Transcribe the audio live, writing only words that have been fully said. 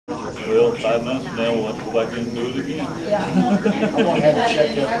Well, 5 months from now, we'll have to go back in and do it again. Yeah. I'm gonna have to check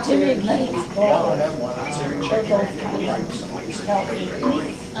that. Too many money. I don't have one. I'm gonna check it.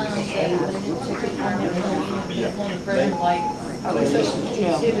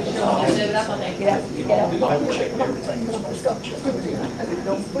 I've checked everything.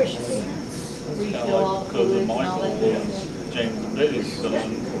 Don't push me. Because of Michael and James and Betty's son,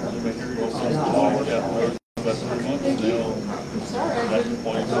 they've been here since July, got married about 3 months now. That's the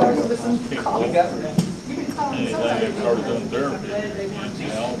point. People, anything they've already done therapy, and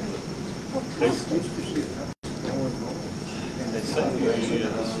now, they say it's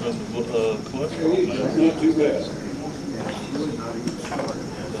from the cholesterol. Not too bad.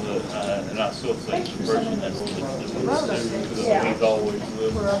 And I still think the person that's he's always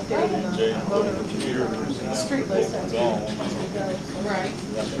lived in jail for years and now he's gone. Right.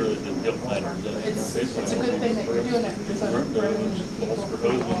 I'm sure it didn't help matters. It's a good thing that you're doing it because I'm bringing people. Her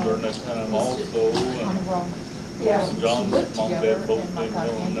husband during that time also, and Yeah. John's mom and dad both been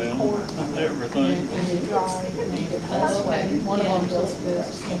going down, everything. One of them does this.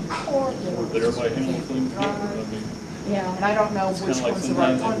 But everybody handles things different. I mean, Yeah, and I don't know it's which kind of like one's the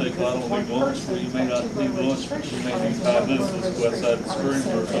right sometimes one they think, because I if don't one need lunch, person you may not need lunch, but you may need 5 minutes to go outside the screen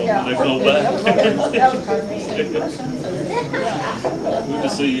or something, Yeah. they go back. We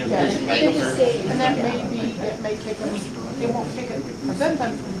just see you. And that may be, it may kick them, it won't kick it, prevent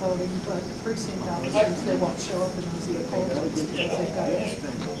them from voting, but the precinct officers, they won't show up in those polls because they've got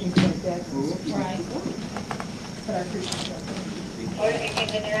things like that. Right. But I appreciate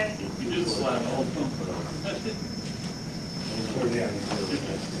that. You just slam all the I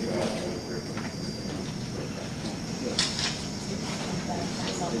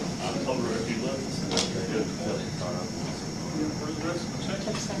told her if you left. Where's the rest of the check? I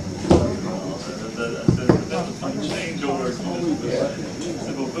said, that's a funny change over there. I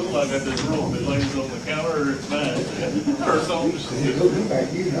said, well, Bill, I got this roll, if it lays on the counter or it's mine, or something. It'll be back,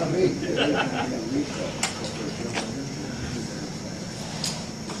 you, not me.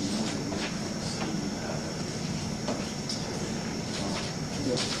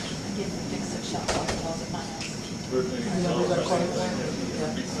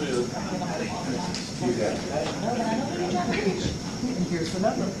 And here's the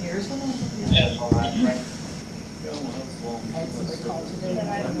number. Here's the number. I had somebody call today, I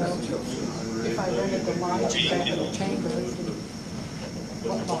don't know if I rented the lodge back in the chamber,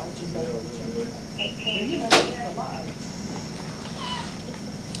 what lodge in the chamber? You know, the lodge.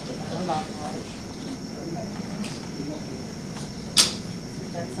 Or not lodge.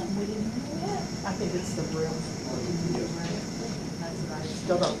 That's something we didn't know yet. I think it's the room. That's nice.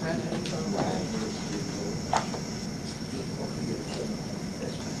 Still don't rent it, so.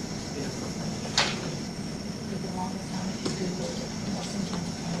 For the longest time, if you Googled Wilson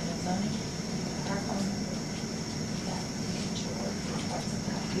County Planning and Zoning, our phone number, that George, parts of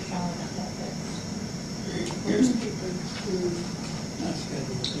that, we found that there. There's people who,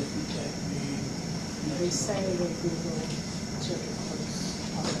 they say they Google chicken close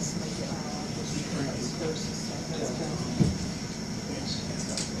on this, make it just versus that's done.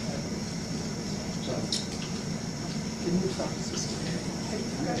 The news offices.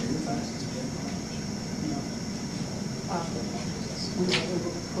 We were able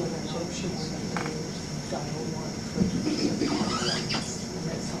to put a motion on the dial one for and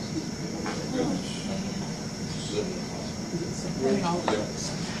that's how people. And all those.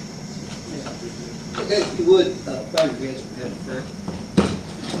 Okay, if you would, Dr. Vance,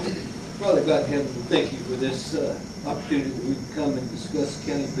 Father God in heaven, thank you for this opportunity that we can come and discuss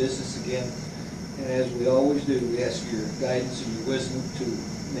county business again. And as we always do, we ask your guidance and your wisdom to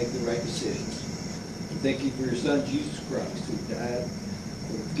make the right decisions. And thank you for your Son, Jesus Christ, who died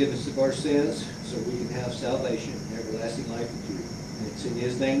for the forgiveness of our sins so we can have salvation and everlasting life with you. And it's in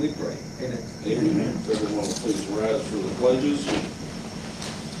his name we pray. Amen. Amen. Everyone, please rise for the pledges.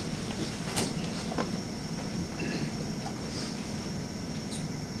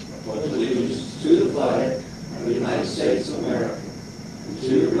 Pledge allegiance to the flag of the United States of America and to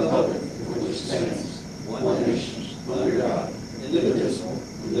the republic for which stands one nation, under God, indivisible,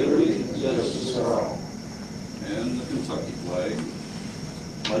 with liberty and justice for all. And the Kentucky flag.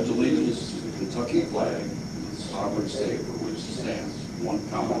 Pledge allegiance to the Kentucky flag, the sovereign state for which it stands, one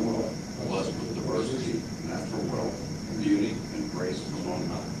commonwealth, blessed with diversity, natural wealth, beauty, and grace from on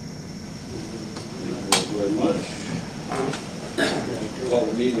high. Thank you very much. Call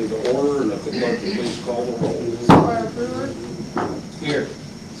the meeting to order, and if the clerk would please call the roll. Squire Brewer, Here.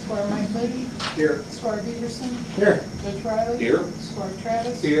 Squire Mike Moody, Here. Squire Peterson, Here. Judge Riley. Here. Squire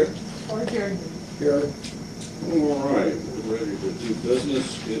Travis. Here. Squire Jerry. Here. All right, with ready to do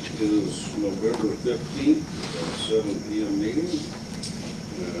business. It is November 15th, at 7 p.m. meeting.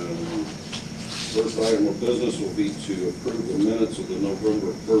 First item of business will be to approve the minutes of the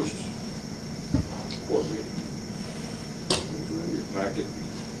November 1st court meeting. Those are in your packet.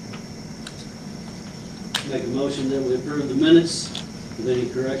 Make a motion that we approve the minutes with any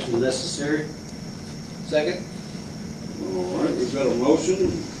corrections necessary. Second? All right, we've got a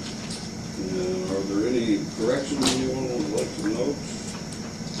motion. Are there any corrections anyone would like to note?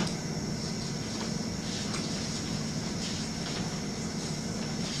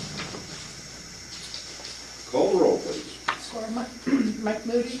 Call the roll, please. Squire Mike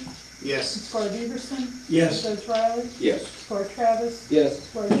Moody, Yes. Squire Deverson, Yes. Judge Riley, Yes. Squire Travis, Yes.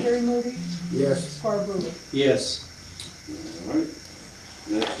 Squire Jerry Moody, Yes. Squire Brewer. Yes. All right.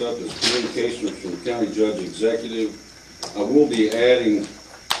 Next up is communications from County Judge Executive. I will be adding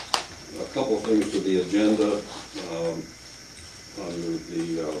a couple of things to the agenda under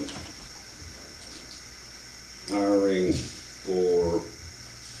the hiring for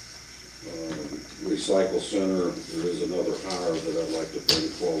Recycle Center. There is another hire that I'd like to bring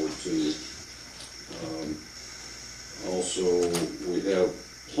forward to. Also, we have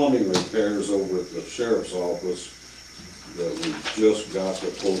plumbing repairs over at the sheriff's office that we just got the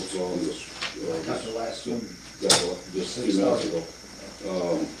quotes on this. Got the last one. Just a few minutes ago.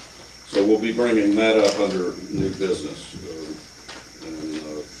 So we'll be bringing that up under new business. And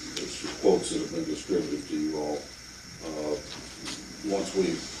there's quotes that have been distributed to you all. Once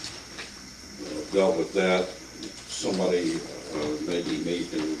we've dealt with that, somebody, maybe me,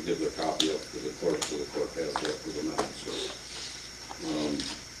 can give the copy up to the clerk so the clerk has that for the night. So,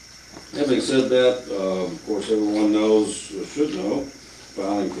 having said that, of course, everyone knows, or should know,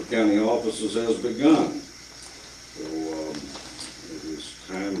 filing for county offices has begun. So it is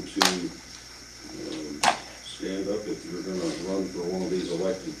time to stand up if you're going to run for one of these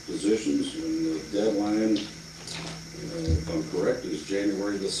elected positions. And the deadline, if I'm correct, is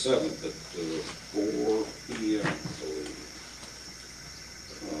January the 7th at 4 p.m.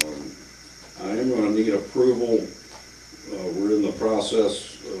 I am going to need approval. We're in the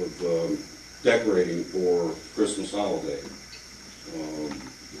process of decorating for Christmas holiday.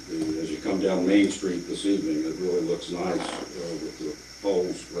 As you come down Main Street this evening, it really looks nice with the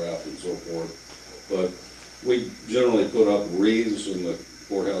poles wrapped and so forth. But we generally put up wreaths in the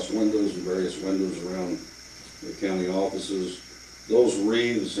courthouse windows and various windows around the county offices. Those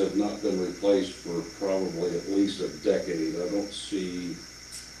wreaths have not been replaced for probably at least a decade. I don't see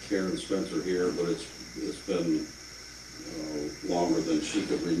Karen Spencer here, but it's been longer than she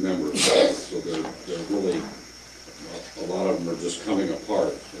could remember. So they're really, a lot of them are just coming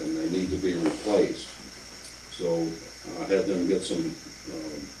apart and they need to be replaced. So I had them get some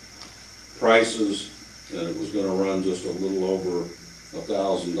prices, and it was going to run just a little over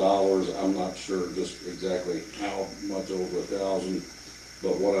 $1,000. I'm not sure just exactly how much over $1,000,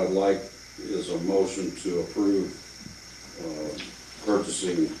 but what I'd like is a motion to approve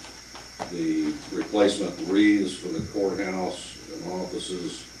purchasing the replacement wreaths for the courthouse and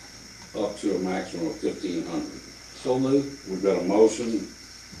offices up to a maximum of $1,500. So moved. We've got a motion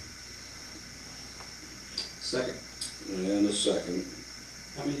Second. and a second.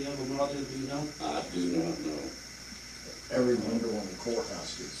 How many of them are there, do you know? I do not know. Every window on the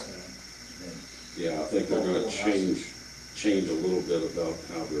courthouse gets done. Yeah, I think they're gonna change a little bit about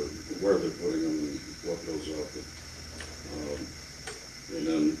how where they're putting them and what goes up. And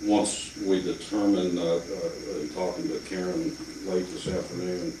then once we determine, in talking to Karen late this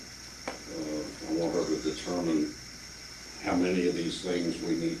afternoon, I want her to determine how many of these things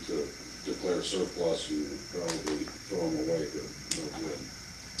we need to declare surplus and probably throw them away to no good.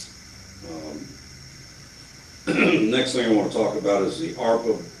 Next thing I want to talk about is the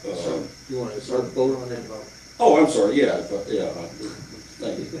ARPA. You want to start voting on that vote? Oh, I'm sorry, yeah,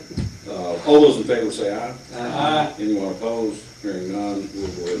 thank you. All those in favor say aye. Aye. Anyone opposed? Hearing none, we'll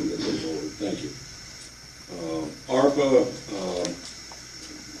go ahead and get those voted. Thank you. ARPA,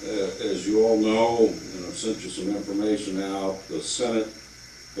 as you all know, and I've sent you some information out, the Senate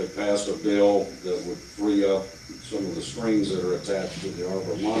had passed a bill that would free up some of the strings that are attached to the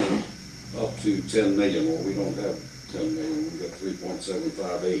ARPA money up to $10 million. Well, we don't have $10 million, we've got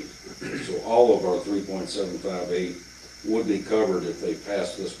 3.758. So all of our 3.758 would be covered if they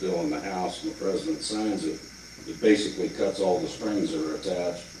pass this bill in the House and the President signs it. It basically cuts all the strings that are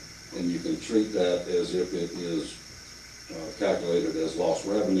attached, and you can treat that as if it is calculated as lost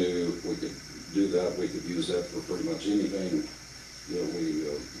revenue. We could do that, we could use that for pretty much anything that we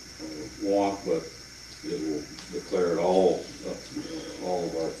want, but it will declare it all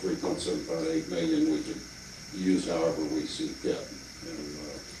of our 3.758 million. We could used however we see fit. And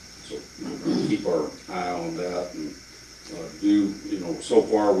so we'll keep our eye on that and so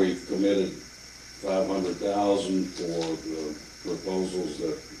far we've committed $500,000 for the proposals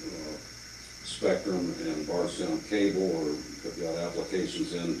that Spectrum and Bardstown Cable have got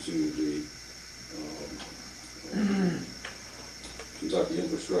applications into the Kentucky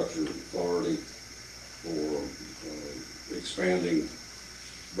Infrastructure Authority for expanding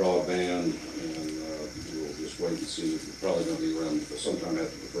broadband, and we'll just wait and see. It's probably going to be around sometime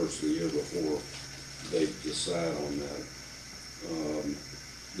after the first of the year before they decide on that.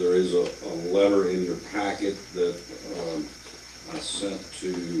 There is a letter in your packet that I sent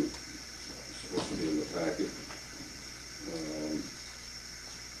to, supposed to be in the packet.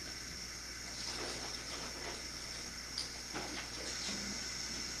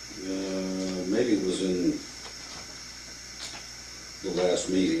 Maybe it was in the last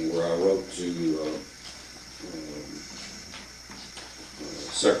meeting where I wrote to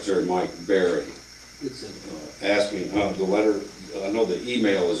Secretary Mike Berry, asking the letter. I know the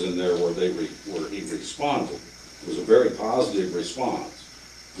email is in there where where he responded. It was a very positive response.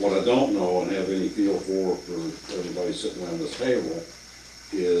 What I don't know and have any feel for everybody sitting around this table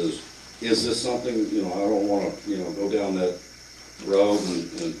is this something, I don't want to, go down that road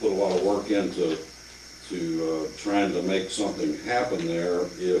and put a lot of work into trying to make something happen there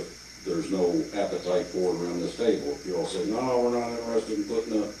if there's no appetite for it around this table. If you all say, no, we're not interested in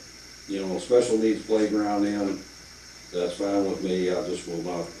putting a, special needs playground in, that's fine with me. I just will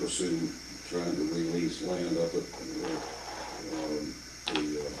not pursue trying to release land up at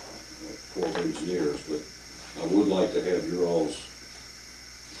the Corps of Engineers. But I would like to have your all's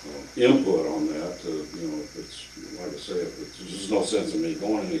input on that. If it's, like I say, if there's just no sense in me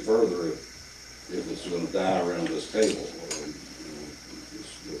going any further if it's going to die around this table.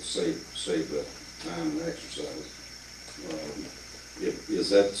 Let's save the time and exercise. Is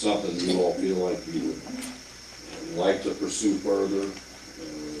that something you all feel like you would like to pursue further?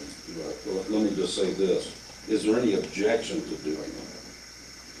 Let me just say this. Is there any objection to doing that?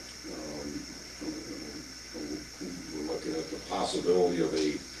 We're looking at the possibility of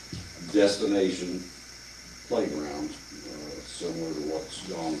a destination playground, similar to what's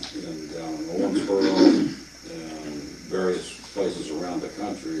gone down in Owensboro and various places around the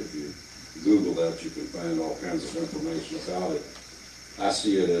country. If you Google that, you can find all kinds of information about it. I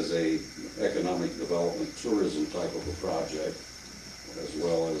see it as a economic development tourism type of a project, as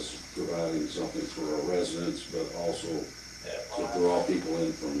well as providing something for our residents, but also to draw people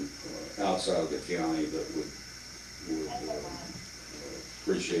in from outside of the county that would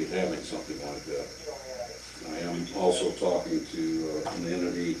appreciate having something like that. I am also talking to an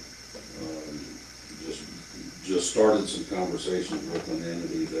entity, just started some conversations with an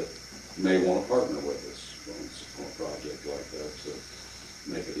entity that may want to partner with us on a project like that to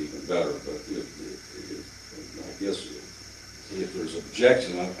make it even better. But I guess if there's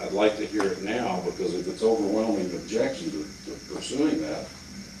objection, I'd like to hear it now, because if it's overwhelming objection to pursuing that,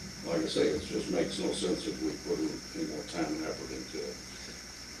 like I say, it just makes no sense if we put any more time and effort into it.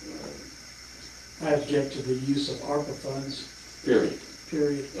 I object to the use of ARPA funds. Period.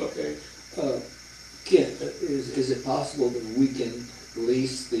 Period. Okay. Ken, is it possible that we can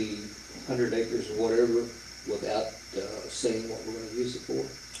lease the 100 acres or whatever without saying what we're going to use it for?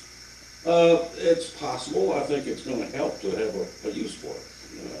 It's possible. I think it's going to help to have a use for it.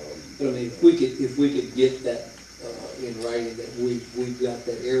 But I mean, if we could get that in writing, that we've got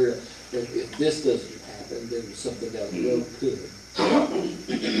that area, that if this doesn't happen, then something down the road could.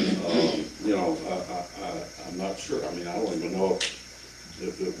 I'm not sure. I mean, I don't even know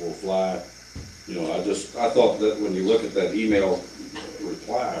if it will fly. I thought that when you look at that email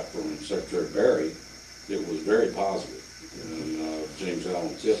reply from Secretary Berry, it was very positive. And James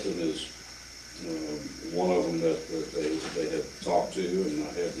Allen Tipton is one of them that they had talked to, and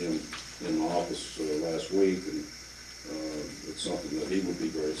I had him in my office last week, and it's something that he would be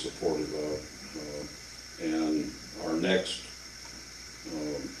very supportive of. And our next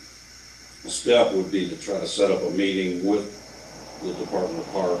step would be to try to set up a meeting with the Department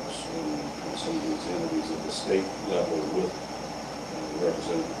of Parks and some of these entities at the state level with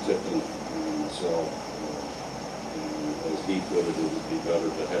Representative Tipton and myself. And as he put it, it would be better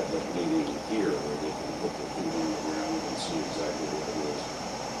to have that meeting here where they can put their feet on the ground and see exactly what it is.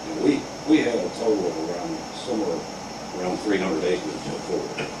 And we have a total of somewhere around 300 acres before,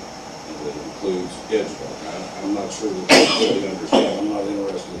 and that includes Edgewater. I'm not sure that they fully understand. I'm not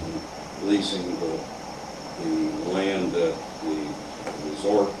interested in leasing the land that the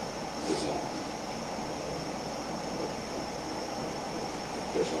resort is on.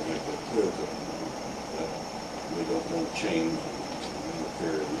 I guess I'll make that clear to them.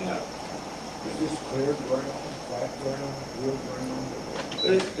 this clear ground, flat ground, wood ground?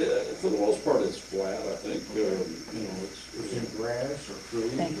 For the most part, it's flat, I think, you know, Is it grass or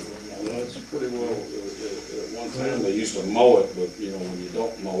trees? it's pretty well, at one time, they used to mow it, but, you know, when you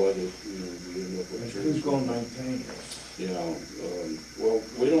don't mow it, you know, you end up with And trees. who's gonna maintain this? You know, well,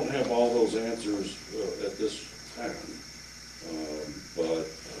 we don't have all those answers at this time. But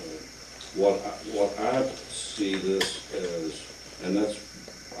what I see this as, and that's,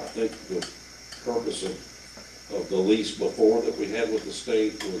 I think, the purpose of the lease before that we had with the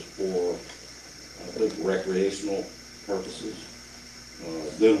state was for, I think, recreational purposes.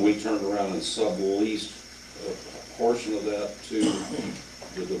 Then we turned around and subleased a portion of that to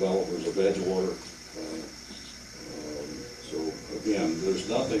the developers of Edgewater. So again, there's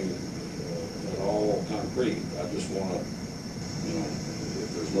nothing at all concrete. I just want to, you know,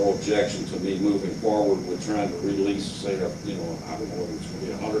 if there's no objection to me moving forward with trying to release, say, you know, I don't know whether it's going to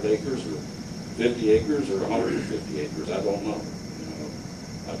be 100 acres or 50 acres or 150 acres. I don't know.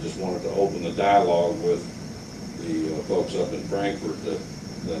 I just wanted to open the dialogue with the folks up in Frankfurt that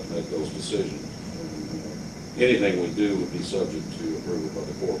make those decisions. Anything we do would be subject to approval by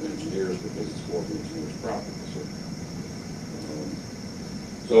the Corps of Engineers because it's Corps of Engineers property.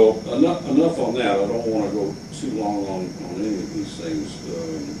 So enough on that. I don't want to go too long on any of these things.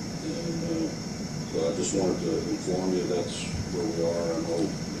 So I just wanted to inform you that's where we are. I know,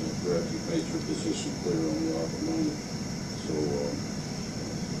 Brett, you've made your position clear on the ARPA money, so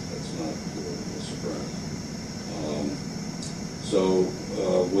that's not a surprise. So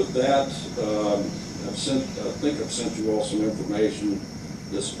with that, I think I've sent you all some information.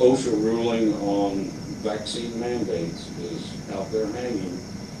 This OSHA ruling on vaccine mandates is out there hanging.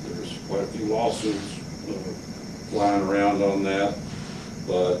 There's quite a few lawsuits flying around on that,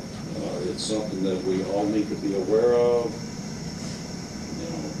 but it's something that we all need to be aware of. You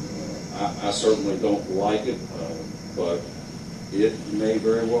know, I certainly don't like it, but it may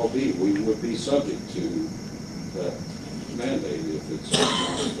very well be. We would be subject to that mandate if it's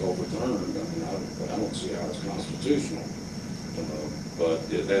overturned. I mean, I don't see how it's constitutional, but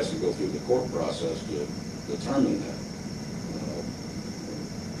it has to go through the court process to determine that.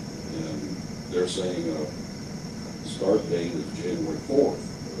 And they're saying a start date is January 4th.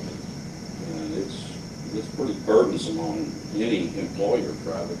 And it's pretty burdensome on any employer,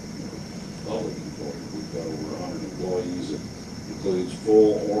 private or public employer. We've got over 100 employees. It includes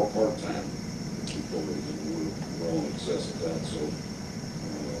full or part-time employees, and we're well in excess of that. So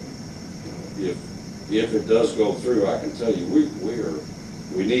if it does go through, I can tell you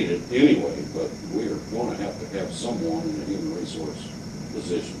we need it anyway, but we are going to have someone in a human resource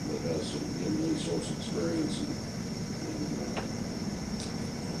position that has some human resource experience and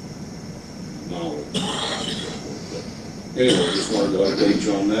knowledge. But anyway, just wanted to update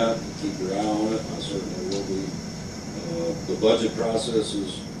you on that. Keep your eye on it. I certainly will be. The budget process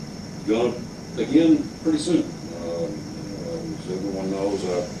is going to begin pretty soon. As everyone knows, I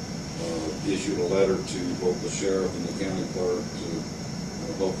issued a letter to both the sheriff and the county clerk to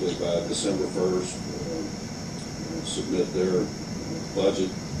hopefully by December 1st submit their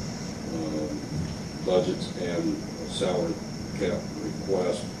budgets and salary cap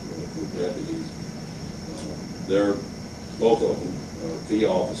request for deputies. They're both of them fee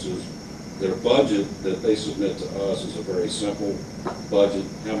offices. Their budget that they submit to us is a very simple budget.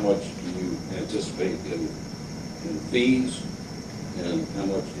 How much do you anticipate in fees, and how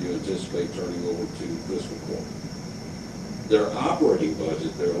much do you anticipate turning over to fiscal court? Their operating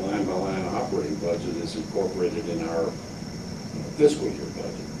budget, their line-by-line operating budget, is incorporated in our fiscal year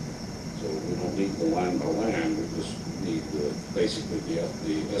budget. So we don't need the line-by-line, we just need basically the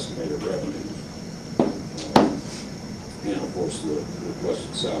estimated revenues. And of course the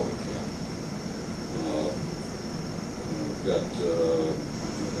requested salary cap.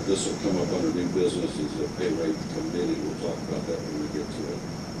 This will come up under new business as a pay rate committee. We'll talk about that when we get to it.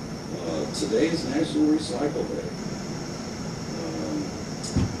 Today is National Recycle Day.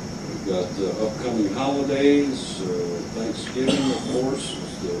 We've got upcoming holidays. Thanksgiving, of course,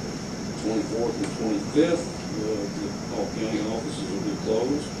 is the 24th and 25th. All county offices will be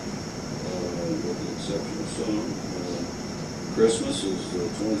closed, with the exception of some. Christmas is the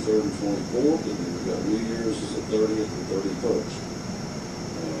 23rd and 24th, and then we've got New Year's is the 30th and 31st.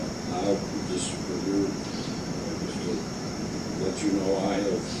 I just for your, just to let you know, I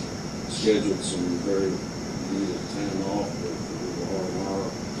have scheduled some very needed time off with R&R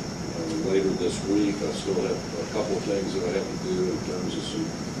later this week. I still have a couple of things that I have to do in terms of some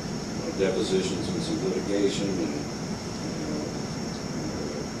depositions and some litigation, and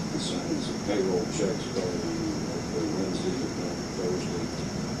signing some payroll checks starting hopefully Wednesday, if not Thursday.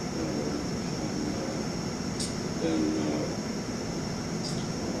 then,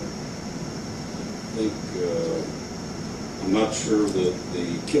 I think, I'm not sure that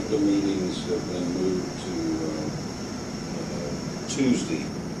the KIPA meetings have been moved to Tuesday,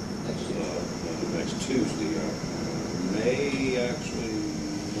 next Tuesday. May actually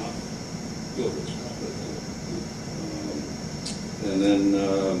not go this and then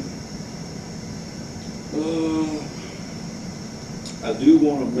I do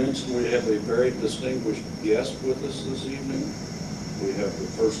want to mention we have a very distinguished guest with us this evening. We have the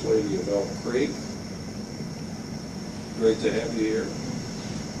First Lady of Elk Creek. Great to have you here.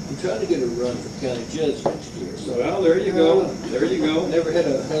 I'm trying to get a run for county judge next year, so. Well, there you go. There you go. Never had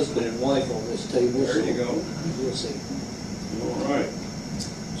a husband and wife on this table. There you so go. We'll see. All right.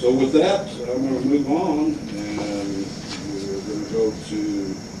 So with that, I'm going to move on, and we're going to go to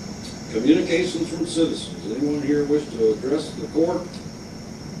communications from citizens. Anyone here wish to address the court?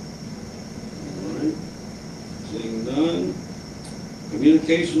 All right. Seeing none.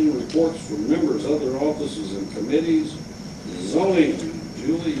 Communication reports from members, other offices and committees. Zoning.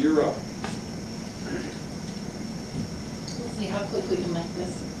 Julie, you're up. Let's see how quick we can make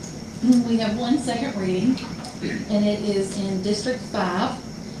this. We have one second reading, and it is in District 5,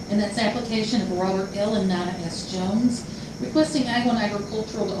 and that's application of Robert L. and Nina S. Jones, requesting Ag 1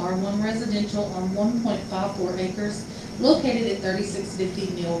 agricultural to R1 residential on 1.54 acres located at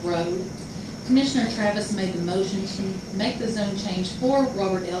 3650 Mill Road. Commissioner Travis made the motion to make the zone change for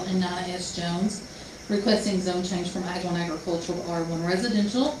Robert L. and Nina S. Jones, requesting zone change from Ag 1 agricultural to R1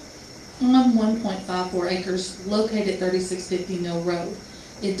 residential on 1.54 acres located at 3650 Mill Road.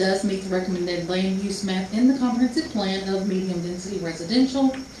 It does meet the recommended land use map in the comprehensive plan of medium density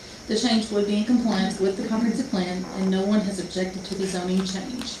residential. The change would be in compliance with the comprehensive plan, and no one has objected to the zoning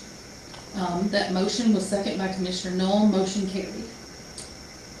change. That motion was seconded by Commissioner Knoll. Motion carried.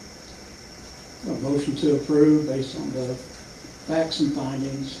 A motion to approve based on the facts and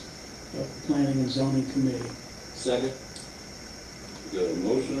findings of the Planning and Zoning Committee. Second. We got a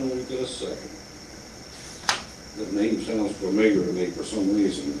motion and we got a second. That name sounds familiar to me for some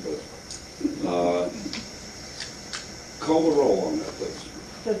reason, but call the roll on that, please.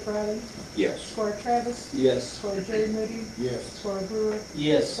 Doug Friday, Yes. Squire Travis, Yes. Squire Jerry Moody, Yes. Squire Brewer,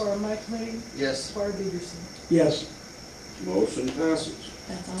 Yes. Squire Mike Moody, Yes. Squire Peterson. Yes. Motion passes.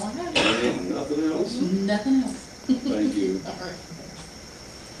 That's all I have. Nothing else? Nothing else. Thank you. All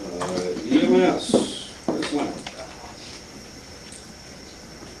right. EMS, Ms. Lamb.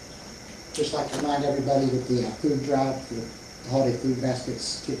 Just like to remind everybody that the food drive for the holiday food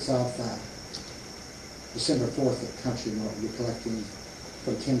baskets kicks off December 4th at Country Mart. We'll be collecting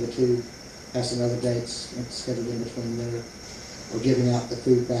from 10 to 2. Has some other dates scheduled in between there. We're giving out the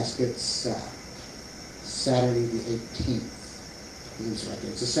food baskets Saturday the 18th. I believe it's right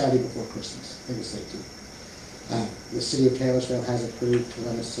there. It's a Saturday before Christmas. I think it's 18th. The city of Taylorsville has approved to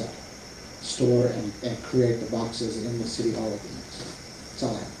let us store and create the boxes in the city hall again. So that's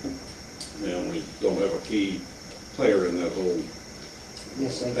all I have. And we don't have a key player in that whole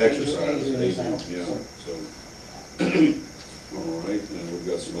Yes, sir. exercise. Yes, Yeah, sir. so. All right, and we've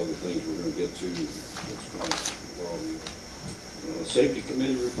got some other things we're gonna get to. Safety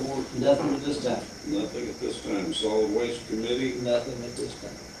committee report, Nothing at this time. nothing at this time. Solid waste committee, Nothing at this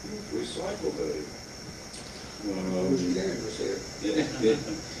time. recycle day. Gary was here.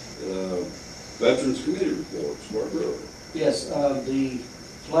 Veterans committee report, Smart Road. Yes, the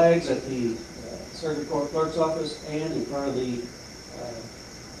flags at the circuit court clerk's office and in front of the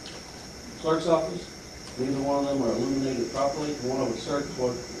clerk's office, neither one of them are illuminated properly. One of the circuit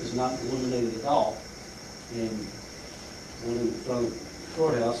court is not illuminated at all. And one in front of the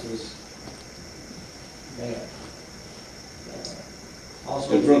courthouse is bad.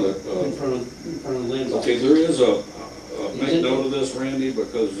 Also, In front of in front of the land's Okay, office. there is make note of this, Randy,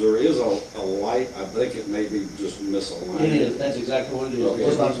 because there is a light, I think it may be just misaligned. It is, that's exactly what it is. Okay.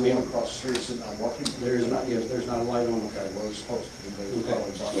 It's not to be across the street sitting out walking. There is not, yes, there's not a light on it. Okay, well, it's supposed to be.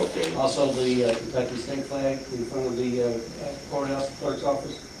 Okay. Okay. Also, the Kentucky state flag in front of the courthouse clerk's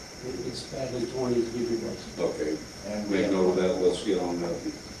office, it's badly torn, needs to be replaced. Okay, And make note of that, let's get on that.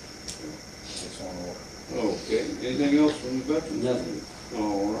 It's on order. Okay, anything else from the veterans? Nothing.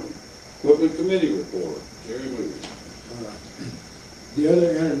 All right. Equipment committee report, Jerry Moody. The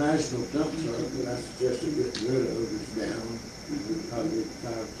other international dump truck that I suggested getting rid of is down, probably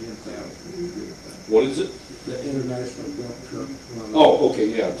 5,000–10,000. What is it? The international dump truck. Oh, okay,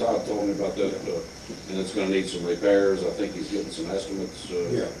 yeah, Todd told me about that, and it's gonna need some repairs, I think he's getting some estimates.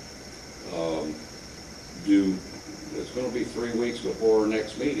 Yeah. It's gonna be 3 weeks before our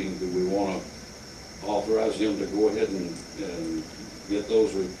next meeting, do we wanna authorize him to go ahead and get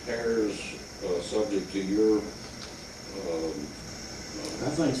those repairs, subject to your I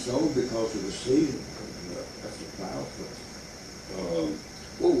think so, because of the season coming up, that's a plow thing.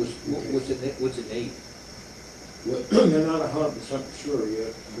 What's it need? Well, they're not 100% sure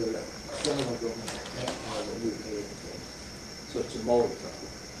yet, but some of them have a new head. So it's a motor problem.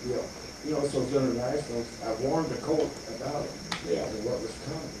 Yeah, you know, so it's international, I warned the court about it. Yeah. And what was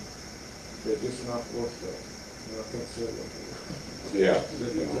coming. They're just not worth it. I can't say what Yeah.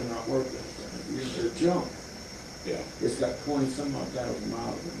 they're not worth it. They're junk. Yeah. It's got 20-some odd thousand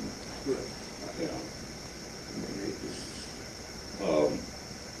miles in it. Yeah. I mean, it just,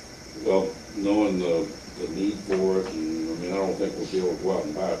 Well, knowing the need for it, and, I mean, I don't think we'll be able to go out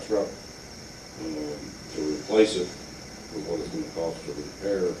and buy a truck to replace it with what it's gonna cost to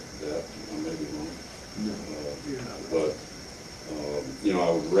repair that, I may be wrong. But, you know, I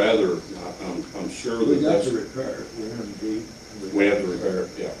would rather, I'm sure that we got that's. to repair it, we're in deep. We have to repair it,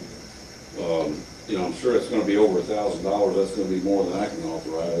 yeah. You know, I'm sure it's gonna be over $1,000, that's gonna be more than I can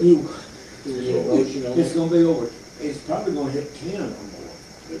authorize. It's gonna be over, it's probably gonna hit 10 or more.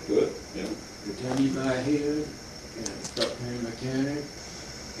 It could, yeah. The time you buy ahead and start paying a mechanic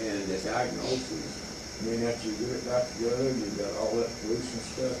and the diagnosis, then after you get it back together, you got all that pollution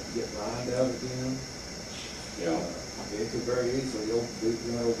stuff, get lined out again. Yeah. It could very easily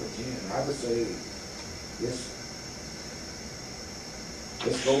run over 10. I would say let's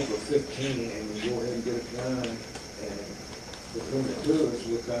go for 15 and we go ahead and get it done. And between the two of us,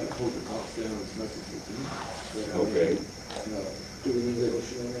 we'll kind of hold the cost down as much as we can. But, I mean, Okay. Do we need a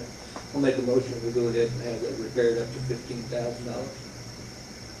motion on that? I'll make a motion, we go ahead and have that repaired up to $15,000.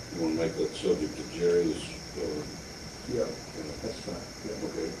 You wanna make that subject to Jerry's, Yeah, that's fine. Yeah.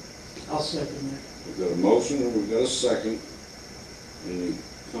 okay. I'll second that. We've got a motion and we've got a second. Any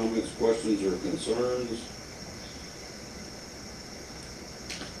comments, questions, or concerns?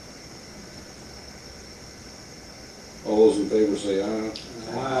 All those in favor say aye.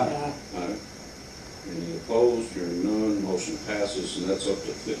 Aye. Aye. Any opposed? Hearing none, motion passes, and that's up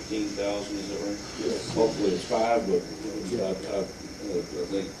to 15,000, is that right? Yes. Hopefully it's 5, but I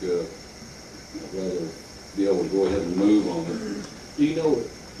think I'd rather be able to go ahead and move on it. Do you know what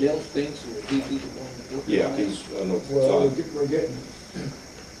Dell thinks, or he be the one that works on Yeah, it? he's, I know, Well, Todd. we're getting,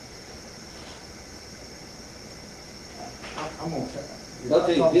 I'm gonna tell you, I'll I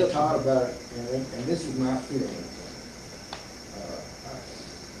tell you, talked to Bill- Todd about it, and this is my feeling.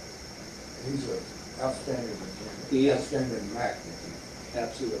 He's an outstanding mechanic. He is. Outstanding Mac mechanic.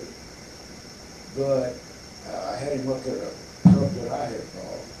 Absolutely. But I had him look at a truck that I had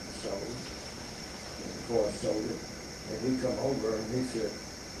bought, sold, and before I sold it, and he come over and he said,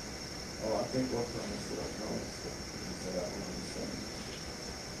 "Oh, I think we're from this electronics." He said, "I don't understand."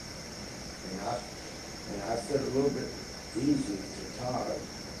 And I said a little bit easy to Todd,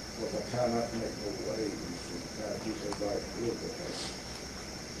 because I try not to make no waves and try to keep everybody a little bit happy.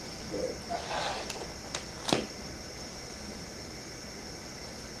 But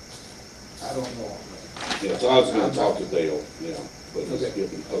I don't know. Yeah, Todd's gonna talk to Dale, yeah, but he's Okay.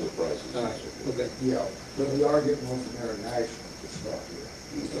 getting other prices. All right, okay. Yeah, but we are getting one from international to start with.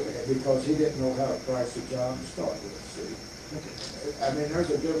 Because he didn't know how to price the job to start with, see? I mean, there's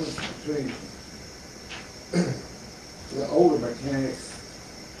a difference between the older mechanics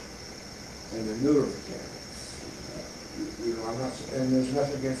and the newer mechanics. You know, I'm not, and there's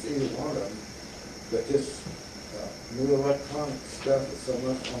nothing against either one of them, but this new electronic stuff is so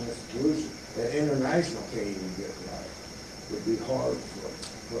much on this pollution that international can't even get it right. It would be hard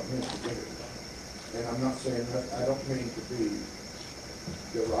for him to get it right. And I'm not saying that, I don't mean to be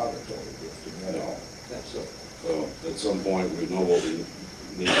derogatory just at all. That's so. So at some point, we know what we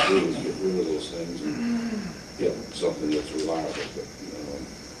need to do is get rid of those things and get something that's reliable. But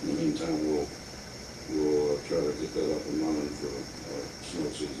in the meantime, we'll try to get that up and running for snow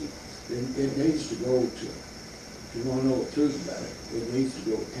season. It needs to go to, if you wanna know the truth about it, it needs to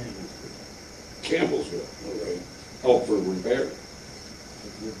go to Campbellsville. Campbellsville, okay. Oh, for repair. It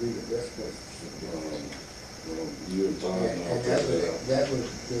would be the best place to send it. Well, you and Todd and I'll And try that out. that would,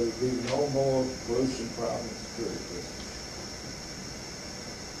 there would be no more pollution problems, period.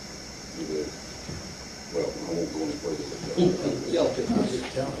 You did. Well, I won't go any further with that. Y'all I'm can- just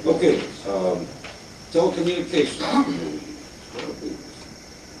telling you. Okay, telecommunications.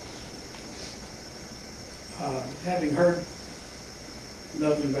 Having heard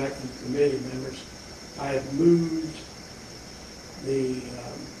nothing back from committee members, I have moved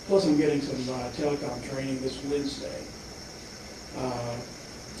plus I'm getting some telecom training this Wednesday.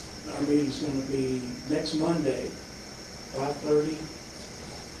 Our meeting's going to be next Monday, 5:30.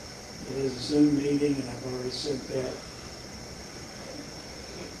 It is a Zoom meeting, and I've already sent that.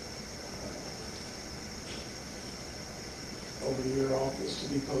 over to your office to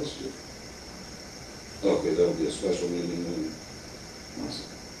be posted. Okay, that'll be a special meeting then. It's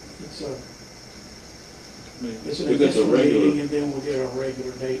a, it's an If it's a additional regular- meeting, and then we'll get our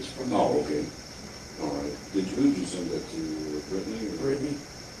regular dates from them. Oh, okay. All right. Who'd you send that to, Brittany? or- Brittany?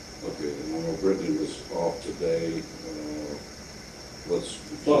 Okay, and I know Brittany was off today. Let's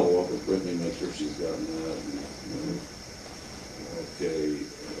follow up with Brittany, make sure she's gotten that. Okay,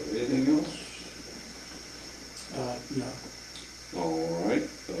 anything else? No. All right.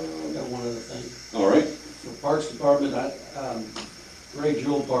 Got one other thing. All right. For Parks Department, Ray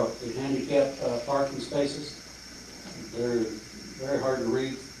Jewel Park, the handicap parking spaces, they're very hard to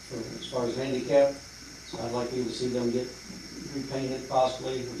read as far as handicap. So I'd like you to see them get repainted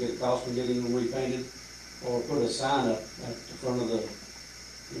possibly, or get a cost for getting them repainted, or put a sign up at the front of the,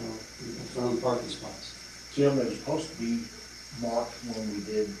 in front of the parking spots. Jim, it was supposed to be marked when we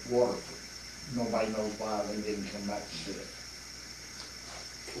did Waterford. Nobody knows why they didn't come back to do it.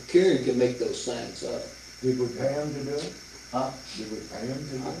 Karen can make those signs up. Did we pay them to do it? Huh? Did we pay them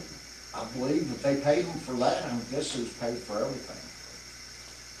to do it? I believe that they paid them for that, and this is paid for everything.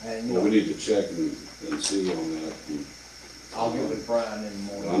 And, you Well, we know, need to check and see on that. I'll get with Brian in the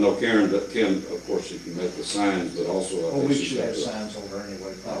morning. I know Karen, of course, she can make the signs, but also I Well, think we she's should got have the, signs over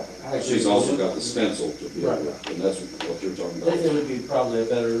anyway, probably. she's also got the stencil to be able to, Right. and that's what you're talking I think it about. would be probably a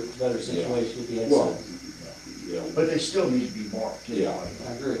better situation if you had Well, signs. yeah, But they still need to be marked Yeah. anyway.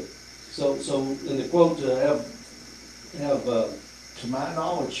 I agree. So in the quote, To my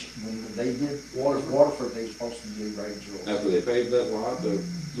knowledge, when they did Waterford, they were supposed to do Ray Jewel. after they paved that lot, the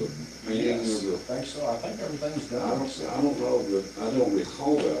painting Yes, of I think so. I think everything's the, I done. don't know, but I don't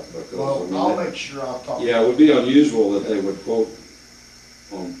recall that because. I Well, mean, I'll that- make sure I'll talk. Yeah, it would be unusual that they would quote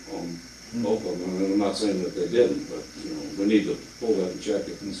on both of them, and I'm not saying that they didn't, but, we need to pull that and check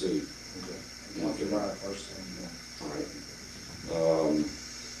it and see. Talk to Brian first thing. All right.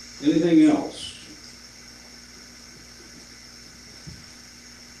 Anything else?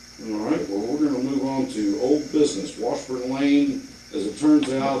 All right, well, we're gonna move on to old business, Washburn Lane. As it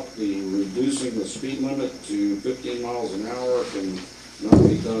turns out, the reducing the speed limit to 15 miles an hour can not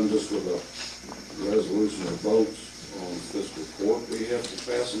be done just with a resolution or vote on fiscal court. We have to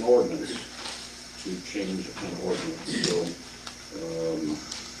pass an ordinance to change an ordinance. So,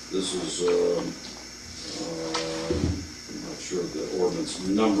 this is, I'm not sure the ordinance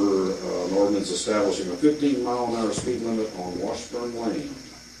number, an ordinance establishing a 15 mile an hour speed limit on Washburn Lane.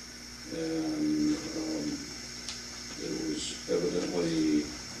 And it was evidently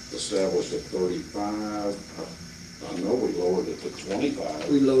established at 35. I know we lowered it to 25.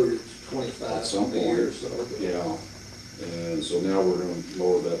 We lowered it to 25 At some a year, point. so. Yeah, and so now we're gonna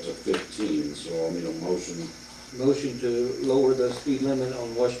lower that to 15, so I'll need a motion. Motion to lower the speed limit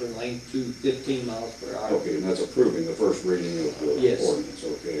on Washburn Lane to 15 miles per hour. Okay, and that's approving the first reading of the Yes. ordinance,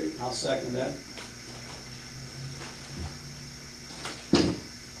 okay. I'll second that.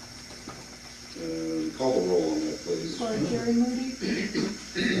 And call the roll on that, please. Squire Jerry Moody,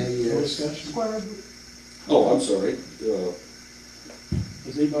 No Yes. discussion? Squire Oh, I'm sorry,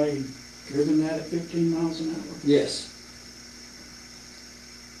 Has anybody driven that at 15 miles an hour? Yes.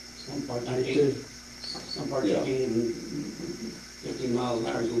 Some parts I you did can't, too. some parts you Yeah. can't even, 15 miles an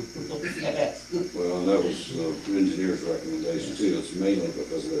hour, you look at that. well, and that was the engineer's recommendation too, it's mainly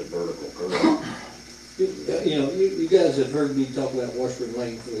because of that vertical curve. You guys have heard me talk about Washburn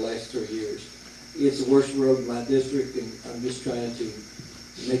Lane for the last 3 years. It's the worst road in my district, and I'm just trying to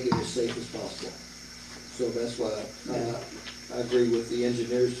make it as safe as possible. So that's why I agree with the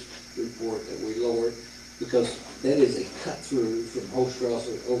engineer's report that we lowered, because that is a cut through from Holstrasse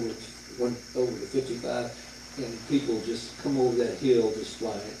over to 55, and people just come over that hill just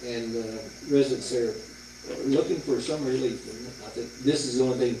flying. And residents there are looking for some relief, and I think this is the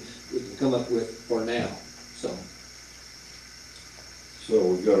only thing we can come up with for now, so. So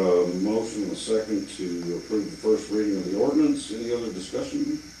we've got a motion and a second to approve the first reading of the ordinance. Any other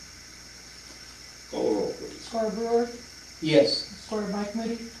discussion? Call the roll, please. Squire Brewer, Yes. Squire Mike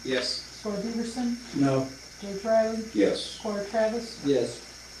Moody, Yes. Squire Peterson, No. Judge Riley, Yes. Squire Travis, Yes.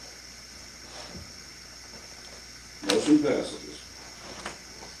 Motion passes.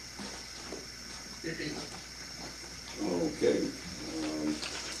 Okay.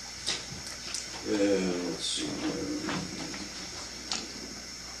 And let's see.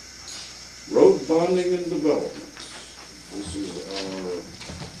 Road bonding and development. This is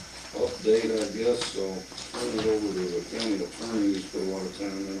our update, I guess, so I'll turn it over to the county attorney. He's put a lot of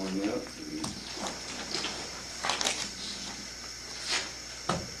time in on that.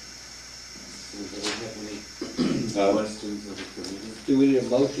 Questions of the committee? Do we need a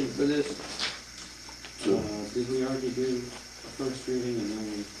motion for this? Did we already do first reading and then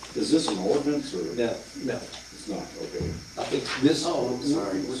we. Is this an ordinance or? No, no. It's not, okay. I think this. Oh, I'm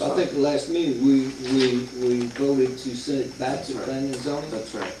sorry. I think the last meeting, we voted to send it back to planning and zoning.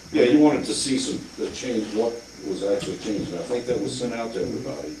 That's right. Yeah, you wanted to see the change, what was actually changed, and I think that was sent out to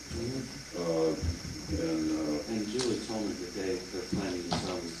everybody. And Julie told me today they're planning to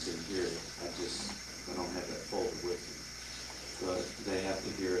sell me to hear it. I don't have that folder with me. But they have to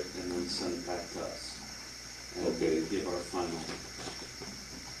hear it and then send it back to us. And Okay. give our final.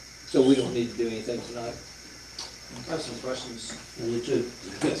 So we don't need to do anything tonight. I have some questions. And you too.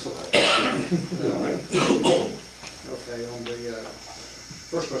 That's what I. Okay, on the,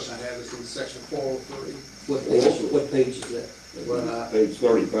 first question I have is in section 403. What page is that? Well, Page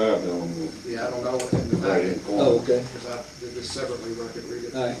 35 down on the yeah, I don't know what in the right back, hand corner. Oh, okay. because I did this separately where I could read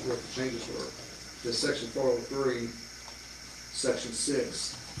it, All right. what the changes were. The section 403, section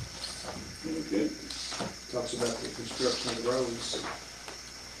 6, Okay. talks about the construction of the roads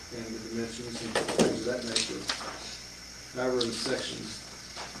and the dimensions and things of that nature. However, in section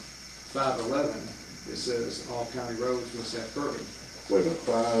 511, it says all county roads must have curbing. Wait a minute,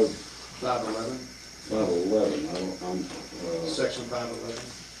 511, 511, section 511.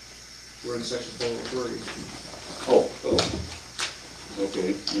 We're in section 403. oh,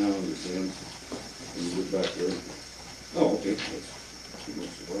 okay, now I understand. Let me get back there. Oh, okay, that's pretty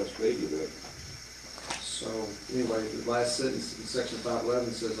much the last page of that. So, anyway, the last sentence in section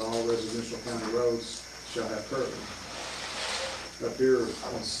 511 says all residential county roads shall have curbing. Up here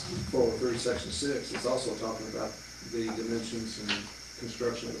on 403, section 6, it's also talking about the dimensions and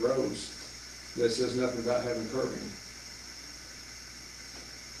construction of the roads. That says nothing about having curbing.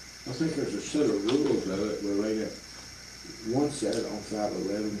 I think there's a set of rules that relate it. One set on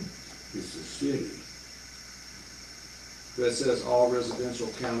 511 is the city. That says all residential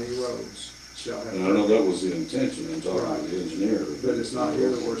county roads shall have And I know curbing. that was the intention in talking to the engineer. But it's not here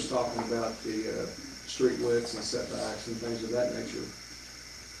where it's talking about the street widths and setbacks and things of that nature.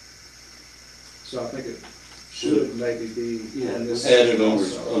 So I think it should maybe be in this. Added section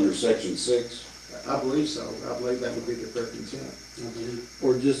also. under section 6. I believe so. I believe that would be the correct intent.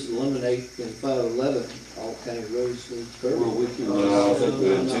 Or just eliminate in 511, all county roads need Well, curbing. we can. No, I think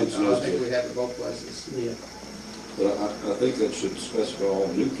the intention I is think we to, have it both places. Yeah. but I think that should specify all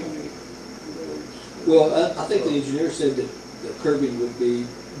new county roads. Well, I think the engineer said that the curbing would be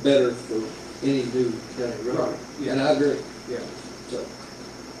better for any new county road. Right, yeah. And I agree. Yeah. So,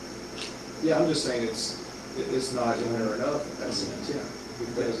 Yeah, I'm just saying it's not in there enough, if that's the intent,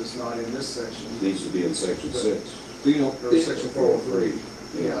 because it's not in this section, It needs to be in section 6. you know, or section 403.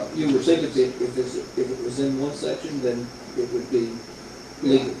 Yeah. you would think if it was in one section, then it would be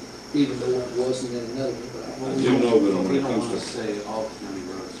legal, even though it wasn't in another one. I do know that when We it don't comes want to to, say all county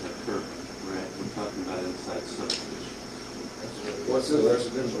roads have curbing, right? We're talking about inside subdivision. What's the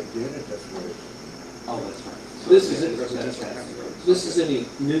residential? Unit, that's what it is. Oh, that's right. So This is it's it. Residential county roads. This is any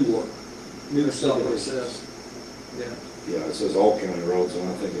new work, new That's not what it subdivision. says. Yeah. yeah, it says all county roads, and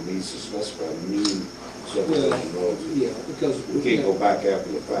I think it needs to specify new subdivision roads. Yeah, because. We can't go back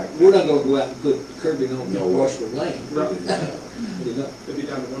after the fact. We're not gonna go out and put curbing on No way. Washburn Lane. Right. You know? It'd be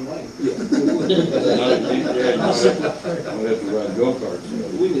down to one lane. Yeah. I'd have to ride go-karts.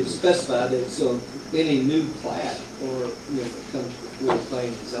 We need to specify that, so any new plat or, you know, that comes before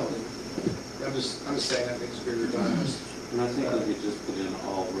planning and zoning. I'm just saying that needs to be revised. And I think we could just put in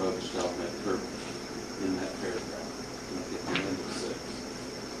all roads shall have curbing in that paragraph. Make it the end of 6.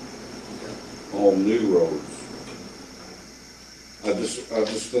 All new roads. I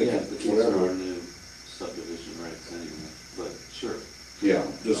just think Yeah, that but these are our whatever, new subdivision rights anyway, but sure. yeah,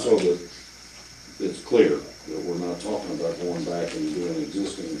 just so that it's clear that we're not talking about going back and doing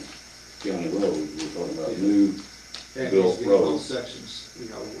existing county roads. We're talking about new And it needs built to be in both roads. sections, you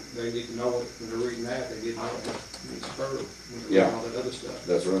know, they need to know it, when they're reading that, they need to know it means curb, when they're Yeah. reading all that other stuff.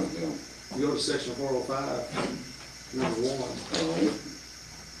 That's right, yeah. You go to section 405, number 1, All right.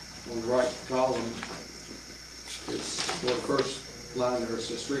 on the right column, it's, well, the first line there, it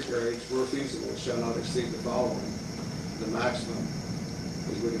says street grades where feasible shall not exceed the following. The maximum,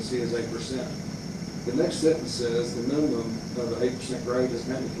 as we can see, is 8%. The next sentence says the minimum of the 8% grade is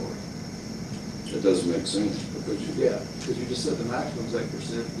mandatory. It doesn't make sense because you. Yeah, because you just said the maximum is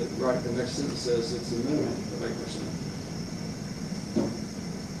 8%, right, the next sentence says it's the minimum of 8%.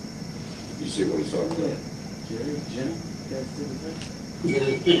 You see what he's talking about? Jerry, Jim?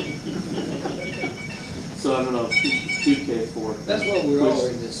 So I don't know, 2K4. That's why we're all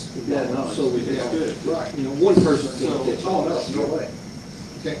in this. Yeah, no, So we it's can, good. Right. you know, one person can't get. Oh, no, no way.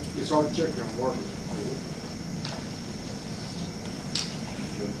 You can't, it's hard to check your work.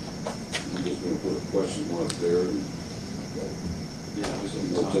 I'm just gonna put a question mark there and Yeah,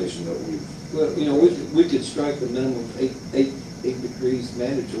 some notation that we. Well, you know, we could strike the minimum eight degrees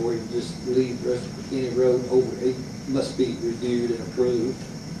mandatory and just leave the rest of any road over 8 must be reviewed and approved.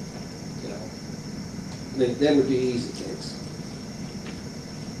 You know, I mean, that would be easy fix.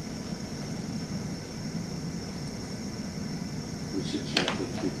 we should check the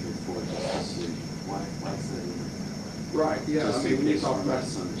 234 just to see why is that in there? Right, yeah, I Just mean, in when you case talk we're about,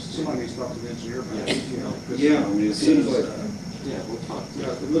 misunderstanding. somebody needs to talk to the engineer about it, you know. 'cause, Yeah, I mean, it seems like, Yeah, we'll talk to You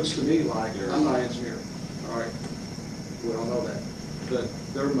know, you. it looks to me like, I'm not an engineer, all right? We all know that. But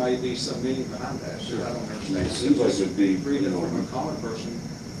there may be some meaning behind that, that I don't understand. it seems like it'd be, Reading you it from a know, common person,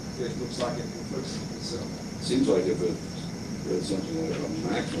 it looks like it conflicts with itself. seems like if it, it's something like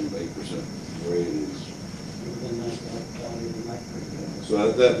a maximum of 8% grade is,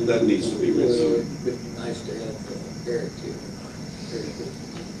 so that needs to be Well, reviewed. it'd be nice to have Eric here.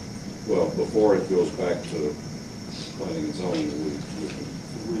 Well, before it goes back to planning and zoning, we can,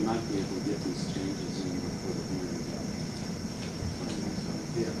 We might be able to get these changes in before the hearing.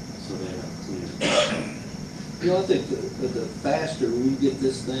 Yeah. So they have clear. You know, I think the faster we get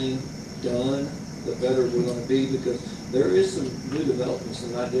this thing done, the better we're gonna be, because there is some new developments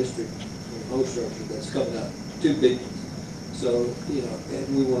in my district, in home structure, that's coming up, 2 big ones. So, you know,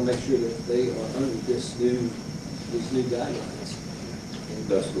 and we wanna make sure that they are under these new guidelines.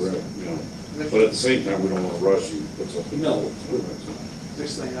 that's correct, you know. But at the same time, we don't want to rush you, put something. No.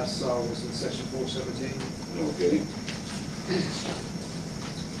 Next thing I saw was in section 417. Okay,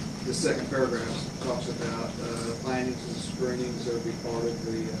 The second paragraph talks about plannings and screenings that would be part of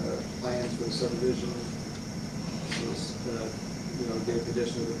the plans for the subdivision. You know, get a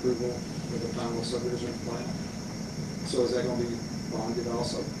condition of approval for the final subdivision plan. So is that going to be bonded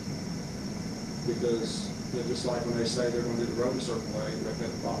also? Because, you know, just like when they say they're going to do the road a certain way, they've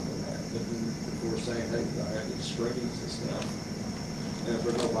got to bond on that. But then before saying, hey, I have these screenings and stuff. And if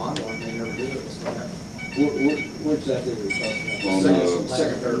there's no bond on it, they never do it, it's not happening. What exactly are we talking On about? the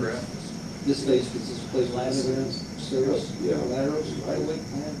Second paragraph. This phase, because this place laterals, service, Yeah. laterals, right away,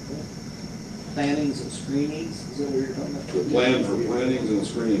 plannings and screenings, is that what you're talking about? the plan for plannings and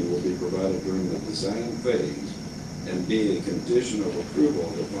screening will be provided during the design phase and be a condition of approval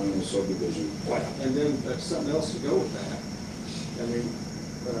of the final subdivision plan. And then something else to go with that. I mean,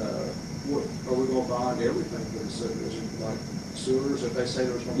 are we gonna bond everything for the subdivision, like sewers, if they say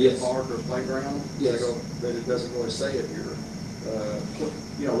there's gonna be a Yes. park or a playground? Yes. But it doesn't really say it here.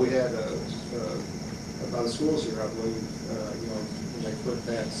 You know, we had, by the schools here, I believe, you know, when they put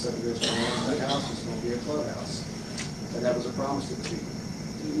that subdivision on, the house was gonna be a clubhouse. And that was a promise to the people.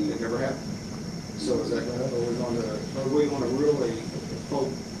 It never happened. So is that, are we gonna really hope,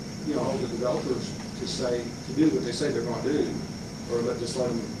 you know, hold the developers to say, to do what they say they're gonna do? Or just let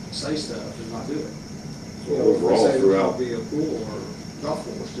them say stuff and not do it? So You know, if they overall, say there's throughout, gonna be a pool or golf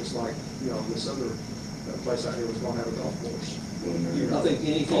course, just like, you know, this other place out here was gonna have a golf course. I think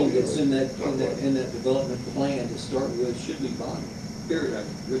anything that's in that development plan to start with should be bonded, period.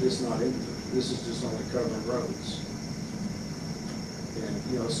 But it's not in there. This is just only covering roads. And,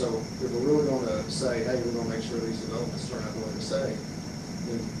 you know, so if we're really gonna say, hey, we're gonna make sure these developments turn out the way they say,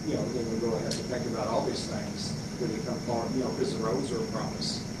 then, you know, then we really have to think about all these things that become part, you know, because the roads are a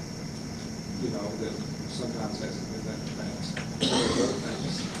promise. You know, that sometimes hasn't been done in the past. There's other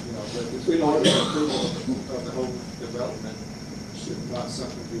things, you know, but if we don't have approval of the whole development, should not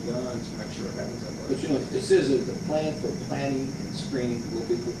something be done to make sure it happens that way? But you know, it says that the plan for planning and screening will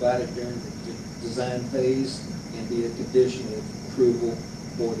be provided during the design phase and be a condition of approval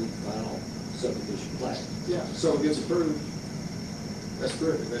for the final subdivision plan. Yeah, so it gets approved, that's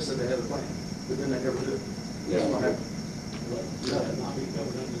terrific, they said they had a plan, but then they never did. That's what happened.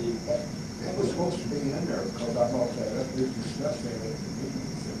 That was supposed to be in there, because I thought that we discussed it,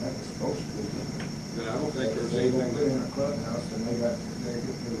 that was supposed to be. But I don't think there's They don't anything live in that, a clubhouse, and they get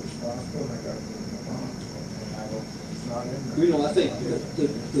responsible, they got to put in a bond, and I don't, it's not in there. You know, I think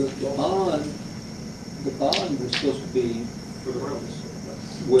the bond was supposed to be, for the roads.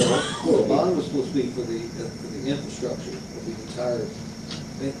 well, the bond was supposed to be for the infrastructure of the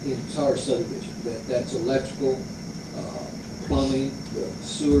entire subdivision. That's electrical, plumbing,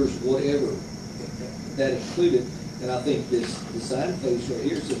 sewers, whatever, that included. And I think this design phase right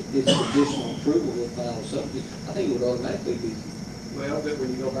here is additional approval of final subdivision. I think it would automatically be. Well, but when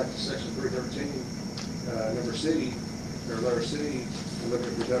you go back to section 313, number C, or letter C, and look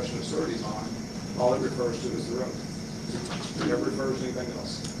at reduction of surety bond, all it refers to is the road. It never refers to anything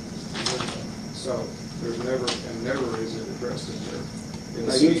else. So there's never is it addressed in there. It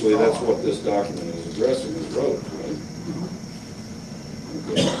may be essentially, that's fraud. what this document is addressing, is roads, right?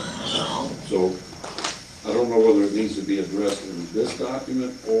 Okay. So, I don't know whether it needs to be a addressed in this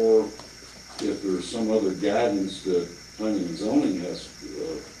document, or if there's some other guidance that planning and zoning has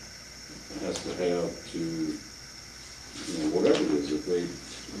to have to, you know, whatever it is, if they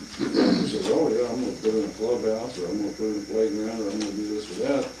says, oh yeah, I'm gonna put in a clubhouse, or I'm gonna put in a playground, or I'm gonna do this or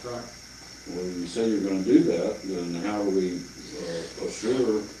that. Right. Well, you say you're gonna do that, then how do we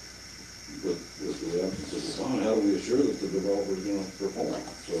assure, with the absence of the bond, how do we assure that the developer's gonna perform?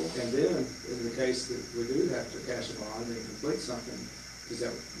 So, And then, in the case that we do have to cash a bond and complete something, does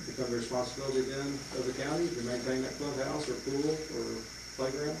that become the responsibility then of the county to maintain that clubhouse or pool or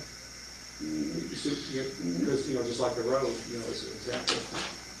playground? Because, you know, just like the road, you know, as an example.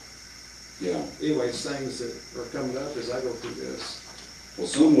 yeah. Anyway, it's things that are coming up as I go through this. Well,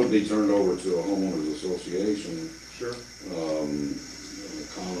 some would be turned over to a homeowners association, Sure.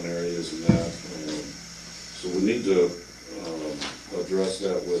 common areas and that. So we need to address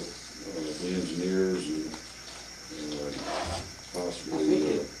that with the engineers and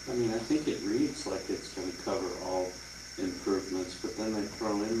possibly. I think it reads like it's gonna cover all improvements, but then they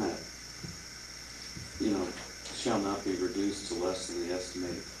throw in that, you know, shall not be reduced to less than the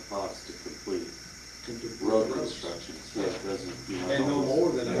estimated cost to complete road construction. Yeah, it doesn't, you know. And no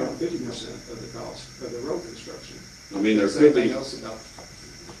more than 150% of the cost of the road construction. I mean, there Is could anything be. else about,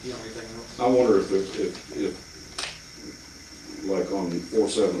 you know, anything else? I wonder if like on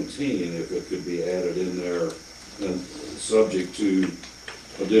 417, if it could be added in there and subject to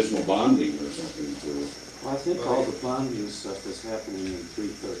additional bonding or something to. Well, I think all the bonding stuff is happening in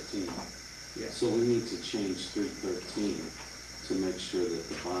 313. Yes. So we need to change 313 to make sure that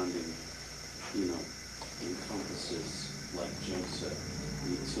the bonding, you know, encompasses, like Jim said,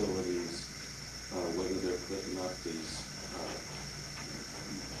 utilities, whether they're putting up these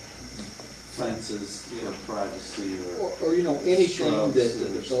fences for privacy Or, you know, anything shrubs that the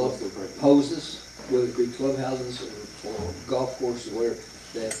are developer supposed to break. proposes, whether it be clubhouses or golf courses, where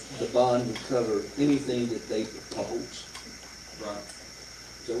that the bond would cover anything that they propose. Right.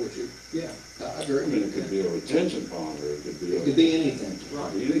 Is that what you? Yeah. I I agree. mean, it could be a retention pond, or it could be. It could be anything.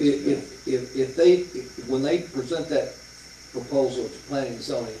 Right. When they present that proposal to planning and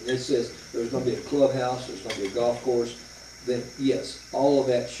zoning, it says there's gonna be a clubhouse, there's gonna be a golf course, then yes, all of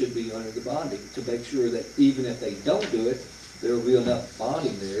that should be under the bonding to make sure that even if they don't do it, there will be enough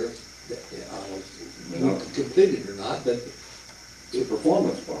bonding there that, I don't know if it's completed or not, but. It's a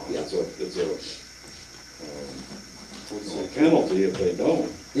performance bond. Yeah. It's a penalty if they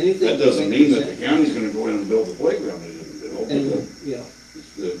don't. Anything. That doesn't mean that the county's gonna go in and build the playground they didn't build, And, but yeah,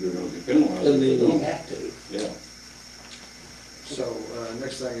 they're gonna be penalized doesn't if mean they we don't. have to. Yeah. So,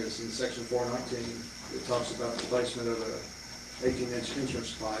 next thing is in section 419, it talks about the placement of a 18-inch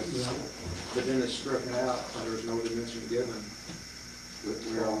entrance pipe. But then it's stricken out, and there's no dimension given.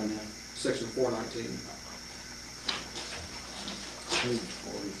 We're on that. Section 419.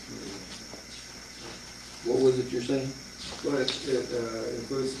 What was it you're saying? But it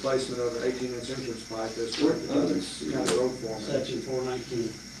includes the placement of an 18-inch entrance pipe that's written in the county road format. Section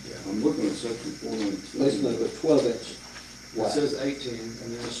 419. I'm looking at section 419. Placement of a 12-inch It wide. says 18,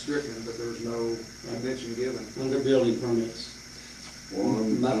 and then it's stricken, but there's no dimension given. Under building permits. Well,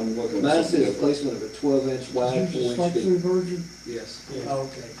 I'm looking at Mine something says different. placement of a 12-inch wide, Is yours 4-inch a deep. straight-through version? Yes. Oh,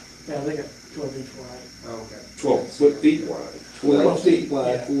 okay. Yeah, they got 12-inch wide. Okay. 12 feet wide. 12 feet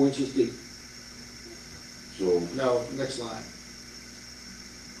wide, Yeah. 4 inches deep. So, No, next line.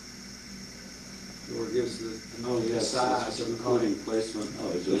 Where it gives the size of the pipe. Including placement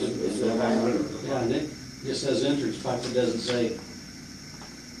of. It doesn't- Yeah, and it just says entrance pipe, it doesn't say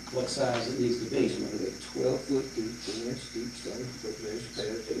what size it needs to be. 12 foot deep, 4 inch deep stone,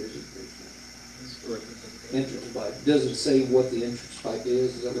 entrance pipe. Doesn't say what the entrance pipe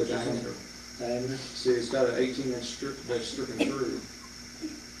is that The what you're saying? diameter. Diameter? See, it's got an 18-inch strip that's stricken through.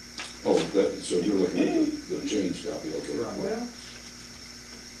 oh, so you're looking at the change copy, okay. Right. Well,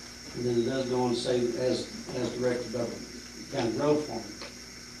 And then it does go on to say, as directed by the county road foreman.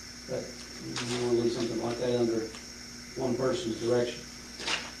 But you want to leave something like that under one person's direction.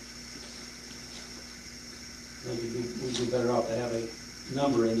 Maybe we'd be better off to have a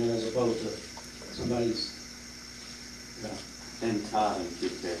number in there as opposed to somebody's, And Todd and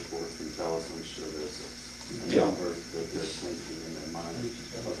keep paperwork and tell us, I'm sure there's a Yeah. number that they're thinking in their mind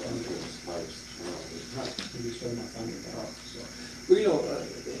of entrance pipes. maybe spend my thunder off, so.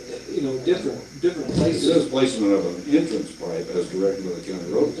 Well, different It places. says placement of an entrance pipe as directed by the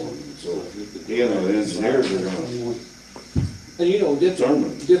county road foreman, so, the engineers are gonna And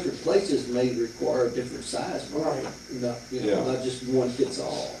determine. different places may require different size. Right. Yeah. Not just one fits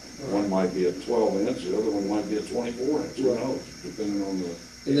all. One might be a 12 inch, the other one might be a 24 inch, who Right. knows, depending on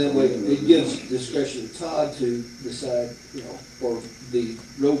And that way, it gives discretion to Todd to decide, you know, or the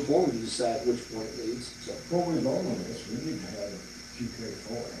road foreman to decide which one it needs, so. Before we vote on this, we need to have a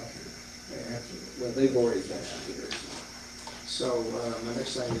QK4 out here. Absolutely. Well, they've already been out here. So, my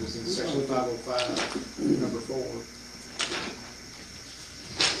next thing is in section 505, number 4.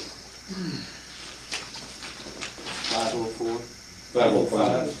 504?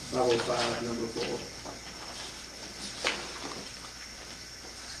 505. 505, number 4.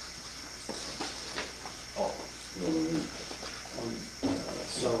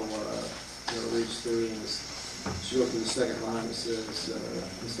 Reads through and she looked at the second line, it says,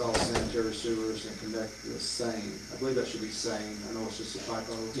 install sanitary sewers and connect the same. I believe that should be same. I know it's just a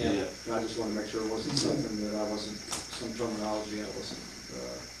typo. Yeah. I just want to make sure it wasn't something that I wasn't, some terminology I wasn't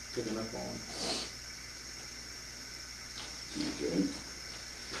picking up on. Okay.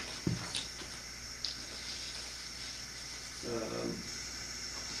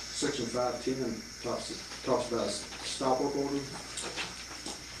 Section 510 talks about a stop work order.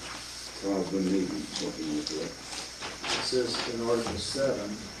 I've been needing something like that. It says in Article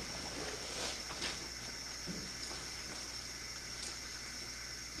 7,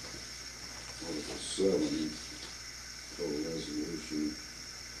 Article 7, total resolution,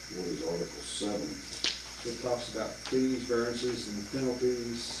 what is Article 7? it talks about fees, variances, and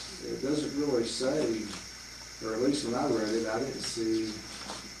penalties. It doesn't really say, or at least when I read it, I didn't see,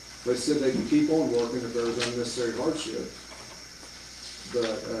 they said they can keep on working if there was unnecessary hardship.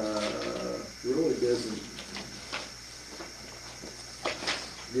 But really doesn't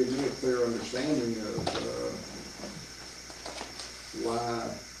give me a clear understanding of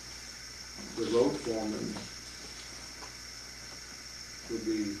why the road foreman would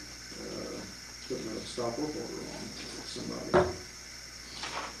be putting a stop work order on somebody.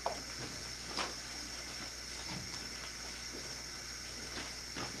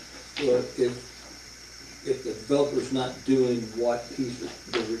 Well, if the developer's not doing what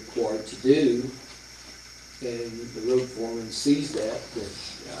they're required to do, and the road foreman sees that, then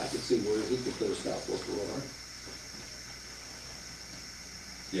I can see where he could put a stop work order.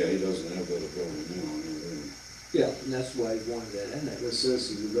 Yeah, he doesn't have that ability now, really. Yeah, and that's why he wanted that in there. It says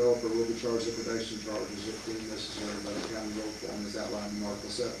the developer will be charged liquidation charges if deemed necessary by the county road foreman as outlined in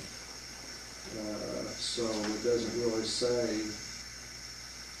Article 7. So it doesn't really say.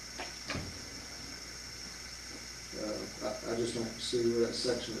 I just don't see where that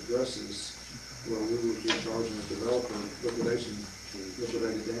section addresses where we would be charging the developer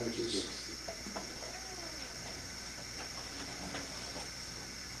liquidated damages.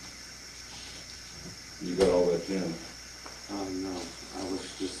 You got all that down? No, I was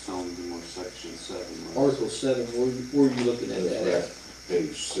just telling them where section 7 was. Article 7, where are you looking at that at?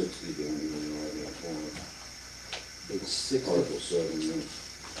 Page 60 down here in the right-hand corner. Page 60. Article 7, yeah.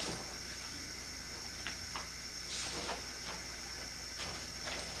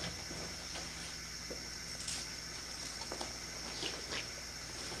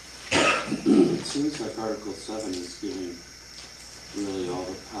 It seems like Article 7 is giving really all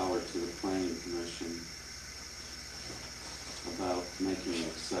the power to the planning commission about making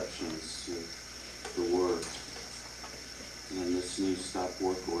exceptions to the work. And this new stop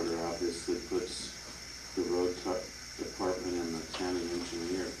work order obviously puts the road department and the county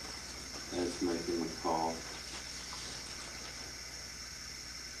engineer as making the call.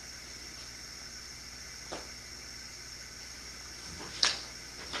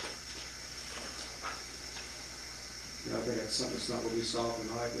 I think that's something that's not going to be solved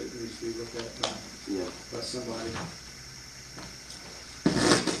tonight, but it needs to be looked at by somebody.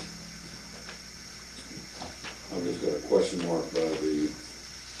 I've just got a question mark by the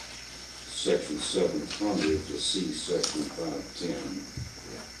section 700 to see section 510.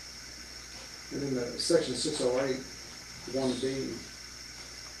 And then the section 608, 1B.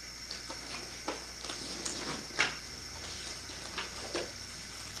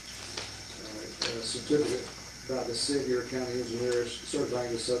 Certificate by the city or county engineer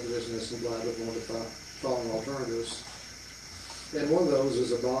certifying the subdivision as complied with one of the following alternatives. And one of those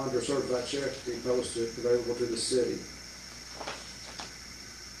is a bond or certified check to be posted available to the city.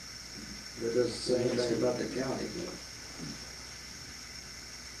 It doesn't say anything about the county.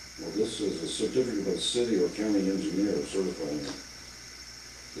 Well, this is a certificate by the city or county engineer certifying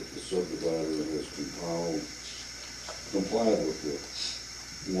that the subdivider has complied with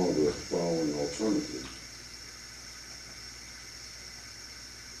one of the following alternatives.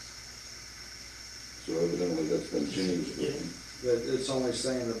 So evidently that's been changed. But it's only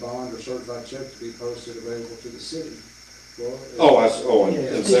saying the bond or certified check to be posted available to the city. Well,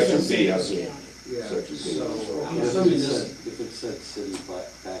 In section B, I see. Yeah, Section C. so, I'm assuming this, If it said city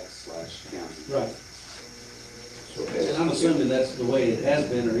backslash county. right, So, and I'm assuming that's the way it has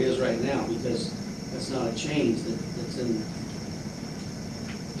been or is right now, because that's not a change that's in.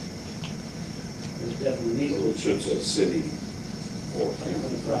 There's definitely needs So to it should say city or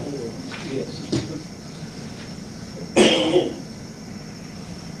county. Right, yes.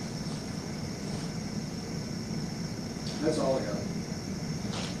 that's all I got.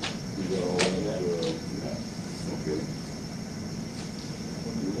 You got all that, okay.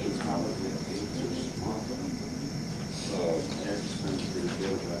 It's probably a page or small. They're just been pretty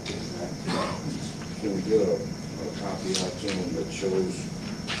good about getting back. Can we get a copy out to them that shows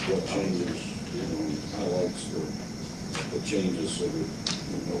what changes, you know, highlights the changes so that,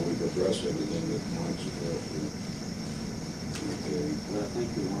 you know, we've addressed everything that Mike's addressed. Okay, But I think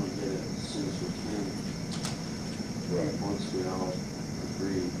we want to get it as soon as we can, right. once we all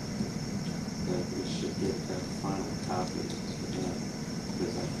agree that we should get that final copy to them,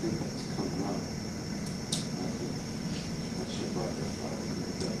 because I think it's coming up. I should write that probably,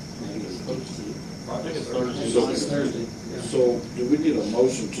 maybe it's 18th. I think it's Thursday. So- It's Thursday. Yeah. So, do we need a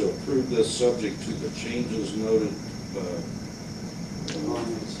motion to approve this subject to the changes noted? Well, I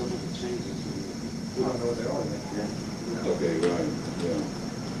mean, some of the changes. We don't know what they are yet. Yeah. Okay, right, yeah.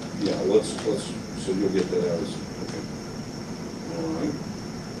 Yeah, let's, so you'll get that out as, okay. All right.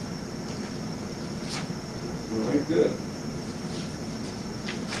 All right, good.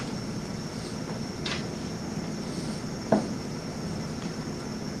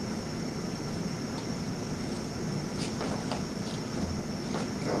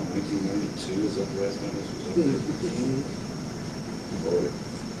 God, 1992, is that the last time this was up? Voted.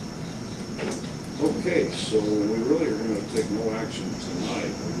 Okay, so we really are gonna take no action tonight,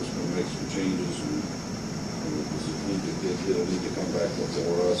 we're just gonna make some changes and it'll need to come back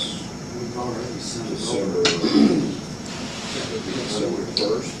before us We've already sent it December, over. December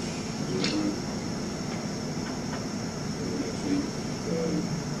 1st. Next week.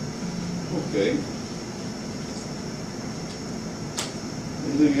 Okay.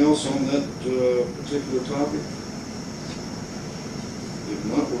 Anything else on that particular topic? If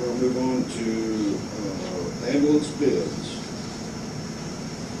not, we're going to move on to ambulance bids.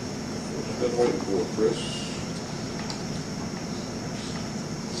 What's been waiting for, Chris?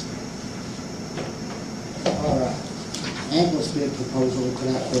 Our ambulance bid proposal we put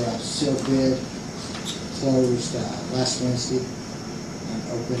out for a sealed bid closed last Wednesday and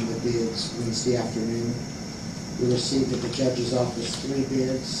opened the bids Wednesday afternoon. We received at the judge's office 3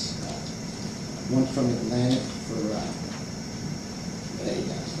 bids, one from Atlantic for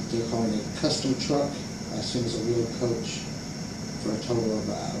they're calling it a custom truck, as soon as a wheel coach, for a total of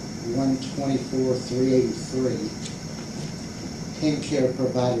 $124,383. Pen Care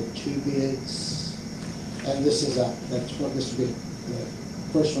provided 2 bids, and this is this would be the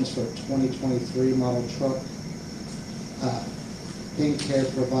first one's for a 2023 model truck. Pen Care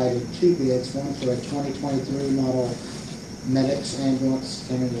provided 2 bids, one for a 2023 model Medics ambulance,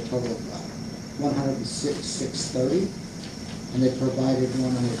 came in a total of $106,630. And they provided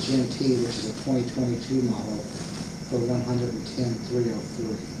one on a GMT, which is a 2022 model, for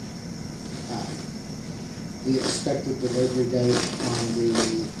 $110,303. The expected delivery date on the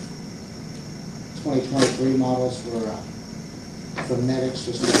 2023 models were for Medics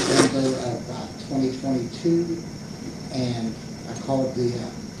was November of 2022, and I called the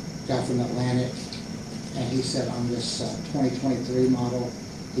guy from Atlantic, and he said on this 2023 model,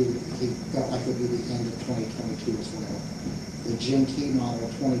 he felt like it would be the end of 2022 as well. The GMT model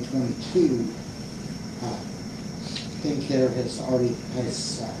 2022, Pen Care has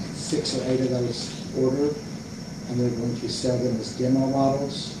 6 or 8 of those ordered, and they're going to sell them as demo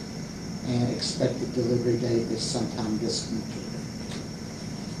models, and expected delivery date is sometime this winter.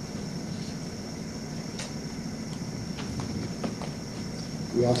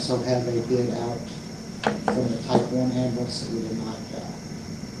 We also have a bid out from the Type 1 ambulance that we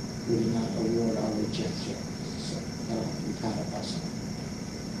did not award or reject yet. So that'll have to be tied up by someone.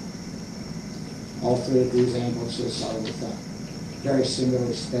 All 3 of these ambulances are with very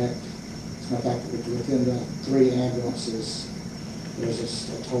similar spec. As a matter of fact, within the 3 ambulances, there's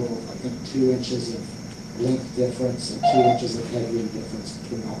a total of, I think, 2 inches of length difference and 2 inches of headroom difference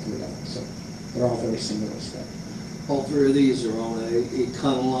between all 3 of them. So they're all very similar spec. All 3 of these are on a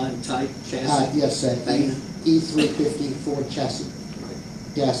Econoline type chassis? Yes, E350 Ford chassis.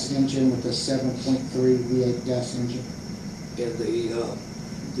 Gas engine with a 7.3 V8 gas engine. And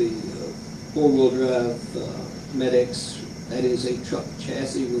the four-wheel drive Medics, that is a truck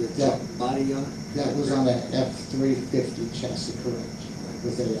chassis with a truck body on it? That was on a F350 chassis, correct,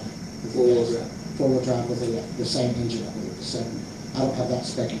 with a Four-wheel drive. Four-wheel drive with the same engine, I believe, the seven. I don't have that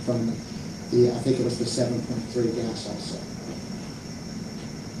spec in front of me. I think it was the 7.3 gas also.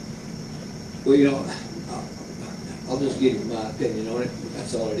 Well, you know, I'll just give you my opinion on it.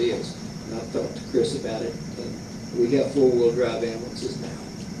 That's all it is. And I've talked to Chris about it. And we have four-wheel drive ambulances now,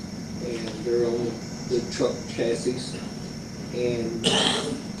 and they're on the truck chassis. And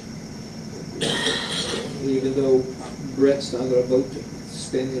even though Brett's not going to vote to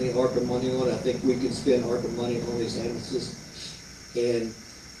spend any ARPA money on it, I think we can spend ARPA money on these ambulances. And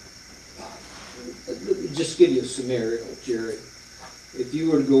just give you a scenario, Jerry. If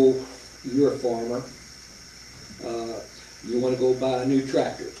you were to go, you're a farmer, you want to go buy a new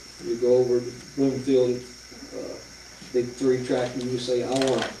tractor. You go over to Bloomfield, Big 3 tractor, and you say, I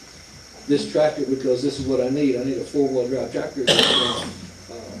want this tractor because this is what I need. I need a four-wheel drive tractor.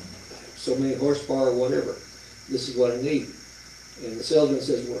 So many horsepower or whatever. This is what I need. And the salesman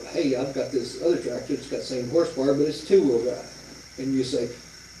says, well, hey, I've got this other tractor. It's got the same horsepower, but it's two-wheel drive. And you say,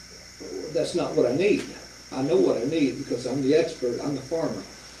 well, that's not what I need. I know what I need because I'm the expert. I'm the farmer.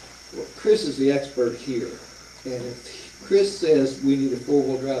 Well, Chris is the expert here. And if Chris says we need a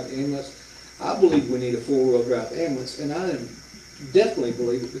four-wheel drive ambulance, I believe we need a four-wheel drive ambulance. And I definitely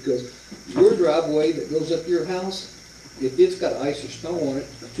believe it because your driveway that goes up to your house, if it's got ice or snow on it,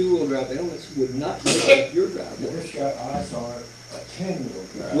 a two-wheel drive ambulance would not make up your driveway. It's got ice on it, a 10-wheel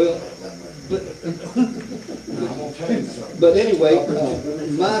drive. Well, but, I'm gonna tell you something. but anyway,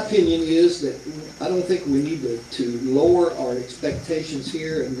 my opinion is that I don't think we need to lower our expectations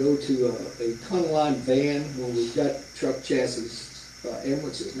here and go to a Econoline van when we've got truck chassis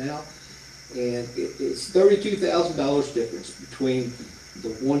ambulances now. And it's $32,000 difference between the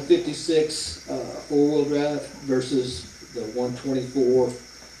 156 four-wheel drive versus the 124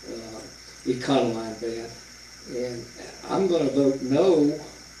 Econoline van. And I'm going to vote no,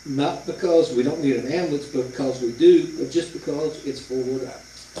 not because we don't need an ambulance, but because we do, but just because it's four-wheel drive.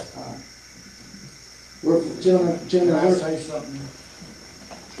 Can I say something?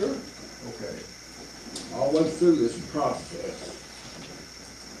 Sure. Okay. All the way through this process,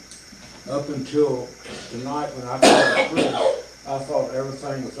 up until tonight when I called Chris, I thought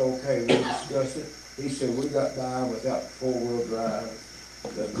everything was okay. We discussed it. He said we got by without four-wheel drive.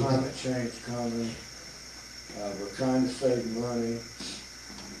 The climate change coming. We're trying to save money.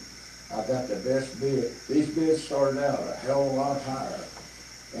 I got the best bid. These bids started out a hell of a lot higher.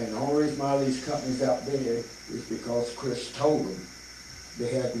 And the only reason why these companies outbid is because Chris told them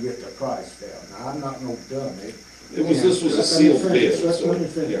they had to get their price down. Now, I'm not no dummy. This was a sealed bid. Let me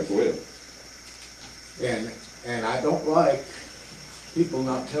finish. Yeah, go ahead. And I don't like people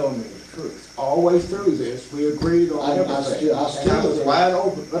not telling me the truth. All the way through this, we agreed on everything. And I was wide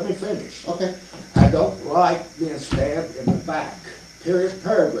open. Let me finish. Okay. I don't like being stabbed in the back. Period,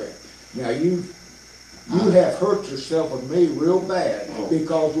 paragraph. Now, you have hurt yourself and me real bad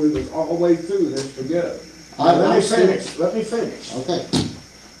because we was all the way through this together. Let me finish. Okay.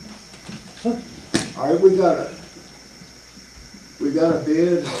 All right, we got a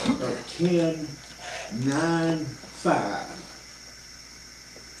bid of 10.95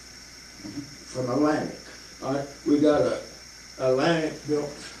 from Atlantic. All right, we got a Atlantic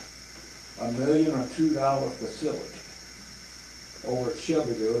built $1 million or $2 facility over at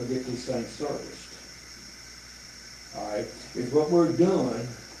Shelbyville to get these things serviced. All right, is what we're doing,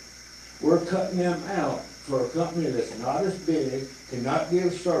 we're cutting them out for a company that's not as big, cannot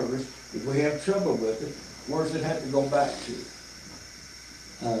give service. If we have trouble with it, where does it have to go back to?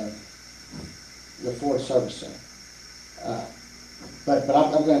 The Ford Service Center. But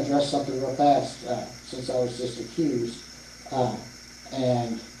I'm going to address something real fast, since I was just accused.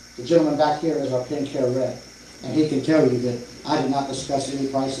 And the gentleman back here is our pen care rep, and he can tell you that I did not discuss any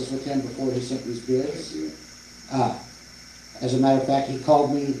prices with him before he sent these bids. As a matter of fact, he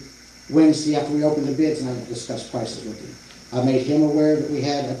called me Wednesday after we opened the bids, and I discussed prices with him. I made him aware that we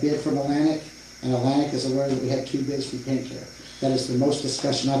had a bid from Atlantic, and Atlantic is aware that we had 2 bids from Pen Care. That is the most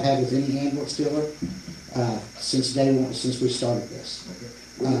discussion I've had with any ambulance dealer since day one, since we started this.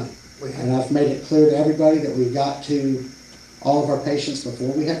 And I've made it clear to everybody that we got to all of our patients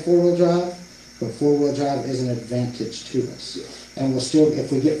before we had four-wheel drive, but four-wheel drive is an advantage to us. And we'll still,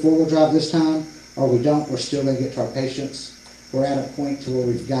 if we get four-wheel drive this time, or we don't, we're still going to get to our patients. We're at a point to where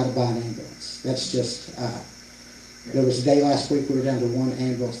we've got to buy an ambulance. That's just, there was a day last week we were down to 1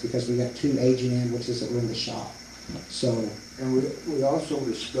 ambulance because we got 2 aging ambulances that were in the shop. So. And we also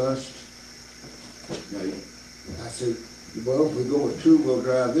discussed, I said, Well, if we go with two-wheel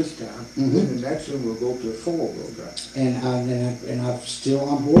drive this time, Mhm. then the next one we'll go to four-wheel drive. And I'm still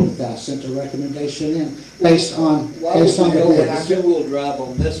on board with that. I sent a recommendation in based on, Why would we the go with bids. a two-wheel drive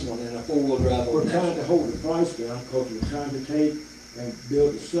on this one and a four-wheel drive on We're that? trying to hold the price down because we're trying to take and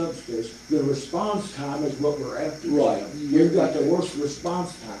build a substation. The response time is what we're after. Right. We've got the worst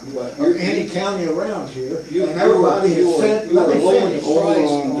response time Right. of any county around here, You and everybody has said, you are let me lowering the finish. price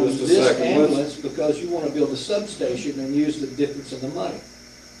Hold on on just a this second. ambulance because you want to build a substation and use the difference in the money.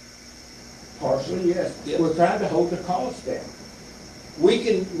 Partially, yes. Yeah. We're trying to hold the cost down. We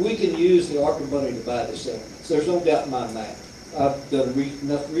can use the ARPA money to buy this ambulance. There's no doubt in my mind. I've done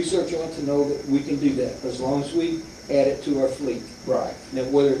enough research on it to know that we can do that as long as we add it to our fleet. Right. Now,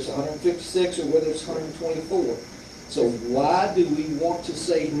 whether it's 156 or whether it's 124. So why do we want to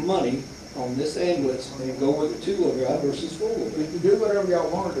save money on this ambulance and go with a two-wheel drive versus four-wheel You drive? can do whatever y'all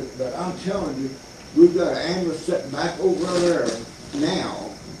want to do, but I'm telling you, we've got an ambulance sitting back over there now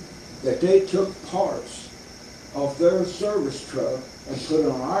that they took parts off their service truck and put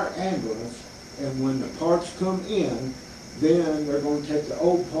on our ambulance, and when the parts come in, then they're gonna take the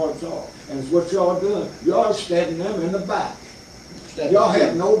old parts off. And it's what y'all are doing, y'all are stabbing them in the back. Y'all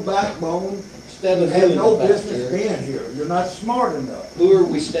have no backbone, Stabbing you who have in no the back, business Jerry? being here, you're not smart enough. Who are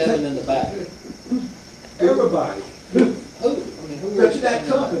we stabbing in the back? Everybody, Who? I mean, who are we that's that stabbing in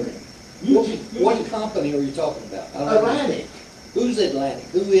the back? company. You- What company are you talking about? I don't understand. Atlantic. Who's Atlantic?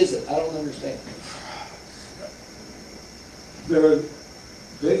 Who is it? I don't understand. They're the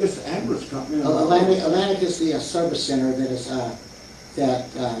biggest ambulance company in the world. Atlantic is the service center that is,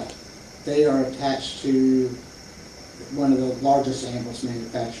 they are attached to one of the largest ambulance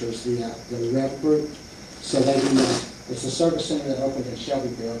manufacturers, the Rev Group. So they do, it's a service center that opened in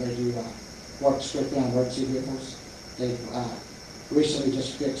Shelbyville. They do work strictly on emergency vehicles. They've recently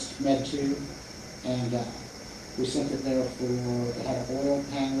just fixed Med2, and we sent it there for, they had an oil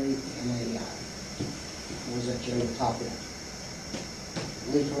pan leak and a, what was that, Jerry, the top end?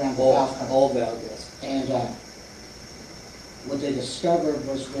 Leak around the valve cover. All valve gas. And what they discovered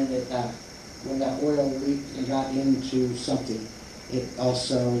was when it, when that oil leaked and got into something, it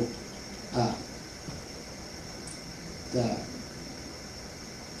also, the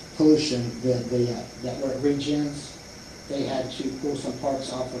pollution, that where it regens, they had to pull some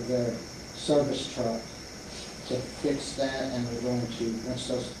parts off of their service truck to fix that, and they're going to, once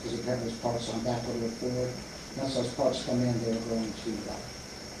those, because apparently those parts on back over the Ford, once those parts come in, they're going to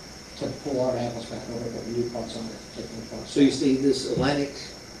pull our apples back over, put new parts on it, take new parts. So you see, this Atlantic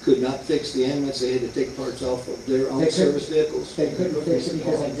could not fix the ambulance, they had to take parts off of their own They could- service vehicles? They couldn't fix it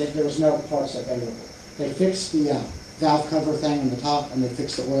because there was no parts available. They fixed the valve cover thing on the top, and they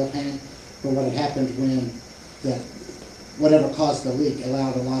fixed the oil pan, but what had happened when whatever caused the leak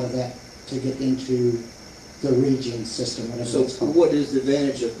allowed a lot of that to get into the regen system, whatever So it's called. what is the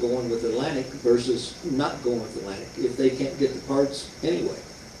advantage of going with Atlantic versus not going with Atlantic, if they can't get the parts anyway?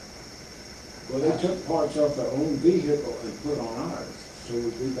 Well, they took parts off their own vehicle and put on ours, so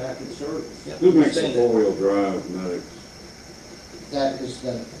we'd be back in service. Yeah, Who makes the understand that. four-wheel drive medics? That is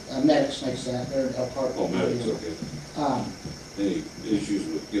the, Medics makes that, they're a part. Oh, medics, okay. Um, Any issues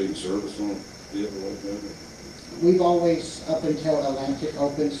with getting service on a vehicle like that? We've always, up until Atlantic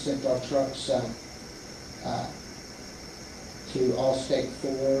opened, sent our trucks to Allstate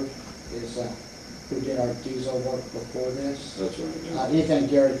Ford, is who did our diesel work before this. That's right, yeah. Anything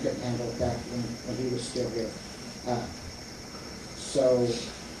Gary couldn't handle back when he was still here.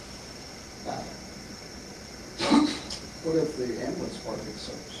 What if the ambulance part gets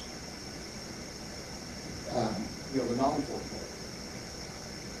serviced? You know, the non-Ford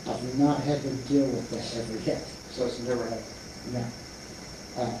part. I've not had to deal with that ever yet. So it's never happened.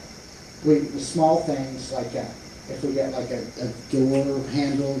 No. The small things, like, if we get like a door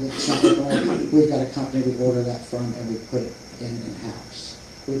handle that's not going, we've got a company we order that from and we put it in-house.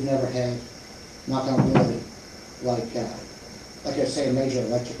 We've never had, knock on wood, like I say, a major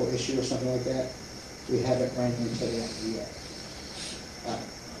electrical issue or something like that. We haven't ran into that yet.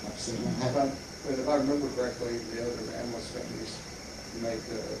 If I remember correctly, the other ambulance companies make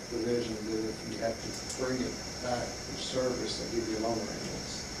the provision that if you have to bring it back for service, they give you a loaner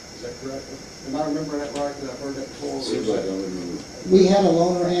ambulance. Is that correct? Am I remembering that right? That I've heard that before? Seems like I remember. We had a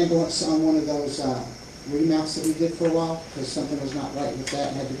loaner ambulance on one of those remounts that we did for a while, because something was not right with that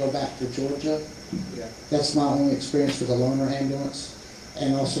and had to go back to Georgia. Yeah. That's my only experience with a loaner ambulance.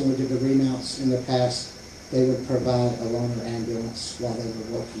 And also when we did the remounts in the past, they would provide a loaner ambulance while they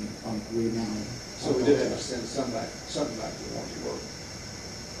were working on remounting. So we did have to send something back to the warranty work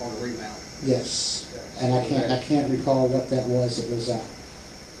on a remount. Yes, and I can't recall what that was. It was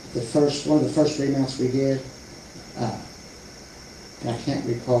one of the first remounts we did. and I can't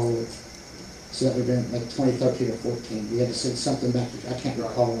recall it. So that would have been like 2013 or 14. We had to send something back, I can't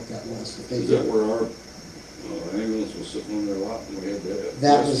recall what that was, but they Is that did. where our ambulance was sitting on their lot and we had to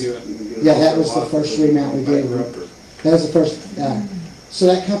That was, rescue it and get it yeah, off that their was the lot first because remount we did. bankrupt or- That was the first, so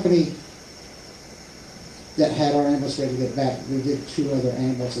that company that had our ambulance ready to get back, we did 2 other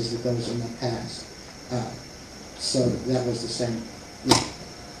ambulances with those in the past. So that was the same, yeah.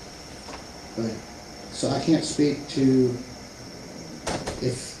 But, so I can't speak to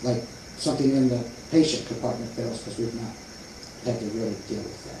if, like, something in the patient compartment fails, because we've not had to really deal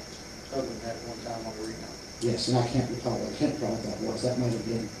with that. Other than that one time on the remount. Yes, and I can't recall what that was. That might have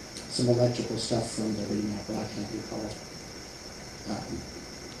been some electrical stuff from the remount, but I can't recall.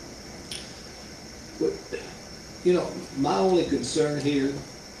 You know, my only concern here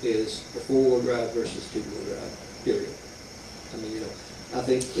is the 4-wheel drive versus 2-wheel drive, period. I mean, you know, I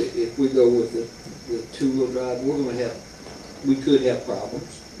think that if we go with the 2-wheel drive, we could have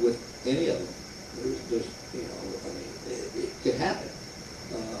problems with any of them. There's, you know, I mean, it could happen.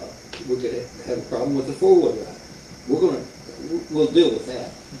 We could have a problem with the 4-wheel drive. We'll deal with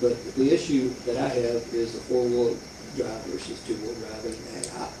that. But the issue that I have is the 4-wheel drive versus 2-wheel drive, and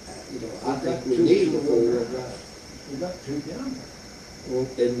I think we need the 4-wheel drive. We got 2 down there. Well,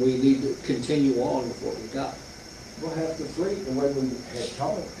 and we need to continue on with what we got. Well, half the fleet, the way we had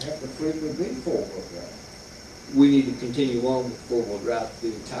talked, half the fleet would be 4-wheel drive. We need to continue on with 4-wheel drive for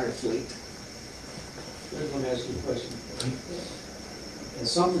the entire fleet. Let me ask you a question.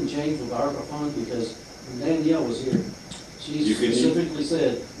 Has something changed with the ARPA fund? Because when Danielle was here, she You can use- specifically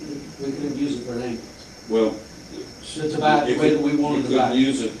said we couldn't use it for an ambulance. Well, To buy it the way that we wanted to buy You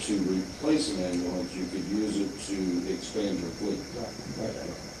it. could use it to replace an ambulance, you could use it to expand your fleet.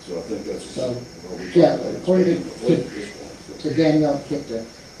 So I think that's. So, what we yeah, talked about, according expanding the fleet at this point. To Danielle Kipta,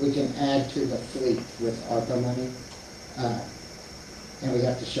 we can add to the fleet with ARPA money, and we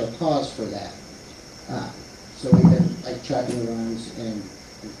have to show cause for that. So we've been like tracking runs, and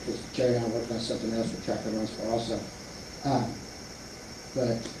because Jerry and I worked on something else with tracking runs for also.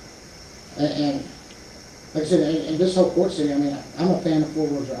 And like I said, in this whole court city, I mean, I'm a fan of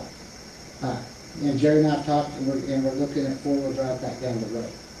 4-wheel drive. And Jerry and I have talked, and we're looking at 4-wheel drive back down the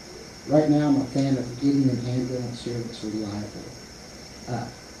road. Right now, I'm a fan of getting an ambulance here that's reliable.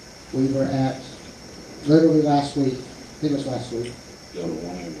 We were at, literally last week, I think it was last week,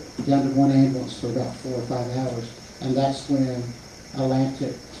 down to one ambulance for about 4 or 5 hours. And that's when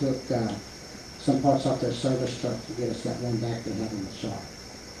Atlantic took some parts off their service truck to get us that one back they had in the shop.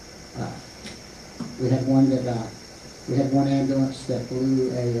 We had one ambulance that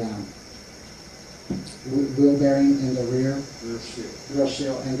blew a wheel bearing in the rear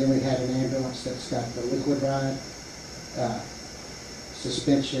seal, and then we had an ambulance that's got the liquid ride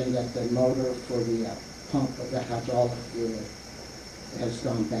suspension, that the motor for the pump of the hydraulic fluid has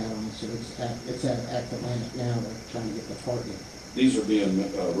gone bad on, so it's at Atlantic now. We're trying to get the part in. These are being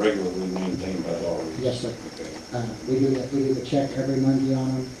regularly maintained by Dollar. Yes, sir. Okay. We do the check every Monday on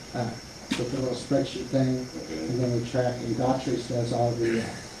them, with the little spreadsheet thing, Okay. and then we track, and Daughtry's does all the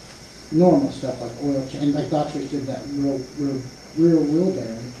normal stuff like oil change, and like Daughtry's did that rear wheel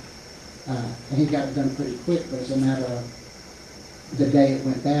bearing, and he got it done pretty quick, but it's a matter of the day it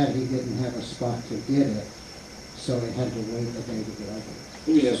went bad, he didn't have a spot to get it, so he had to wait a day to get over it.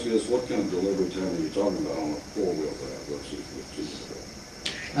 Let me ask you this, what kind of delivery time are you talking about on a 4-wheel drive versus with 2-wheel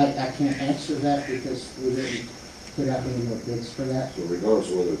drive? I can't answer that because we didn't put out any more bids for that. So regardless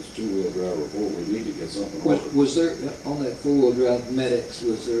of whether it's 2-wheel drive or 4, we need to get something. ordered. Was there, on that 4-wheel drive Medics,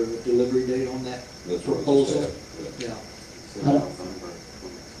 was there a delivery date on that That's what I just proposal? said, yeah. Yeah. I don't-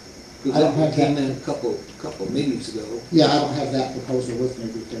 Because I don't that have came that. in a couple of meetings ago. Yeah, I don't have that proposal with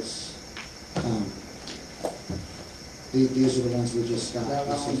me because, these are the ones we just got. Now,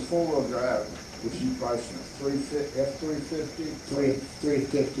 on 4-wheel drive, was you pricing a F-350?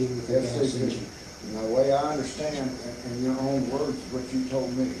 350 with a gas F-350. engine. Now, the way I understand, in your own words, what you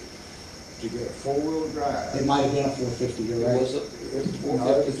told me, to get a 4-wheel drive. It might have been a 450, you're right. Was it?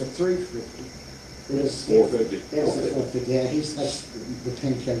 No, it's a 350. It was 450. It was a 450, yeah, that's the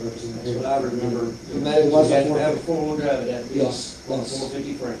 10K representative. That's what I remember. The Medics was You a had to have a 450. 4-wheel drive, it had to be Yes, on yes.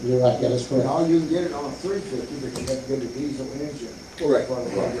 450 frame. You're right, that is correct. Now, you can get it on a 350, but you have to get a diesel engine. Correct. For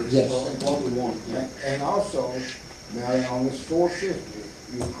the- Yes. What we want. And also, now on this 450,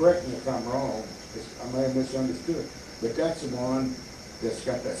 you correct me if I'm wrong, I may have misunderstood, but that's the one that's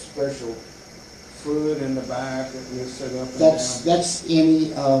got that special fluid in the back that will set up and down. That's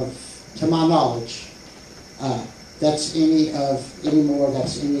any of, to my knowledge, that's any of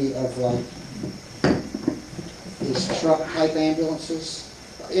like these truck type ambulances,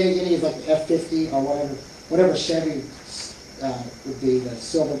 any of like F-50 or whatever Chevy would be the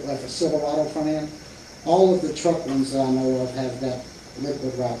Silverado front end. All of the truck ones that I know of have that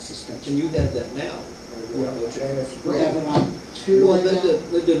liquid ride suspension. And you have that now. Yeah, and it's We have great. it on two Well, right now.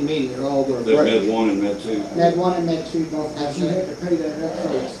 that doesn't mean they're all gonna The break. Med 1 and Med 2. Med 1 and Med 2 both have If you had that. to pay that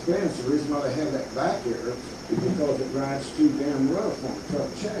extra expense, the reason why they have that back here is because it rides too damn rough on a truck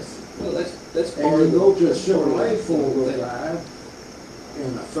chassis. Well, that's And part you of the. go to a that's part of the Chevrolet four-wheel thing. drive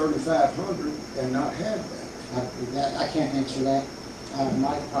in a 3500 and not have that. I can't answer that.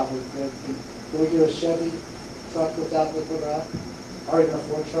 Mike probably could. Can we do a Chevy truck without liquid ride? Or even a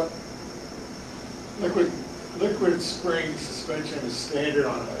Ford truck? Liquid spring suspension is standard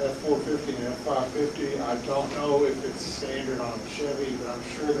on a F-450 and F-550. I don't know if it's standard on a Chevy, but I'm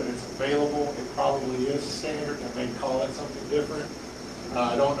sure that it's available. It probably is standard, and they call it something different.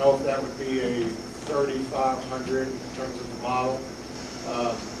 I don't know if that would be a 3500 in terms of the model.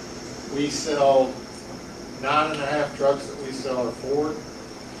 We sell 9.5 trucks that we sell are Ford.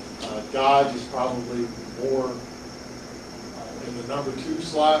 Dodge is probably more in the number 2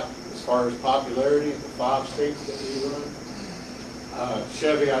 slot as far as popularity in the 5 states that we run.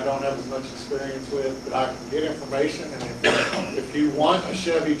 Chevy, I don't have as much experience with, but I can get information, and if you want a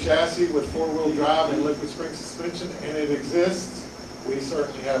Chevy chassis with 4-wheel drive and liquid spring suspension, and it exists, we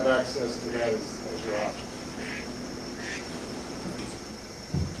certainly have access to that as your option.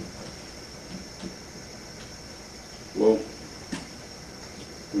 Well,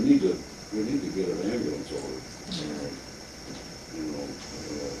 we need to get an ambulance order. You know,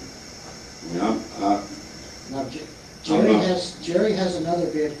 I mean, Now, I'm Jerry has another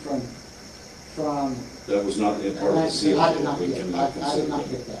bid from, that was not in part of the sealed I did bid. not We get, cannot I consider did not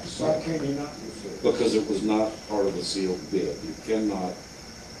that. get that. Why So, can you not use it? Because it was not part of the sealed bid. You cannot,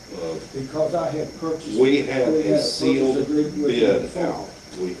 Because I had purchased. we had we had a sealed purchase agreement with bid them before. out.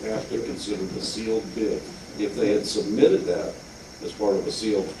 We have to consider the sealed bid. If they had submitted that as part of a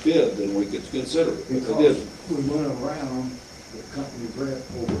sealed bid, then we could consider it, but they Because didn't. we went around the company rep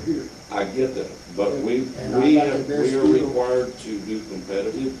over here. I get that, but we And I got the best are deal. required to do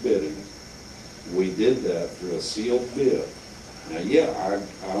competitive bidding. We did that through a sealed bid. Now, yeah,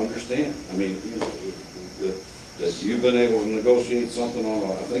 I understand. I mean, you know, that you've been able to negotiate something on,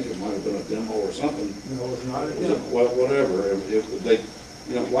 I think it might have been a demo or something. No, it's not a Was it- demo. Whatever, if they,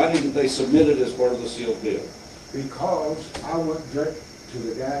 you know, why didn't they submit it as part of the sealed bid? Because I went direct to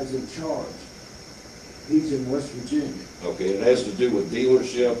the guys in charge. He's in West Virginia. Okay, it has to do with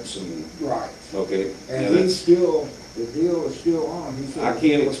dealerships and, Right. okay. And and he's still, the deal is still on. He said- I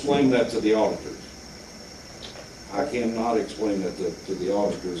can't explain that to the auditors. I cannot explain that to the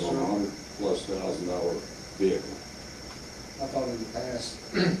auditors on $100,000+ vehicle. I thought in the past,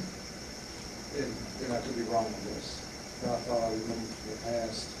 and I could be wrong on this, but I thought I remember in the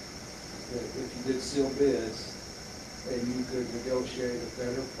past that if you did sealed bids, and you could negotiate a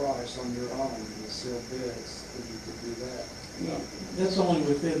better price on your own in the sealed bids, then you could do that. No. That's only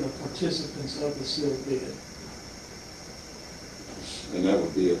within the participants of the sealed bid. And that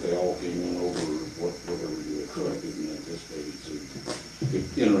would be if they all came in over whatever you expected and anticipated to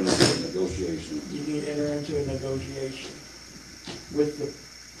enter into a negotiation. You can enter into a negotiation with the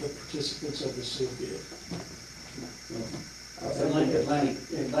participants of the sealed bid.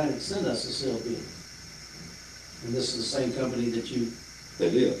 Atlantic sent us a sealed bid. And this is the same company that you They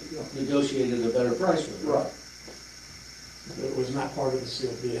did. negotiated a better price with. Right. But it was not part of the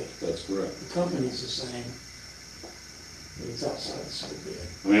sealed bid. That's correct. The company's the same, but it's outside the sealed bid.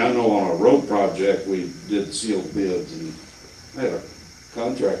 I mean, I know on a road project, we did sealed bids and I had a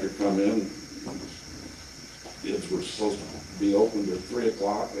contractor come in. Bids were supposed to be opened at 3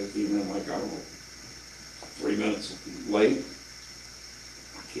 o'clock. They came in like, I don't know, 3 minutes late.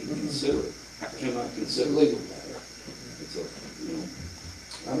 I can't consider it. I cannot consider it. It's a, you know,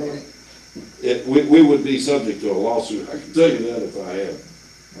 I mean, we would be subject to a lawsuit. I can tell you that if I had.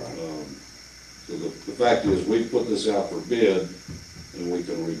 So the fact is, we put this out for bid, and we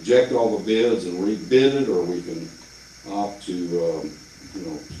can reject all the bids and rebid it, or we can opt to, you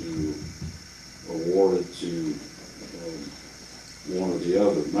know, to award it to one or the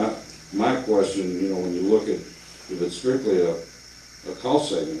other. My question, you know, when you look at, if it's strictly a cost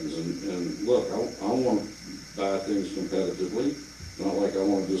savings, and look, I want to buy things competitively, not like I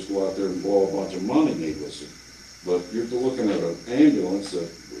want to just go out there and blow a bunch of money needlessly. But you're looking at an ambulance that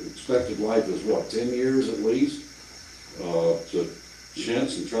expected life is what, 10 years at least? To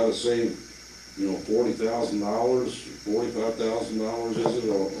chance and try to save, you know, $40,000, $45,000, is it?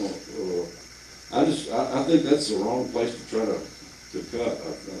 I think that's the wrong place to try to cut. I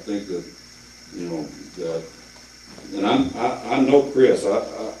think that, you know, that, and I know Chris. I've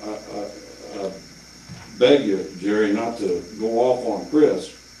beg you, Jerry, not to go off on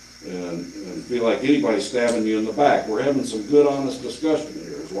Chris and feel like anybody's stabbing you in the back. We're having some good, honest discussion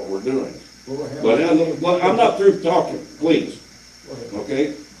here is what we're doing. But I'm not through talking, please.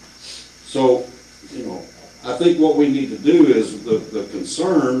 Okay? So, you know, I think what we need to do is the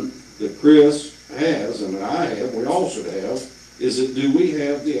concern that Chris has, and I have, we all should have, is that do we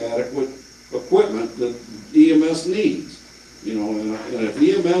have the adequate equipment that EMS needs? You know, and if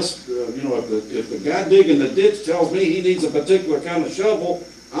EMS, you know, if the guy digging the ditch tells me he needs a particular kind of shovel,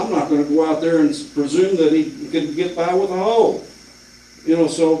 I'm not going to go out there and presume that he can get by with a hoe. You know,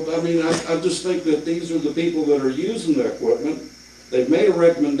 so, I mean, I just think that these are the people that are using the equipment. They've made a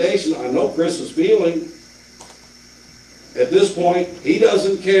recommendation. I know Chris's feeling. At this point, he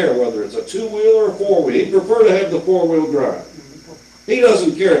doesn't care whether it's a two-wheel or a four-wheel. He'd prefer to have the four-wheel drive. He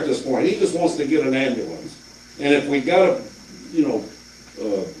doesn't care at this point. He just wants to get an ambulance. And if we got a, you know,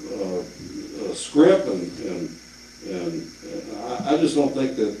 a script and I just don't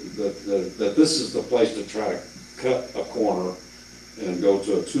think that this is the place to try to cut a corner and go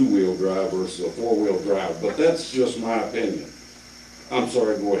to a two-wheel drive versus a four-wheel drive. But that's just my opinion. I'm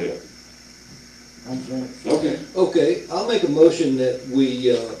sorry, go ahead. Okay. Okay, I'll make a motion that we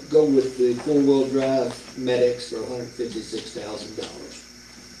go with the four-wheel drive Medics for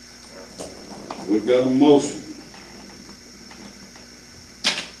 $156,000. We've got a motion.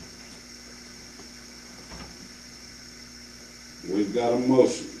 We've got a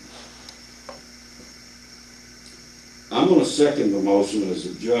motion. I'm going to second the motion as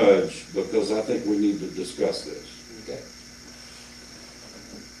a judge because I think we need to discuss this. Okay.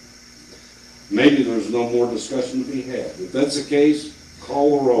 Maybe there's no more discussion to be had. If that's the case,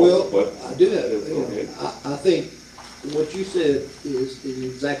 call the roll. Well, but I do have, okay. I think what you said is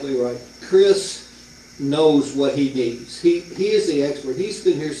exactly right. Chris knows what he needs. He is the expert. He's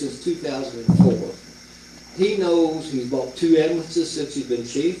been here since 2004. He knows he's bought 2 ambulances since he's been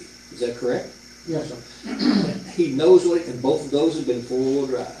chief. Is that correct? Yes, sir. He knows what, and both of those have been four-wheel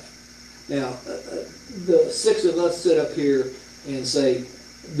drive. Now, the 6 of us sit up here and say,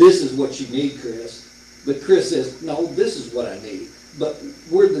 this is what you need, Chris. But Chris says, no, this is what I need. But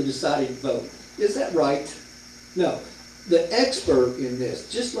we're the deciding vote. Is that right? No. The expert in this,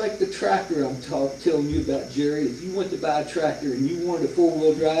 just like the tractor I'm telling you about, Jerry, if you went to buy a tractor and you wanted a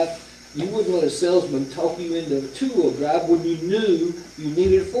four-wheel drive, you wouldn't let a salesman talk you into a two-wheel drive when you knew you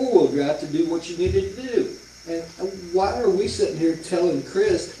needed a four-wheel drive to do what you needed to do. And why are we sitting here telling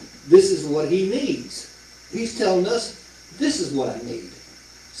Chris this is what he needs? He's telling us this is what I need.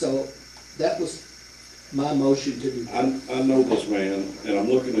 So that was my motion to do. I know this man, and I'm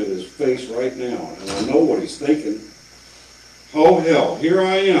looking at his face right now, and I know what he's thinking. Oh hell, here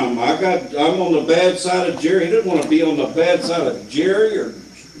I am. I'm on the bad side of Jerry. He didn't want to be on the bad side of Jerry or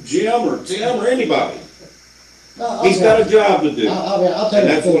Jim or Tim or anybody. He's got a job to do. I'll tell you. And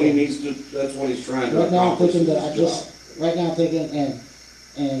that's what he needs to. That's what he's trying to Right now, I'm accomplish. thinking that right now I'm thinking,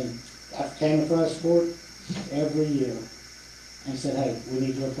 and I've came across sport every year and said, hey, we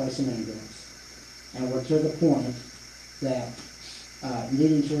need to replace an ambulance. And we're to the point that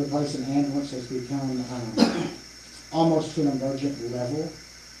needing to replace an ambulance has become almost to an emergent level.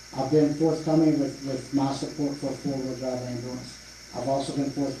 I've been forthcoming with my support for a four-wheel drive ambulance. I've also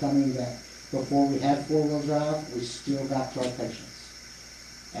been forthcoming that before we had four-wheel drive, we still got to our patients.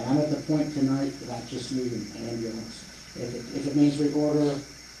 And I'm at the point tonight that I just need an ambulance. If it means we order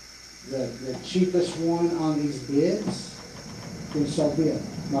the cheapest one on these bids, then so be it.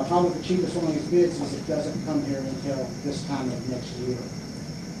 My problem with the cheapest one on these bids is it doesn't come here until this time of next year.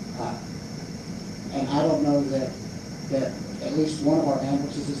 And I don't know that at least one of our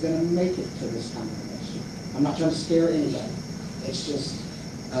ambulances is going to make it to this time of next year. I'm not trying to scare anybody. It's just,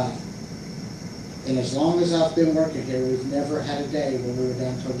 and as long as I've been working here, we've never had a day where we were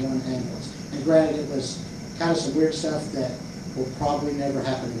down to one ambulance. And granted, it was kind of some weird stuff that will probably never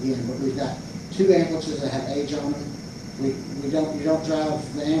happen again, but we've got 2 ambulances that have age on them. You don't drive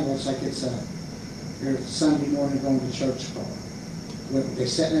the ambulance like it's your Sunday morning going to church car. They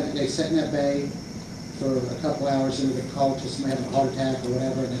sit in that bay for a couple hours and they get called to somebody having a heart attack or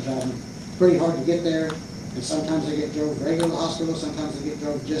whatever, and they're driving pretty hard to get there. And sometimes they get drove regular to the hospital, sometimes they get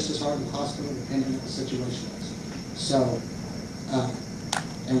drove just as hard to the hospital, depending on what the situation is. So,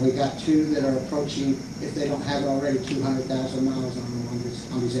 and we got 2 that are approaching, if they don't have it already, 200,000 miles on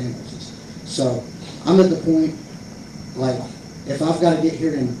these ambulances. So, I'm at the point, like, if I've got to get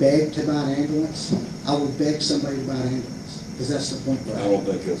here and beg to buy an ambulance, I will beg somebody to buy an ambulance, because that's the point where I don't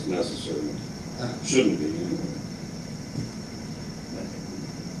think it's necessary. Shouldn't be anyway.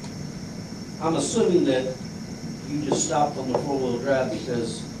 I'm assuming that you just stopped on the four-wheel drive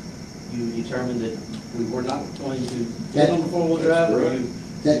because you determined that we were not going to get on the four-wheel drive, or you?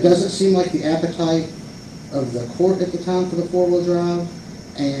 That doesn't seem like the appetite of the court at the time for the four-wheel drive.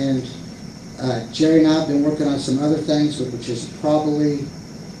 And Jerry and I have been working on some other things, which is probably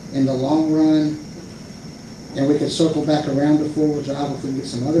in the long run, and we could circle back around to four-wheel drive if we can get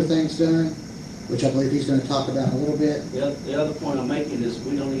some other things done, which I believe he's going to talk about in a little bit. The other point I'm making is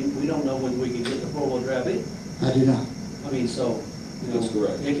we don't know when we can get the four-wheel drive in. I do not. I mean, so, you know, That's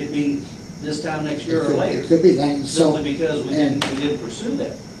correct. it could be this time next year or later. It could be that. Simply because we didn't pursue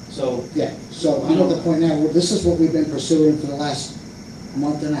that. So. Yeah, so I'm at the point now where this is what we've been pursuing for the last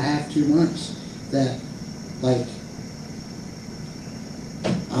month and a half, 2 months, that, like,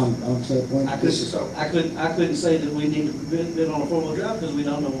 I'm to the point. I couldn't say that we need to bid on a four-wheel drive because we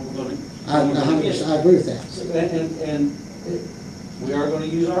don't know what we're going to. I agree with that. So, and we are going to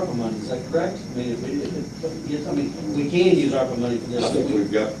use ARPA money, is that correct? I mean, we can use ARPA money for this. I think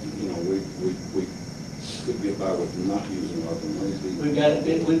we've got, you know, we could get by with not using ARPA money. We've got it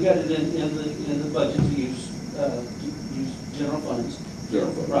in the budget to use general funds.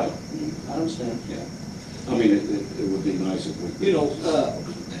 General funds. Right, I understand. Yeah. I mean, it would be nice if we could. You know,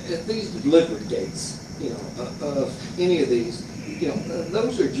 at these delivery dates, you know, of any of these, you know,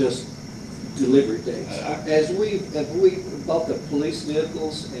 those are just delivery dates. As we bought the police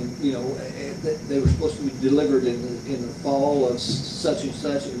vehicles, and you know, they were supposed to be delivered in the fall of such and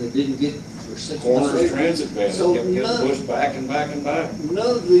such, and they didn't get for 6 months. Corners transit vans So kept getting pushed back and back and back.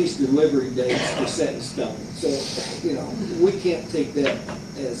 None of these delivery dates are set in stone. So, you know, we can't take that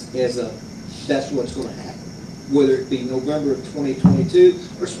as a, that's what's going to happen. Whether it be November of 2022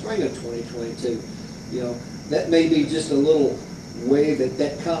 or spring of 2022, you know, that may be just a little way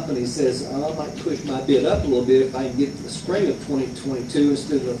that company says, oh, I might push my bid up a little bit if I can get to the spring of 2022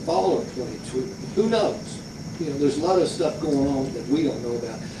 instead of the fall of 2022. Who knows? You know, there's a lot of stuff going on that we don't know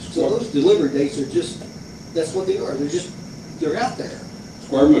about. So those delivery dates are just, that's what they are. They're out there.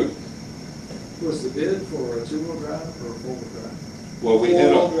 Square move. Was the bid for a two-wheel drive or a four-wheel drive? Well, we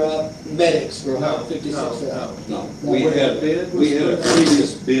had Four-wheel a, drive medics for $156,000. no, we had a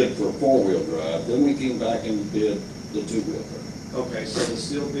previous bid for four-wheel drive, then we came back and bid the two-wheel drive. Okay, so the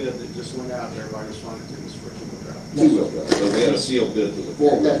sealed bid that just went out and everybody responded to was for two-wheel drive. Two-wheel drive, so we had a sealed bid for the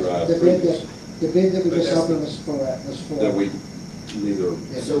four-wheel drive previous, The bid that we just opened was for. that we neither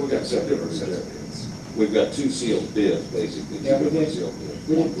So we got two accepted or different sets of rejected. bids. We've got two sealed bids, basically, two Yeah, we different did. sealed bids.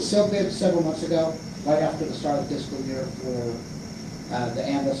 We did sell bid several months ago, right after the start of the fiscal year for the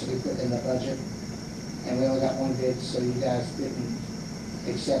ambulance that we put in the budget. And we only got one bid, so you guys didn't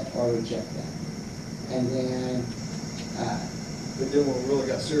accept or reject that. And then, But then when we really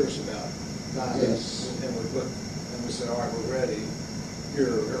got serious about it, Yes. and we said, all right, we're ready. Here,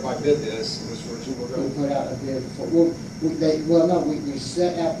 everybody bid this, it was for a two-wheel we drive. put out a bid for, we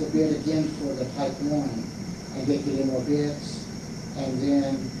set out the bid again for the type 1 and get any more bids. And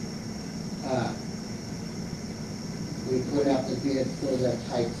then, we put out the bid for the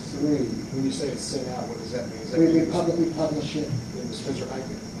type 3. When you say it's sent out, what does that mean? Does that mean We it's publicly publish it, in the Spencer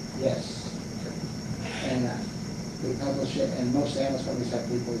Highway? yes. And we publish it, and most ambulance companies have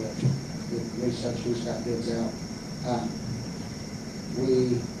people that research who's got bids out.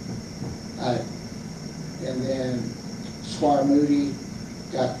 And then Squire Moody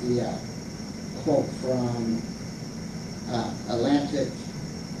got the quote from Atlantic,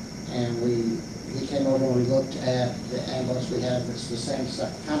 and he came over and we looked at the ambulance we have. It's the same,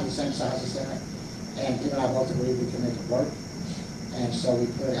 kind of the same size as that, and him and I both agreed we can make it work. And so we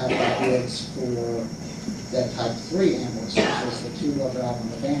put out the bids for that type 3 ambulance, which was the two-wheel drive on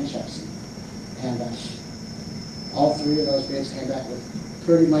the van chassis. And all three of those bids came back with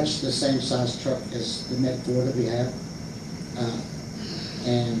pretty much the same size truck as the Med 4 that we have.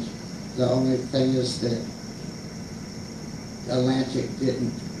 And the only thing is that Atlantic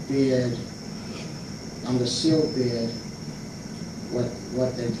didn't bid on the sealed bid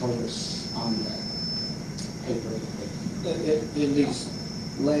what they told us on the paper. In these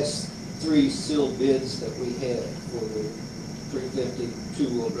last 3 sealed bids that we had for the 350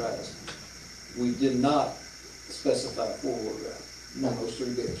 two-wheel drives, we did not specify four-wheel drive on those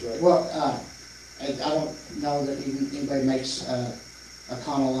 3 bids, right? Well, I don't know that even anybody makes a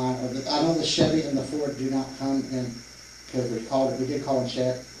Connell line, I know the Chevy and the Ford do not come in, because we did call and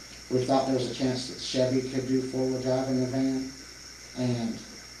check. We thought there was a chance that Chevy could do four-wheel drive in the van, and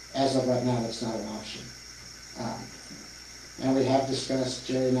as of right now, that's not an option. And we have discussed,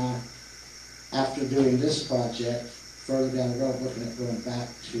 Jerry and I, after doing this project, further down the road, looking at going back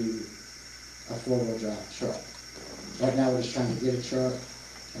to a four-wheel drive truck. Right now, we're just trying to get a truck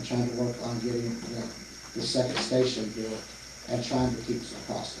and trying to work on getting the second station built. and trying to keep some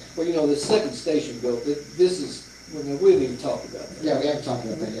costs down. Well, you know, the second station built, this is, we haven't even talked about that. Yeah, we haven't talked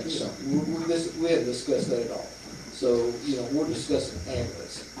about that yet, so. We haven't discussed that at all. So, you know, we're discussing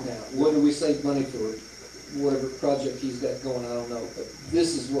ambulance. Now, whether we save money for whatever project he's got going, I don't know, but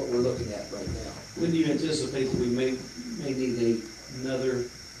this is what we're looking at right now. When do you anticipate that we may need another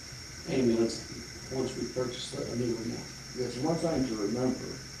ambulance once we purchase a new one now? There's one thing to remember,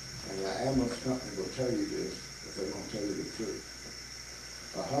 and the ambulance company will tell you this, if they don't tell you the truth.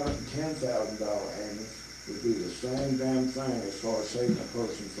 $110,000 ambulance would do the same damn thing as far as saving a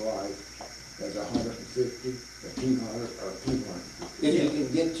person's life as 150, or 200, or 200. If you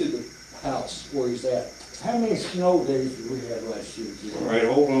can get to the house where he's at. How many snow days did we have last year, Jim? All right,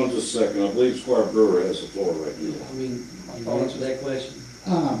 hold on just a second. I believe Squire Brewer has the floor right now. I mean, you answer that question.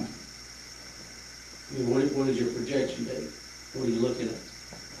 I mean, what is your projection date? What are you looking at?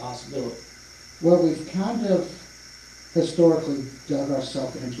 Possibility? Well, we've kind of historically dug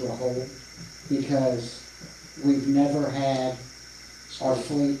ourselves into a hole because we've never had our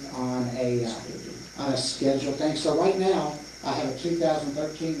fleet on a scheduled thing. So right now, I have a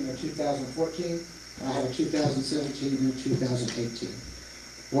 2013 and a 2014, and I have a 2017 and a 2018.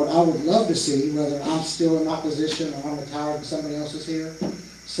 What I would love to see, whether I'm still in my position or I'm retired and somebody else is here,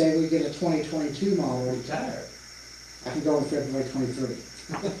 say we get a 2022 model. Retired. I can go in February 23.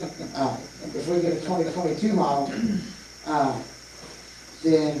 If we get a 2022 model,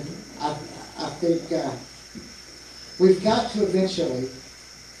 then I think we've got to eventually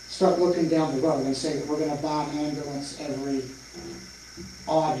start looking down the road and say that we're going to buy an ambulance every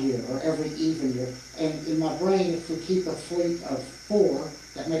odd year or every even year. And in my brain, if we keep a fleet of 4,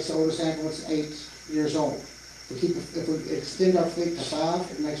 that makes the oldest ambulance 8 years old. If we extend our fleet to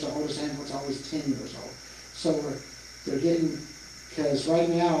 5, it makes our oldest ambulance always 10 years old. So they're getting, because right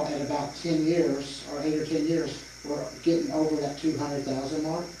now at about 10 years, or 8 or 10 years, we're getting over that 200,000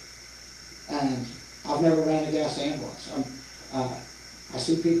 mark. And I've never ran a gas ambulance. I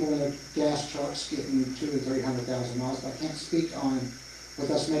see people in their gas trucks getting 200,000 or 300,000 miles, but I can't speak on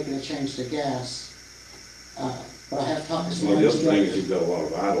with us making a change to gas. But I have talked to some Well, the other ambulance thing is directors. you've got a lot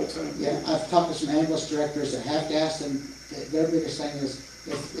of idle time. Yeah, I've talked to some ambulance directors that have gas, and their biggest thing is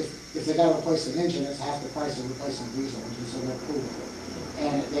if they got to replace an engine, it's half the price of replacing a diesel engine, so they're cool.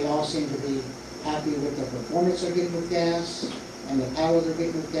 And they all seem to be happy with the performance they're getting with gas and the power they're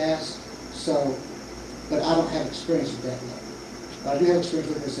getting with gas. So, but I don't have experience with that yet. But I do have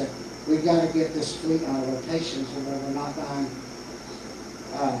experience with this, that we've got to get this fleet on a rotation so that we're not buying.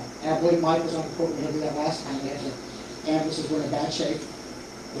 And I believe Mike was on the court when he did that last time. They had the ambulances were in bad shape.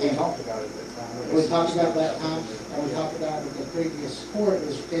 We talked about it at that time. We talked about that time, and we talked about with the previous court, it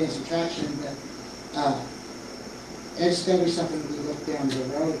was getting some traction, but it's going to be something we look down the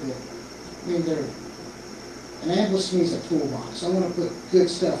road that, I mean, an ambulance needs a toolbox. I want to put good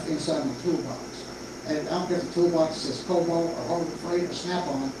stuff inside my toolbox. And I don't care if the toolbox says Cobalt or Harbor Freight or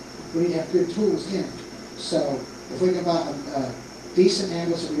Snap-on, we need to have good tools in it. So if we can buy a decent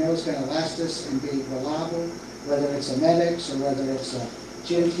ambulance that we know is going to last us and be reliable, whether it's a Medics or whether it's a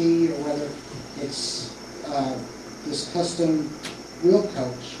GMT or whether it's this custom wheel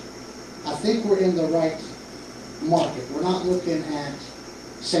coach, I think we're in the right market. We're not looking at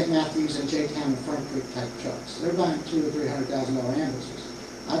St. Matthews and J-Town and Front Creek type trucks. They're buying $200,000 or $300,000 ambulances.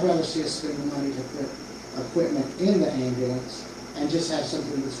 I'd rather see us spend the money to put equipment in the ambulance and just have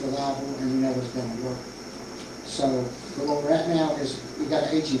something that's reliable and we know it's going to work. So, but where we're at now is we've got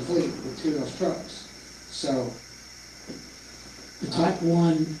an aging fleet with 2 of those trucks. So, The type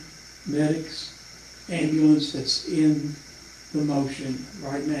 1 medics ambulance that's in the motion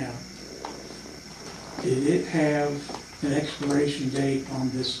right now, did it have an expiration date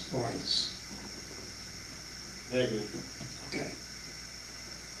on this price? Negative. Okay.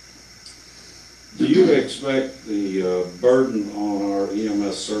 Do you expect the burden on our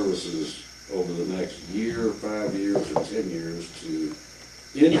EMS services over the next year, 5 years, or 10 years to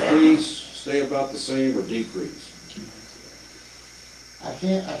increase, stay about the same, or decrease? I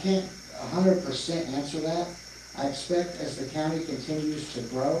can't 100% answer that. I expect as the county continues to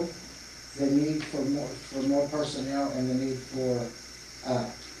grow, the need for more personnel and the need for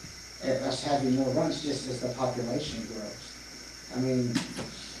us having more runs just as the population grows. I mean,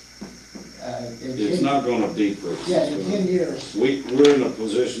 It's not gonna decrease. Yeah, in 10 years. We're in a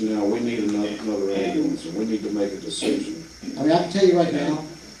position now, we need another ambulance, and we need to make a decision. I mean, I can tell you right now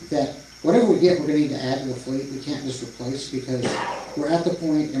that whatever we get, we're gonna need to add to the fleet. We can't just replace because we're at the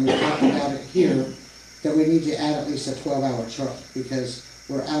point, and we're talking about it here, that we need to add at least a 12-hour truck because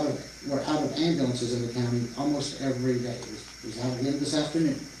we're out of ambulances in the county almost every day. We was out again this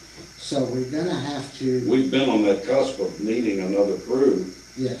afternoon. So we're gonna have to, We've been on that cusp of needing another crew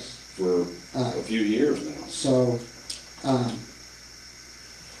yes. for a few years now. So,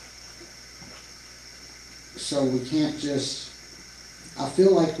 so we can't just, I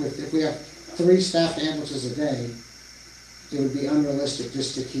feel like if we have 3 staffed ambulances a day, it would be unrealistic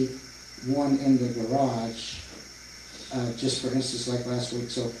just to keep one in the garage, just for instance, like last week.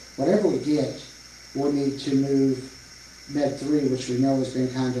 So whatever we get, we'll need to move Med 3, which we know has been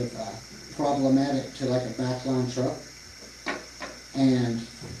kind of problematic, to like a backline truck, and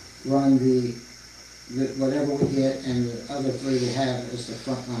run the whatever we get, and the other 3 we have as the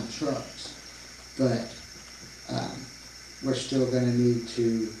frontline trucks. But we're still going to need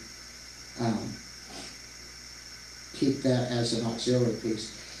to keep that as an auxiliary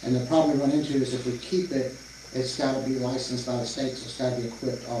piece. And the problem we run into is if we keep it, it's got to be licensed by the state, so it's got to be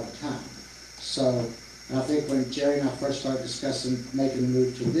equipped all the time. So, and I think when Jerry and I first started discussing making the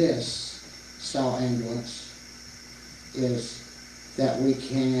move to this style ambulance, is that we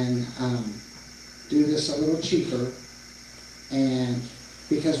can do this a little cheaper, and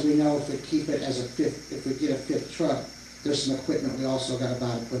because we know if we keep it as a 5th, if we get a 5th truck, there's some equipment we also got to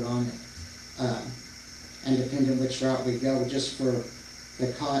buy to put on it. And depending which route we go, just for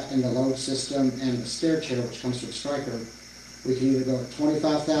the cot and the load system and the stair chair, which comes with Stryker, we can either go at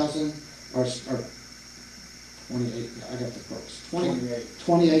 25,000 or 28. I got the quotes.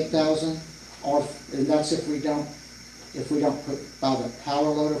 28,000, or and that's if we don't put by the power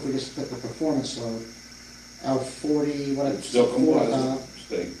load. If we just put the performance load, our 40 what It still complies with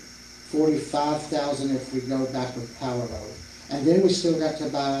state. 45,000 if we go back with power load, and then we still got to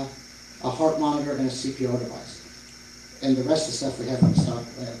buy a heart monitor and a CPR device. And the rest of the stuff we have in stock.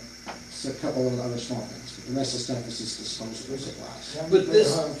 It's a couple of other small things, but the rest of the stuff is just disposable supplies. But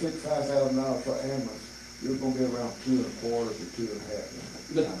this $155,000 for ambulance, you're gonna get around 2.25 to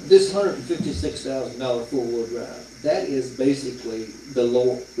 2.5. But this $156,000 four-wheel drive, that is basically the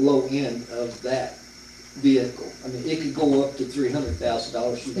low end of that vehicle. I mean, it could go up to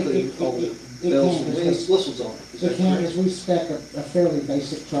 $300,000 you put all the bells and whistles on it. It can, as we spec a fairly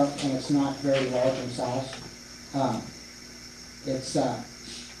basic truck, and it's not very large in size. It's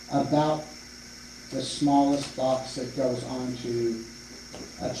about the smallest box that goes onto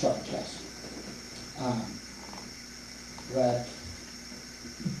a truck chassis.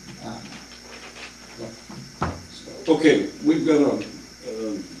 Okay, we've got a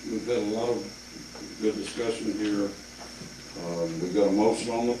lot of good discussion here. We've got a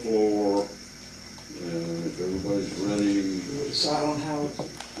motion on the floor, and if everybody's ready, We'll decide on how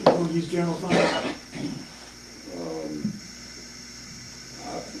we're going to use general funds.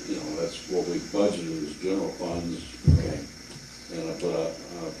 that's what we budgeted as general funds. Okay. But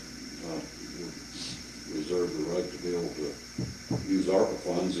I reserve the right to be able to use ARPA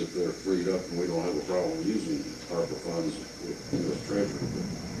funds if they're freed up, and we don't have a problem using ARPA funds with U.S. Treasury.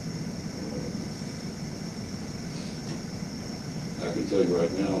 I can tell you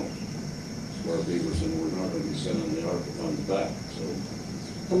right now, Square Beaverson, we're not going to be sending the ARPA funds back. So,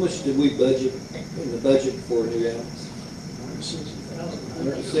 How much did we budget in the budget for new ambulance?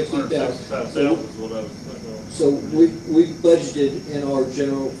 $160,000. is what I was thinking. So we budgeted in our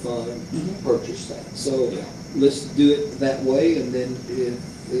general fund to purchase that. So let's do it that way, and then if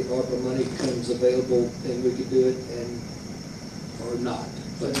the ARPA money comes available, then we could do it, and or not.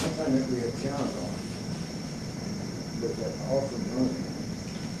 But something that we had counted on, with that offer money,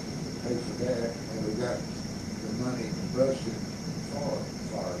 pay for that, and we got the money budgeted for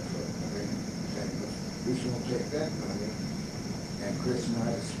fire truck. We should take that money, and Chris and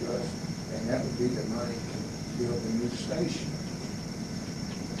I discussed, and that would be the money to build a new station.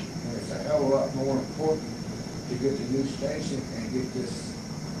 And it's a hell of a lot more important to get the new station and get this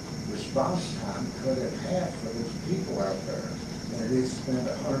response time cut in half for those people out there. And it is spend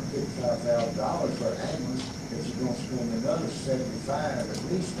 $155,000 for an ambulance, if you're gonna spend another $75 at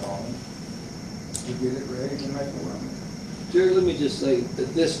least on it to get it ready to make a run. Jerry, let me just say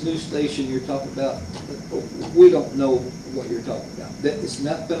that this new station you're talking about, we don't know what you're talking about. That it's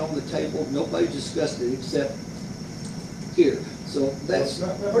not been on the table. Nobody discussed it except here. So that's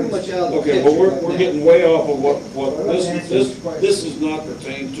pretty much out of the okay, picture. but we're right getting way off of what this is not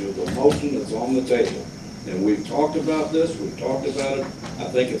pertained to the motion that's on the table. And we've talked about this, we've talked about it. I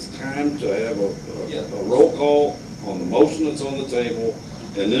think it's time to have a roll call on the motion that's on the table,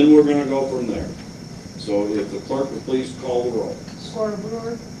 and then we're gonna go from there. So if the clerk would please call the roll. Squire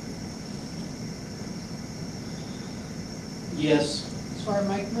Brewer, Yes. Squire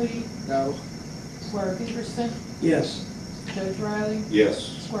Mike Moody, No. Squire Peterson, Yes. Judge Riley, Yes.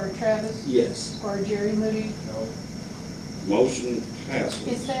 Squire Travis, Yes. Squire Jerry Moody, No, Motion passes.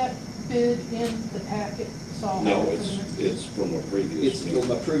 Is that bid in the packet? So I'll No, have it for the next- it's from a previous It's meeting.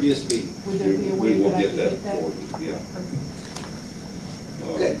 from a previous meeting. Would there be a We way will that I get could that get that? for you, yeah.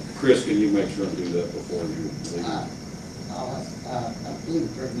 Okay. Chris, can you make sure and do that before you leave? I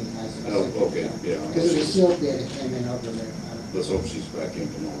believe Brittany has it. Oh, okay, yeah. Because it was sealed bid, it came in over there. Let's hope she's back in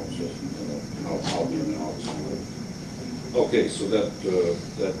tomorrow, so I'll be in the office. Okay, so that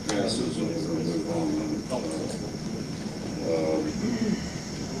passes, and we're gonna move on.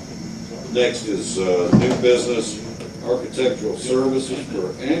 Next is new business, architectural services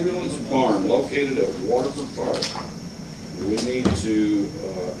for ambulance barn located at Waterford Park. We need to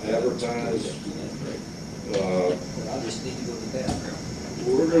advertise. I just need to go to the bathroom.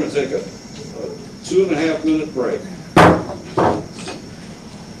 We're gonna take a 2.5-minute break.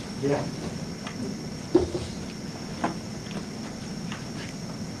 Yeah.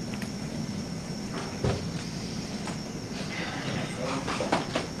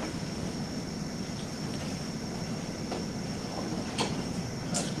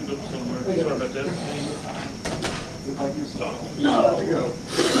 Scoot up somewhere. Sorry about that.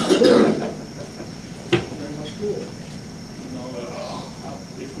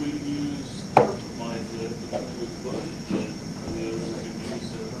 If we use money that we budget, then we can use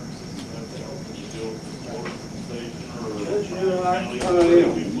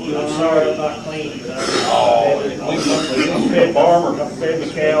I'm sorry, I'm not clean, but I fed farmer, fed the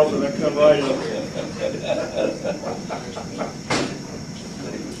cows and they come right up.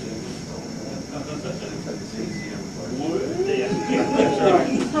 That's right.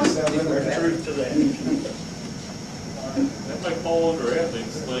 There's truth to that. That might fall under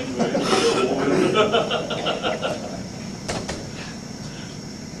ethics thing, but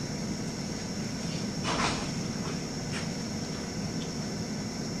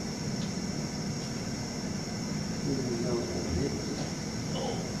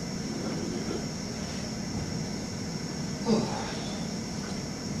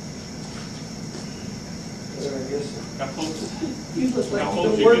how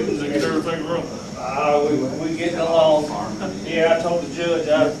close you getting to get everything running? We getting along. Yeah, I told the judge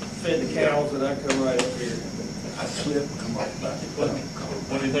I fed the cows and I come right up here. I slip and come right back.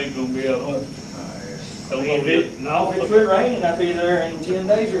 When do you think you'll be out home? If it quit raining, I'll be there in 10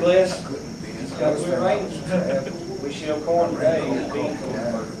 days or less. It's got to quit raining. We shell corn today.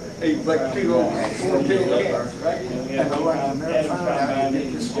 Hey, like 2 old 4 pill cats, right? And we have combine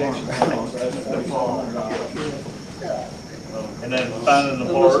injection. That's $4,400. And then finding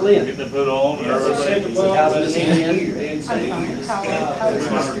the part, getting it put on, and everything. How is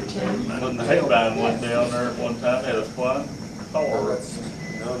Mr. Tim? When the hay band went down there at one time, had a flying car.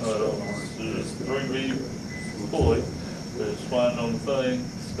 It's 3B pulley, but it's flying on the thing.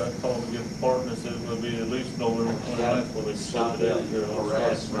 Got called to get the part, and they said it would be at least November 29th, where they slowed it down here. We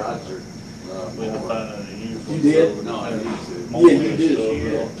had to find out a use. You did? No, I need to. Yeah, you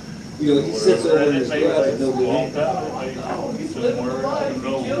did. You know, he sits over in his garage and don't do Long anything. time, it may somewhere, who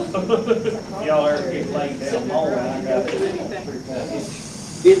knows? Y'all ever get laid down long, I got it.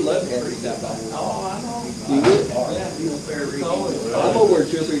 He'd love to have it done by now. Oh, I know. He would. I'm over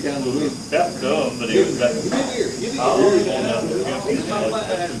 2 or 3 times a week. Got done, but he was back. Give me here, give me I always here. went out there,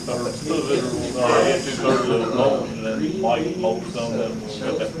 two-thirds of the mold, and then Mike mowed some of them,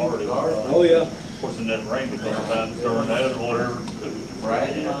 got that party. Oh, yeah. Of course, it never rained a couple times during that or whatever.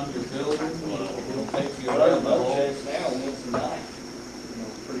 Bragging on your building, it'll take you Well, around the no whole. checks now, once a night.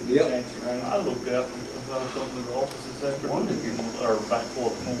 Pretty good Yep. chance of rain. I looked out, I was up in the office this afternoon, or back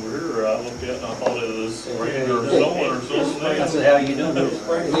forth over here, I looked out and I thought it was raining or snowing or something. I said, how you doing? And,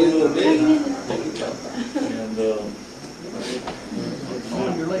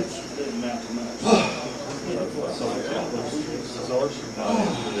 Your legs didn't mount too much. so this is ours, the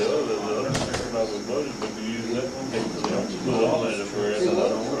other section of the budget, but we use that one, put on it if we're in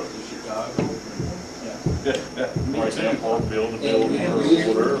right now, Park build, or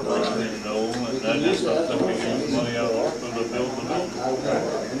whatever, you know, and that is something we use money out of ARPA to build the building.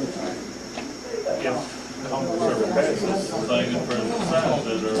 If Congress ever passes the thing in President signs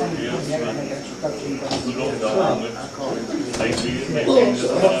it, or yes, we don't know, maybe just next year.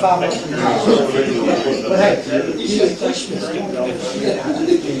 But hey, You should push me. You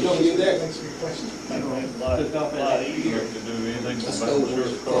don't get there. A lot easier to do anything about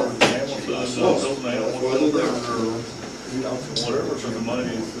insurance cards, Hamilton, or whatever, so the money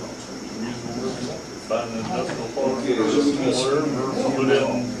is usable, find an industrial park, or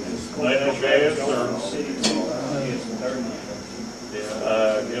whatever, put in natural gas, or, yeah,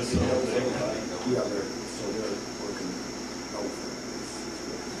 I guess so. Yeah, so they're working over.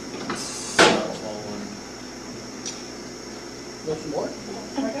 I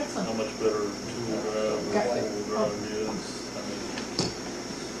got some. how much better two-wheel drive or Got it. four-wheel drive is. I mean,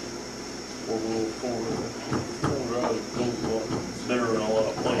 four-wheel drive goes better in a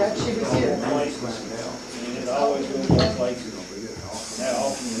lot of Got places. you with you. And it always goes both places. How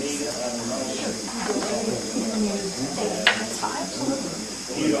often you need it, I don't know.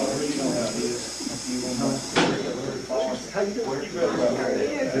 You know how it is. You want how you doing? You better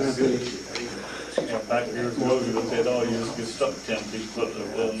Yeah, back years ago, you looked at all, you just get stuck 10 feet foot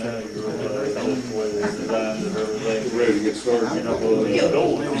of well, now you're, that's the way they designed it, everything. Ready to get started? You know, well, you go,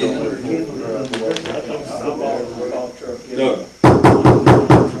 Doug,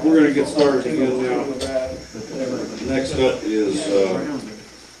 we're gonna get started again now. Next up is,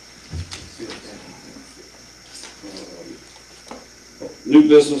 new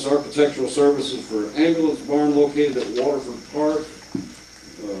business architectural services for ambulance barn located at Waterford Park.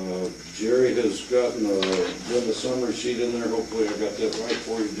 Jerry has gotten a summary sheet in there. Hopefully I got that right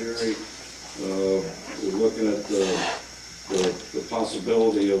for you, Jerry. We're looking at the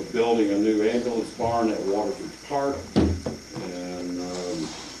possibility of building a new ambulance barn at Waterford Park. And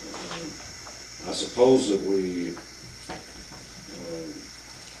I suppose that we,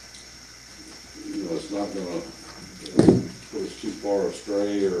 it's not going to put us too far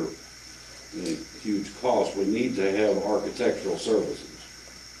astray or any huge cost. We need to have architectural services.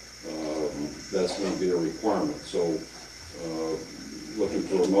 That's going to be a requirement. So looking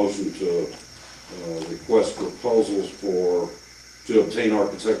for a motion to request proposals to obtain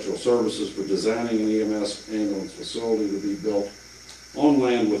architectural services for designing an EMS ambulance facility to be built on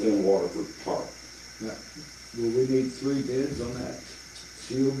land within Waterford Park. Now, will we need 3 bids on that?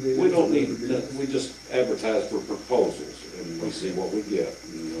 Sealed bids? We don't need, we just advertise for proposals and we see what we get.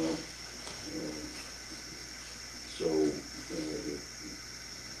 And,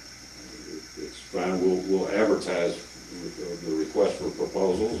 it's fine, we'll advertise the request for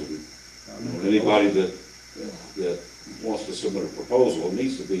proposals, and anybody that wants to submit a proposal, it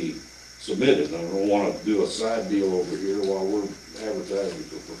needs to be submitted. I don't want to do a side deal over here while we're advertising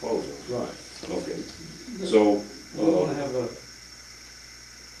for proposals. Right. Okay, so. We want to have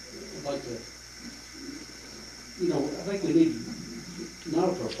I'd like to, I think we need, not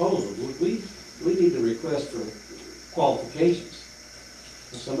a proposal, we need to request for qualifications.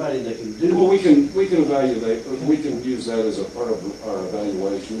 Somebody that can do. Well, we can evaluate, we can use that as a part of our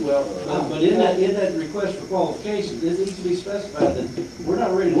evaluation. Well, but in that request for qualifications, it needs to be specified that we're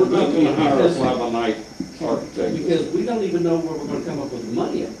not ready to. We're not going to hire a fly-by-night architect. Because we don't even know where we're going to come up with the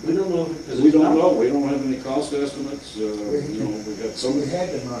money at. We don't know. We don't know. We don't have any cost estimates. We got some. We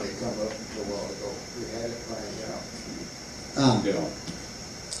had the money come up a while ago. We had it planned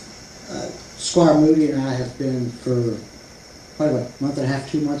out. Squire Moody and I have been for probably a month and a half,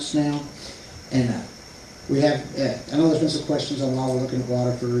 2 months now, and we have, I know there's been some questions on why we're looking at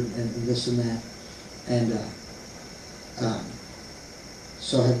Waterford and this and that, and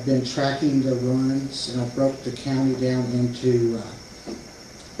so have been tracking the runs, and I've broke the county down into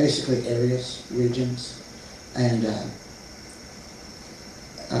basically areas, regions, and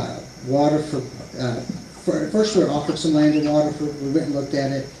Waterford, first we were offered some land in Waterford. We went and looked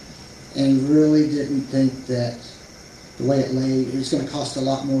at it and really didn't think that the way it lay, it was going to cost a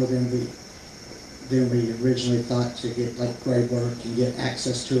lot more than we originally thought to get like grade work and get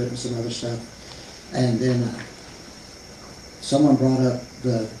access to it and some other stuff. And then someone brought up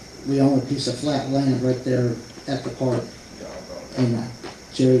we own a piece of flat land right there at the park, and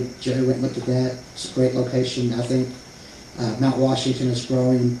Jerry went and looked at that. It's a great location. I think Mount Washington is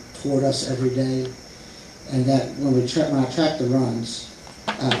growing toward us every day, and that when I track the runs,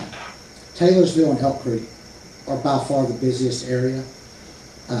 Taylorsville and Elk Creek are by far the busiest area.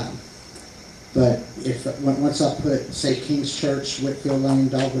 But once I put, say, King's Church, Whitfield Lane,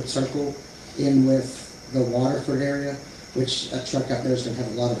 Dogwood Circle in with the Waterford area, which a truck out there is going to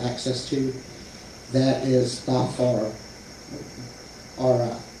have a lot of access to, that is by far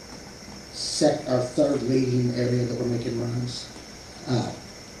our third leading area that we're making runs.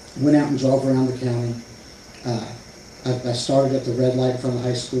 Went out and drove around the county. I started at the red light in front of the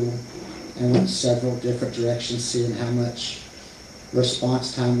high school and went several different directions, seeing how much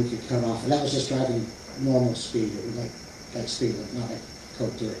response time we could cut off. And that was just driving normal speed. It was like speed limit, not like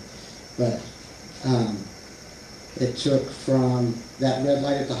code 3. But it took from that red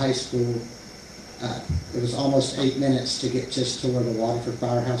light at the high school, it was almost 8 minutes to get just to where the Waterford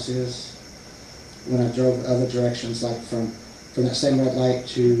Firehouse is. When I drove other directions, like from that same red light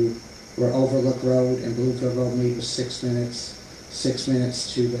to where Overlook Road and Bloomfield Road meet was 6 minutes. 6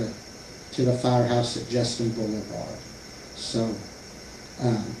 minutes to the firehouse at Justin Boulevard. So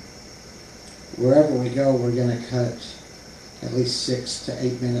wherever we go, we're going to cut at least 6 to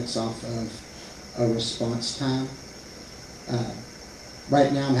 8 minutes off of a response time.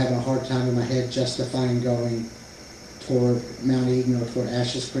 Right now, I'm having a hard time in my head justifying going toward Mount Eden or toward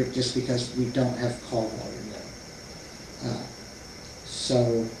Ashes Creek just because we don't have call volume there.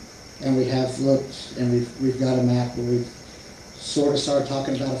 And we have looked, and we've got a map where we've sort of started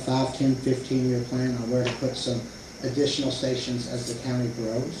talking about a 5, 10, 15-year plan on where to put some additional stations as the county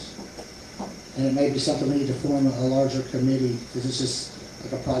grows. And it may be something we need to form a larger committee, because this is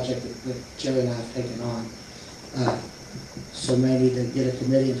like a project that Jerry and I have taken on. So maybe to get a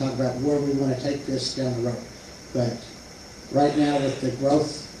committee and talk about where we want to take this down the road. But right now, with the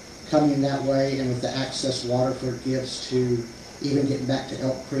growth coming that way and with the access Waterford gives to even getting back to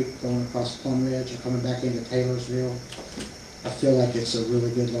Elk Creek, going across Plum Ridge, or coming back into Taylorsville, I feel like it's a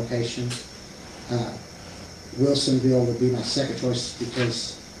really good location. Wilsonville would be my second choice,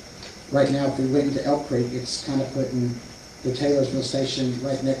 because right now, if we went into Elk Creek, it's kind of putting the Taylorsville station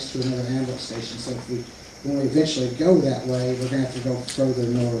right next to another ambulance station. So when we eventually go that way, we're going to have to go further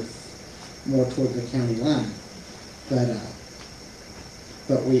north, more toward the county line.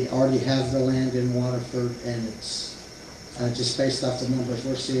 But we already have the land in Waterford, and it's just based off the numbers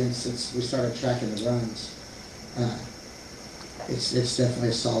we're seeing since we started tracking the runs. It's definitely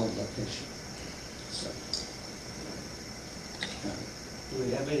a solid location. So, Do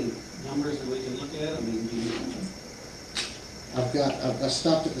we have any numbers that we can look at? I mean, I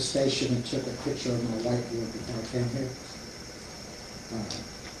stopped at the station and took a picture of my whiteboard before I came here.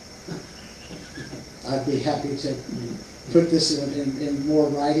 I'd be happy to put this in more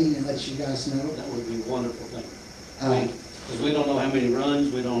writing and let you guys know. that would be a wonderful thing. Because we don't know how many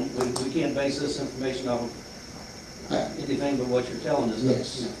runs, we can't base this information off of anything but what you're telling us.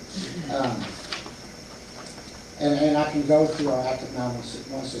 Yes. And I can go through our active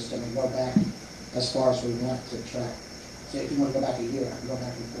 911 system and go back as far as we want to track. So if you want to go back a year, I can go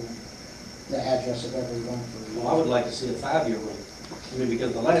back and pull the address of every run for you. Well, I would like to see a 5-year run. I mean,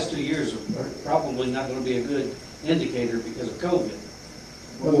 because the last 2 years are probably not going to be a good indicator because of COVID.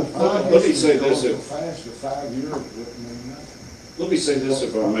 Well, let me say this, so fast, the 5 years wouldn't mean nothing. let me say this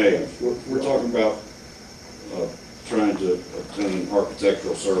if I may. We're talking about trying to obtain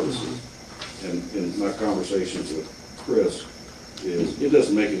architectural services. And in my conversations with Chris, it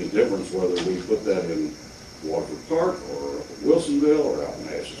doesn't make any difference whether we put that in Waterford Park or Wilsonville or out in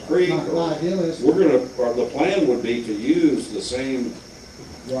Ashes Creek. My idea is, The plan would be to use the same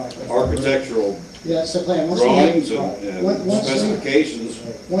architectural yeah, that's the plan. drawings and specifications.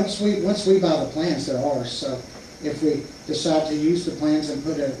 Once we buy the plans, they're ours. So if we decide to use the plans and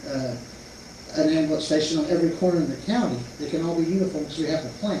put an ambulance station on every corner in the county, they can all be uniform because we have the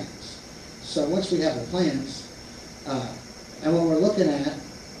plans. So once we have the plans, and what we're looking at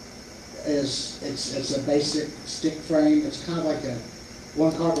is it's a basic stick frame. It's kind of like a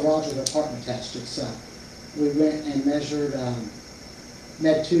one-car garage with an apartment attached. We went and measured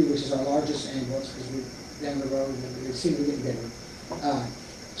Med 2, which is our largest ambulance, because we're down the road and it seemed to get bigger.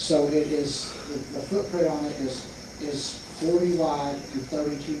 So it is, the footprint on it is 40 wide and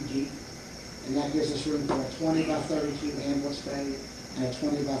 32 deep, and that gives us room for a 20 by 32 ambulance bay and a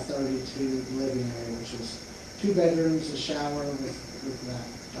 20 by 32 living area, which is 2 bedrooms, a shower with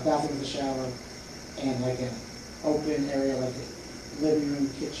a bathroom with a shower, and like an open area, like a living room,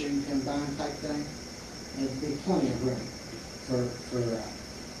 kitchen combined type thing. And it'd be plenty of room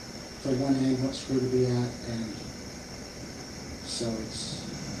for one ambulance crew to be at, and so it's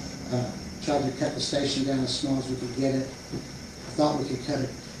tried to cut the station down as small as we could get it. I thought we could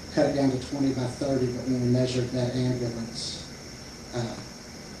cut it down to 20 by 30, but when we measured that ambulance,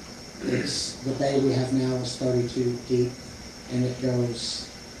 the bay we have now is 32 deep, and it goes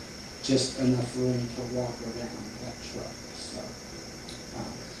just enough room to walk around that truck. So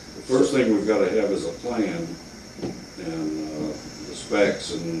The first thing we've got to have is a plan and the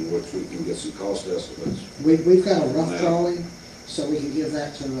specs in which we can get some cost estimates. We've got a rough drawing, so we can give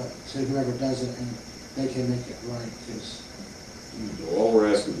that to whoever does it, and they can make it right. Because All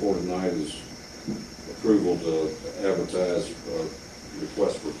we're asking for tonight is approval to advertise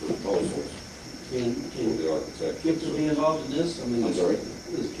request for proposals Can for the architect. Kip to be involved in this? I mean, I'm sorry?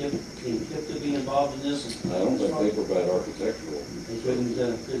 Can Kip to be involved in this? I don't think they provide architectural. They couldn't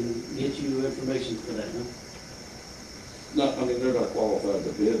get you information for that, huh? No, I mean, they're not qualified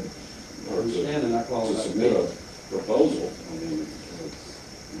to bid I or understand they're not to qualified to submit bid. a proposal. I mean,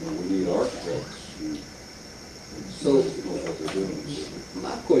 we need architects. So, Know what they're doing.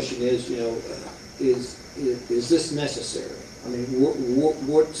 my question is, is this necessary? I mean,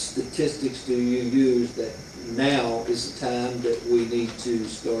 what statistics do you use that now is the time that we need to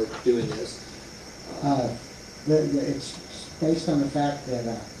start doing this? it's based on the fact that,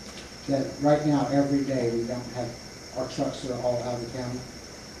 that right now, every day, we don't have, our trucks are all out of the county.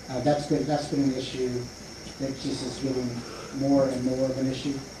 That's been an issue that just is getting more and more of an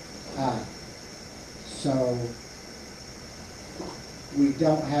issue. So we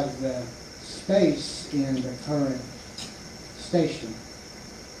don't have the space in the current station.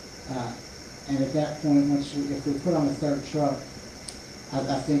 And at that point, if we put on a third truck,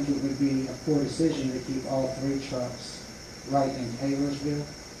 I think it would be a poor decision to keep all 3 trucks right in Taylorsville.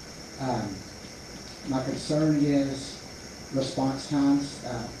 My concern is response times.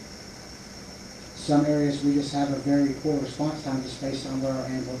 Some areas we just have a very poor response time just based on where our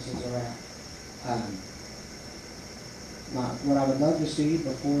ambulances are at. What I would love to see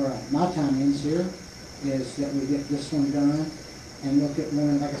before my time ends here is that we get this one done and look at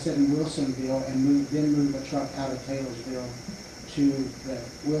one, like I said, in Wilsonville, and then move a truck out of Taylorsville to the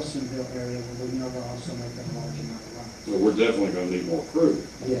Wilsonville area where we know we're also making a large amount of runs. So we're definitely gonna need more crew.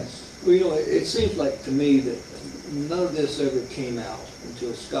 Yes. Well, you know, it seems like to me that none of this ever came out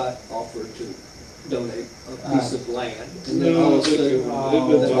until Scott offered to donate a piece of land. And then all of a sudden,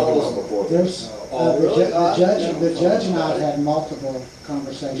 there's, the judge and I have had multiple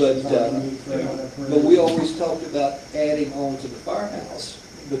conversations on the need for another crew. but we always talked about adding on to the firehouse,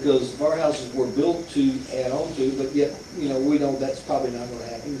 because firehouses were built to add on to, but yet, you know, we know that's probably not gonna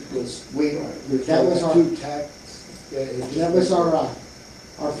happen, because that was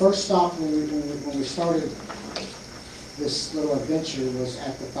our first stop when we started this little adventure was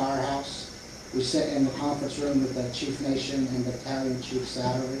at the firehouse. We sat in the conference room with the Chief Nation and Battalion Chief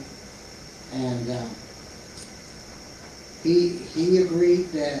Satterley, and he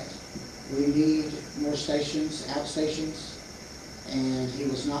agreed that we need more stations, outstations, and he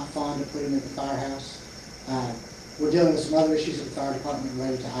was not fond of putting them at the firehouse. We're dealing with some other issues at the fire department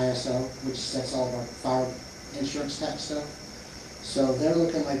related to ISO, which sets all of our fire insurance tax stuff. So they're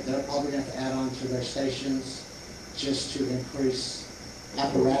looking like they're probably going to add on to their stations just to increase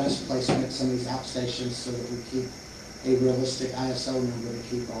apparatus placement at some of these outstations so that we keep a realistic ISO number to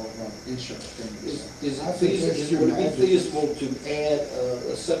keep all of our insurance payments. Would it be feasible to add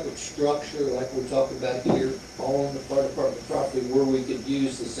a separate structure like we're talking about here on the fire department property where we could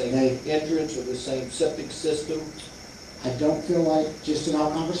use the same entrance or the same septic system? I don't feel like, just in our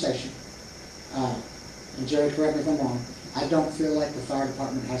conversation, and Jerry, correct me if I'm wrong, I don't feel like the fire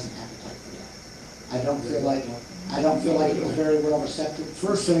department has an appetite for that. I don't feel like it was very well accepted.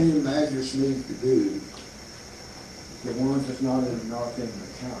 First thing you managers need to do, the ones that's not in the north end of the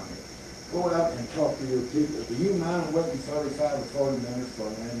county, go out and talk to your people. Do you mind waiting 35 or 40 minutes for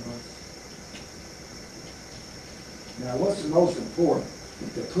an ambulance? Now, what's the most important?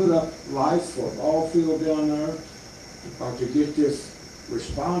 To put up lights for a ball field down there, or to get this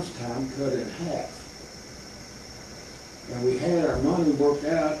response time cut in half? And we had our money worked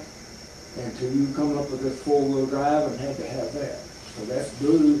out until you come up with this 4-wheel drive and had to have that. So that's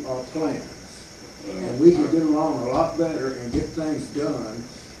blew our plans. And we could get along a lot better and get things done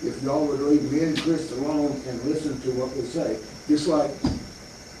if y'all would leave me and Chris alone and listen to what we say. Just like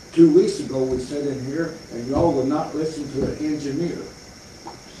 2 weeks ago we sat in here and y'all would not listen to an engineer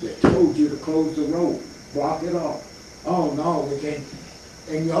that told you to close the road, block it off. Oh no, we can't.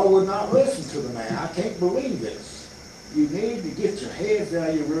 And y'all would not listen to the man. I can't believe this. You need to get your heads out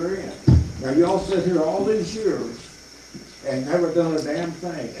of your rear end. Now y'all sit here all these years and never done a damn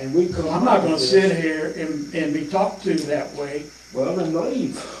thing, and we come. I'm not gonna sit here and be talked to that way. Well, then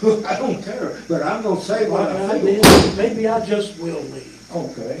leave. I don't care, but I'm gonna say what I feel. Maybe I just will leave.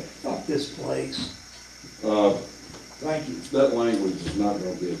 Okay. Fuck this place. Thank you. That language is not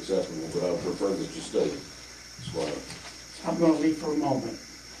gonna be acceptable, but I would prefer that you stay. Squire. I'm gonna leave for a moment.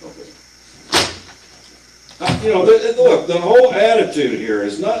 Okay. You know, look, the whole attitude here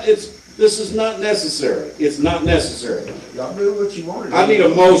is not, this is not necessary. It's not necessary. Y'all do what you want to do. I need a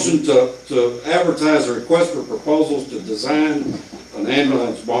motion to advertise a request for proposals to design an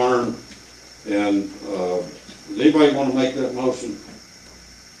ambulance barn. And, does anybody want to make that motion?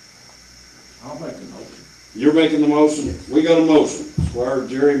 I'll make the motion. You're making the motion? We got a motion. Squire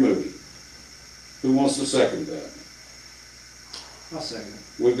Jerry Moody. Who wants to second that? I'll second it.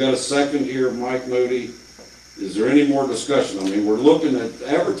 We've got a second here, Mike Moody. Is there any more discussion? I mean, we're looking at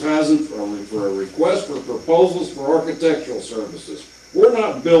advertising for a request for proposals for architectural services. We're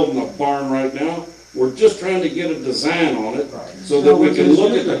not building a barn right now. We're just trying to get a design on it so that we can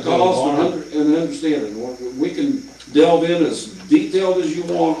look at the cost and understand it. We can delve in as detailed as you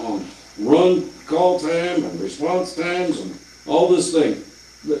want on run call time and response times and all this thing.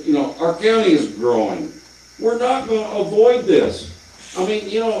 But, you know, our county is growing. We're not going to avoid this. I mean,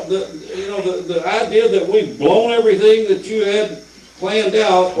 the idea that we've blown everything that you had planned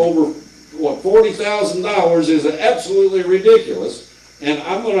out over, what, $40,000 is absolutely ridiculous. And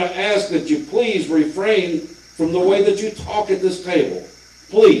I'm gonna ask that you please refrain from the way that you talk at this table.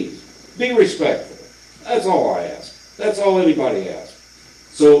 Please, be respectful. That's all I ask. That's all anybody asks.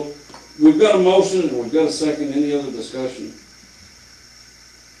 So, we've got a motion and we've got a second. Any other discussion?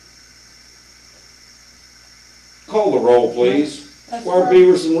 Call the roll, please. Squire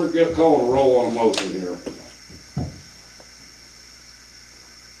Beaverson, we're calling a roll on a motion here.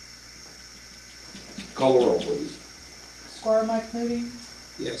 Call the roll, please. Squire Mike Moody,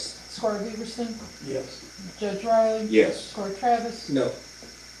 Yes. Squire Beaverson, Yes. Judge Riley. Yes. Squire Travis, No.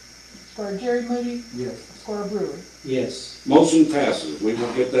 Squire Jerry Moody, Yes. Squire Brewer. Yes. Motion passes. We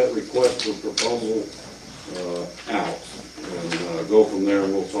will get that request for proposal out and go from there,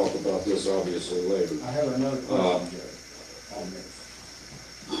 and we'll talk about this obviously later. I have another question, Judge, on this.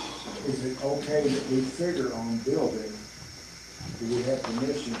 Is it okay that we figure on building, do we have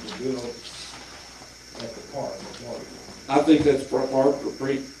permission to build at the park? I think that's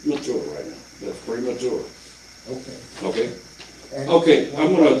premature right now. That's premature. Okay. Okay? And Okay, one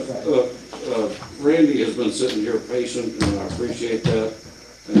I'm other gonna, thing. Randy has been sitting here patient, and I appreciate that.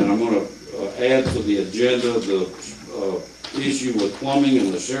 And I'm gonna add to the agenda the issue with plumbing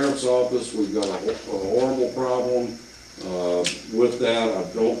in the sheriff's office. We've got a horrible problem with that. I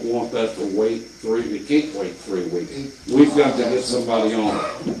don't want that to wait it can't wait 3 weeks. We've got to get somebody on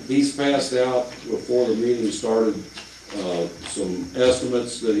it. He's passed out before the meeting started some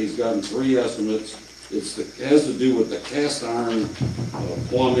estimates that he's gotten, 3 estimates. Has to do with the cast iron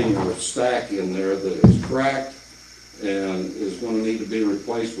plumbing or stack in there that is cracked and is going to need to be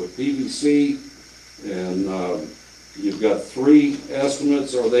replaced with PVC. And you've got 3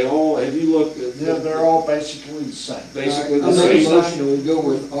 estimates. Are they all, have you looked at? Yeah, they're all basically the same. Basically the I make a same. motion, we go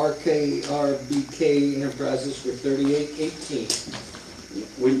with RBK Enterprises for 3818.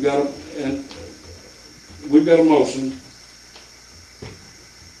 We've got a motion.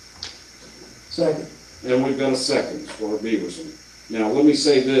 Second. And we've got a second for Beaverson. Now, let me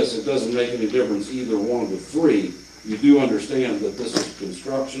say this, it doesn't make any difference either one of the 3. You do understand that this is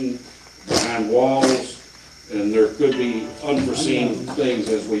construction behind walls, and there could be unforeseen things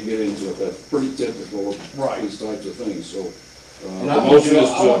as we get into it. That's pretty typical of these types of things, so. And The I motion is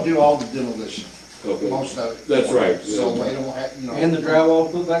want to to, do all the demolition, okay, most of it. that's right. So they don't have, And the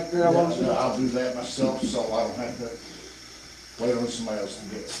drywall, put back drywall? Yeah, I'll do that myself, so I don't have to wait on somebody else to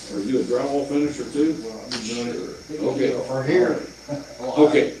do it. Are you a drywall finisher too? Well, I've been doing it. Okay. For here.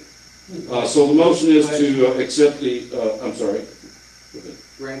 Okay, so the motion is to accept the, I'm sorry.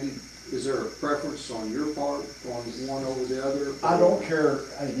 Randy, is there a preference on your part on one over the other? I don't care,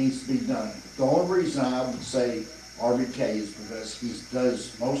 it needs to be done. The only reason I would say RBK is because he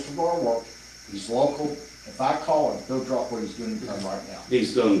does most of our work, he's local. If I call him, he'll drop what he's doing and come right now.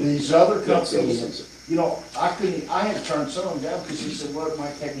 He's done. These other That's companies, I had to turn some of them down because he said, well, it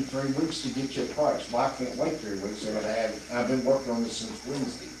might take me 3 weeks to get you a price. Well, I can't wait 3 weeks, I gotta have it. I've been working on this since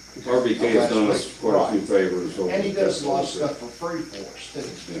Wednesday. RBK has done us quite a few favors. over And he the does a lot of past stuff for free for us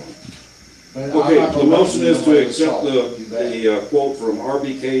too. Yeah. But I'm Okay, not the gonna motion let is you to know accept what it's all. the quote from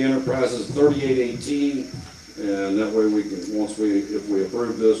RBK Enterprises 3818, and that way we can, if we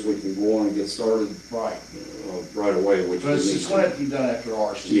approve this, we can go on and get started Right. right away, which we But need it's going to to. have to be done after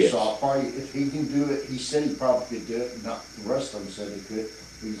ours too, Yes. so I'll probably, if he can do it, he said he probably could do it, not, the rest of them said he could,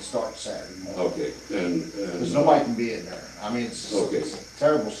 we could start Saturday morning. Okay, and. Because nobody can be in there. I mean, it's Okay. it's a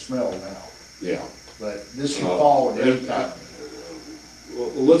terrible smell now, Yeah. but this can fall at any and- time.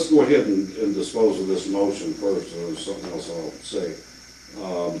 Well, let's go ahead and dispose of this motion first, or there's something else I'll say.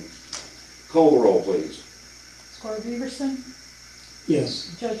 Call the roll, please. Squire Beaverson, Yes.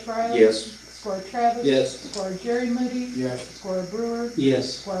 Judge Riley. Yes. Squire Travis. Yes. Squire Jerry Moody. Yes. Squire Brewer.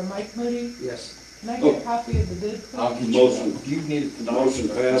 Yes. Squire Mike Moody. Yes. Can I get a copy of the bid, I'll please? get you Motion. one. If you need it tonight. Motion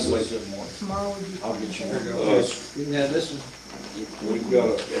passes. wait till the morning. Tomorrow would be. I'll get you fine. one. You can have this one. We've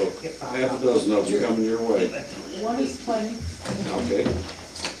got half a dozen of them coming your way. One is plenty. Okay.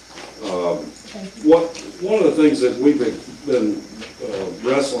 Thank you. One of the things that we've been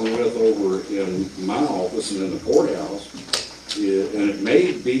wrestling with over in my office and in the courthouse, and it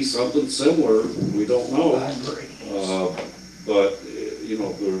may be something similar, we don't know. I agree. But,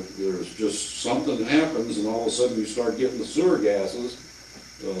 there's just something that happens, and all of a sudden you start getting the sewer gases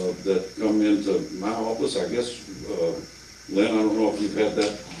that come into my office. I guess, Lynn, I don't know if you've had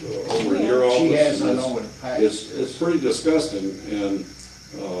that over in your office. She has, I know, in the past. It's pretty disgusting, and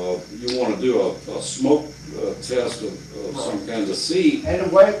you want to do a smoke test of some kind to see. And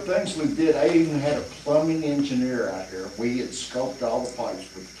the way things we did, I even had a plumbing engineer out here. We had scoped all the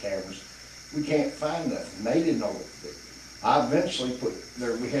pipes with the cameras. We can't find nothing. They didn't know what to do. I eventually put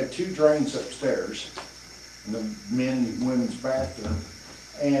there, we had 2 drains upstairs in the men and women's bathroom.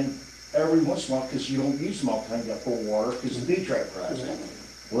 And every once in a while, because you don't use them all the time, you got to pour water because the D-trap rises.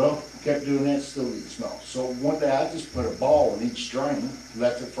 Well, kept doing that, still didn't smell. So one day I just put a ball in each drain,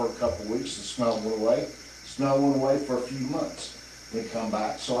 left it for a couple of weeks, the smell went away. Smell went away for a few months. They come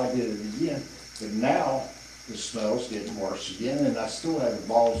back, so I did it again. But now the smell's getting worse again, and I still have the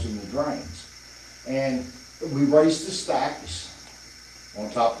balls in the drains. And we raised the stacks on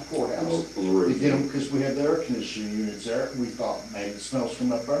top of the courthouse to get them, because we had the air conditioning units there. We thought maybe the smells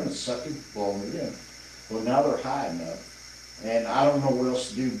come up there and it's sucking, blowing it in. Well, now they're high enough. And I don't know what else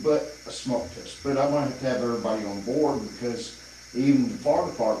to do but a smoke test. But I'm gonna have to have everybody on board, because even the fire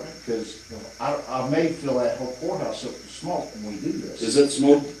department, because I may fill that whole courthouse up with smoke when we do this. Is that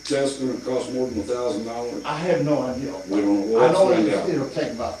smoke test going to cost more than $1,000? I have no idea. We don't know. I know it'll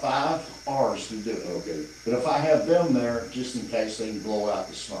take about 5 hours to do it. Okay. But if I have them there, just in case they can blow out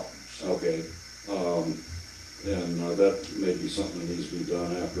the smoke. Okay. And that may be something that needs to be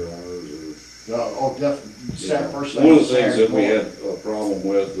done after hours or. Oh, definitely. Yeah. First One of the things that we had a problem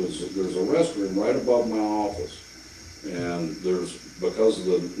with was there's a restroom right above my office. And there's, because of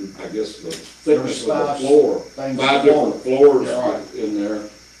the, I guess, the thickness of the floor, 5 different floors in there.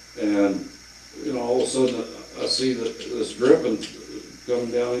 And, you know, all of a sudden I see this dripping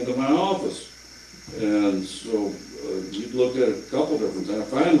coming down into my office. And so you looked at it a couple different times.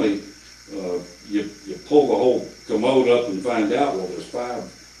 Finally, you pull the whole commode up and find out, well, there's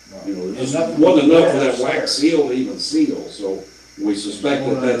 5, you know, there just wasn't enough for that wax seal to even seal. So we suspect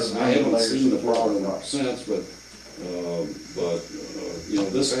that that's, I haven't seen the problem since, but you know,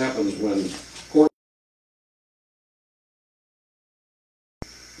 this happens when court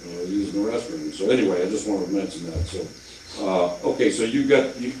using the restroom. So anyway, I just wanted to mention that. So okay, so you're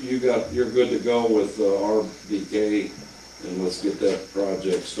good to go with RDK, and let's get that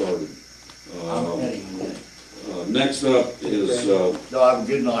project started. Next up is no, have a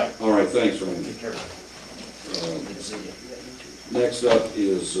good night. All right, thanks, Randy. Take care. Good to see you. Next up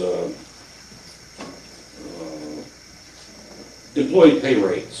is employee pay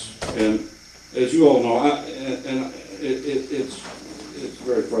rates, and as you all know, it's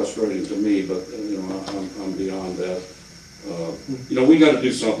very frustrating to me, but you know, I'm beyond that. You know, we got to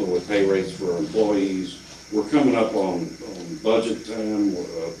do something with pay rates for our employees. We're coming up on budget time,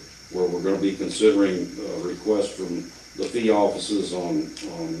 where we're going to be considering requests from the fee offices on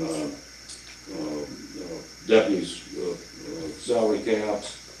deputies' salary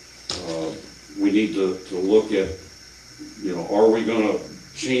caps. We need to look at, you know, are we going to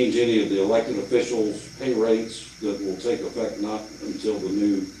change any of the elected officials' pay rates that will take effect not until the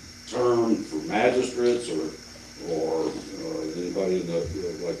new term for magistrates or anybody in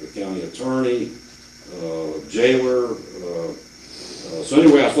like the county attorney, jailer. So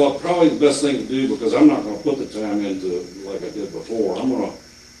anyway, I thought probably the best thing to do, because I'm not going to put the time into like I did before. I want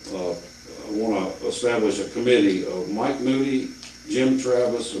to establish a committee of Mike Moody, Jim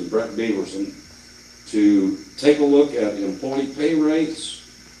Travis, and Brett Beaverson to take a look at employee pay rates.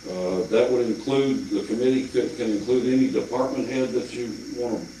 That would include, the committee can include any department head that you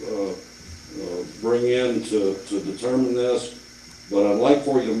want to bring in to determine this. But I'd like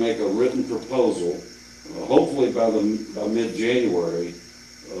for you to make a written proposal, hopefully by mid-January,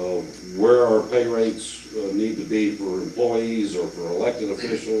 where our pay rates need to be for employees or for elected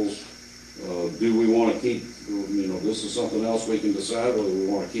officials. Do we want to keep, you know, this is something else we can decide, whether we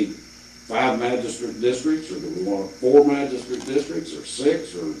want to keep 5 magistrate districts, or do we want 4 magistrate districts, or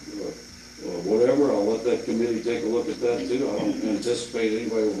 6, or whatever. I'll let that committee take a look at that too. I don't anticipate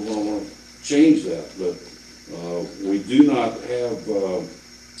anybody will want to change that, but we do not have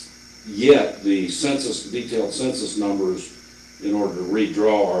yet the detailed census numbers in order to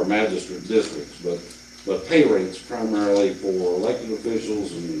redraw our magistrate districts, but pay rates primarily for elected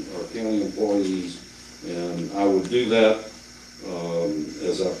officials and our county employees, and I would do that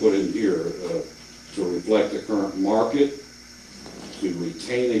as I put in here to reflect the current market, to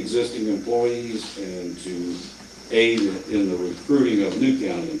retain existing employees, and to aid in the recruiting of new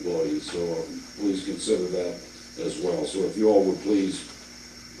county employees. So please consider that as well. So if you all would please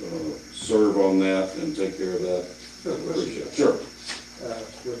serve on that and take care of that. Appreciate it. Sure.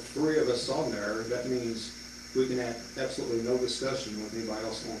 With 3 of us on there, that means we can have absolutely no discussion with anybody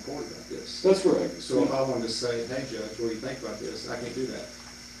else on board about this. That's correct. So if I wanted to say, hey Judge, what do you think about this? I can't do that.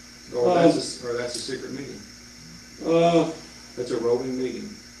 Or that's a secret meeting. It's a rolling meeting.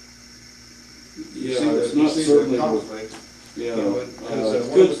 You Yeah, see the- it's you not see the certainly, conflict. yeah, You know, because,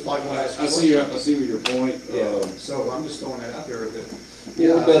 one of us might wanna ask a I see question. your point. Yeah, so I'm just throwing that out there that.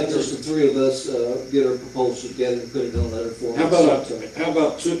 Yeah, I about think just the three of us, get our proposal together and put it on letter form. How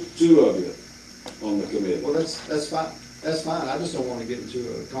about two of you on the committee? Well, that's fine, that's fine, I just don't wanna get into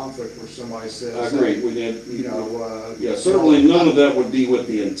a conflict where somebody says. I agree, we did. You know, Yeah, certainly none of that would be with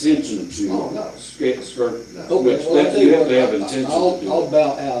the intention Oh, to no. skirt, Okay, which well, I'll that tell you have what, to have intention I'll to do. I'll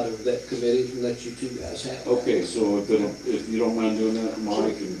bow out of that committee and let you two guys have it. Okay, so if you don't mind doing that,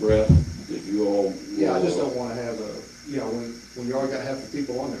 Mike and Brett, if you all. Yeah, I will, just don't wanna have a, you know, when you already got half the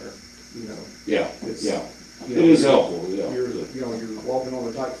people on there, you know. Yeah, It's, yeah, you it know, is helpful, yeah. You're, you know, you're walking on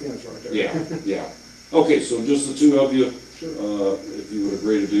a tight fence right there. Yeah, yeah. Okay, so just the two of you, Sure. if you would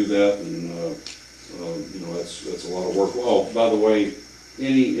agree to do that, and, you know, that's a lot of work. Oh, by the way,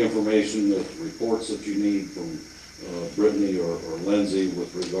 any information, reports that you need from Brittany or Lindsay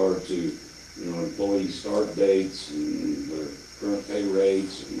with regard to, you know, employee start dates and their current pay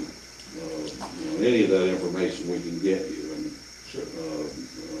rates and, you know, any of that information we can get you, and, Sure.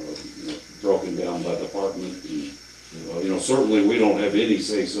 you know, broken down by department, and, you know, certainly we don't have any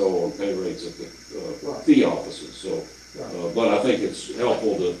say-so on pay rates at the Right. fee offices, so, Right. but I think it's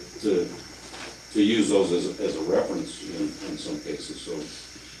helpful to use those as a reference in some cases, so.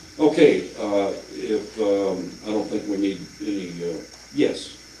 Okay, if, I don't think we need any, yes,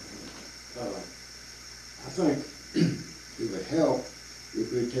 I think it would help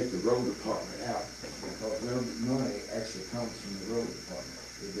if we take the road department out, because their money actually comes from the road department.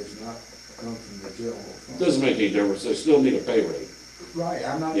 It does not come from the general fund. doesn't make any difference, they still need a pay rate. Right,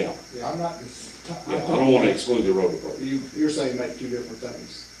 I'm not, Yeah. I'm not. Yeah, I don't want to exclude the road department. You're saying make two different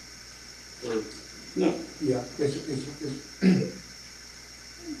things. Or, No, Yeah, it's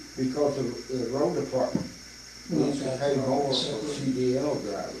because the road department needs to pay more for CDL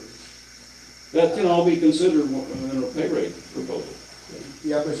drivers. that can all be considered in a pay rate proposal.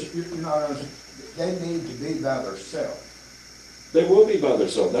 Yeah, but you know, they need to be by themselves. They will be by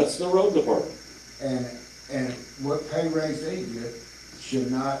themselves, that's the road department. And what pay raise they get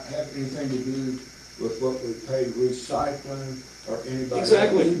should not have anything to do with what we pay recycling or anybody.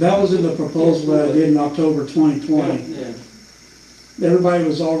 Exactly. That was in the proposal that I did in October 2020. Yeah. Everybody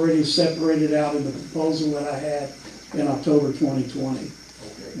was already separated out in the proposal that I had in October 2020. Okay.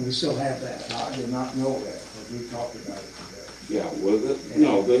 And we still have that. I did not know that, because we talked about it today. Yeah, well, And-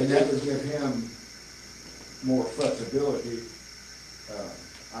 no, And that would give him more flexibility.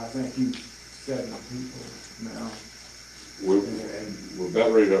 I think he's 7 people now. we're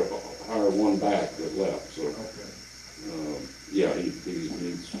about ready to hire one back that left, so, Okay. yeah, he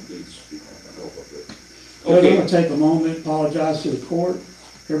needs help up there. So I'm Okay. going to take a moment, apologize to the court,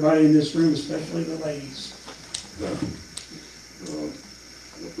 everybody in this room, especially the ladies. I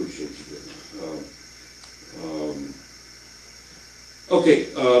appreciate you doing that. Okay,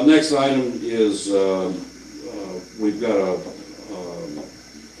 next item is, we've got a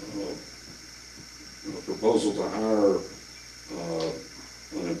proposal to hire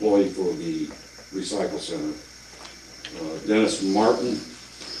an employee for the recycle center. Dennis Martin,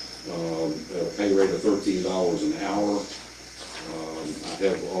 at a pay rate of $13 an hour. I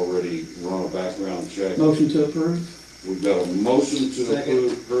have already run a background check. Motion to approve? We've got a motion to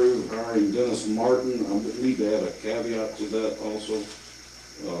Second. approve hiring Dennis Martin. I need to add a caveat to that also.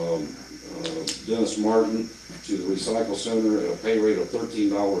 Dennis Martin to the recycle center at a pay rate of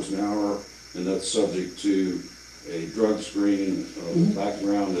 $13 an hour, and that's subject to a drug screen. The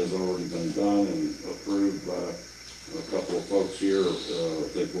background has already been done and approved by a couple of folks here. I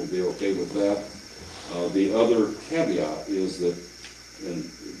think we'll be okay with that. The other caveat is that, and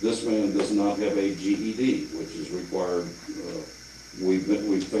this man does not have a GED, which is required.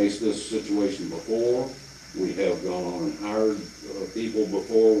 We've faced this situation before. We have gone on and hired people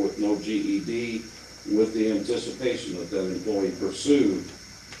before with no GED, with the anticipation that that employee pursued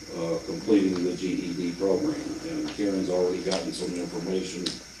completing the GED program. And Karen's already gotten some information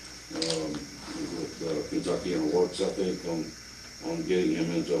with Kentucky and Works, I think, on getting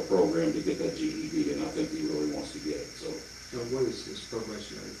him into a program to get that GED, and I think he really wants to get it, so. so what is this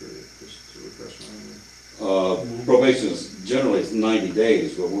probationary period, just to refresh my memory? Probation is generally it's 90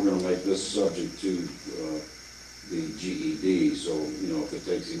 days, but we're gonna make this subject to the GED, so, you know, if it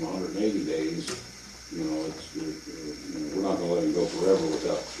takes him 180 days, you know, we're not gonna let him go forever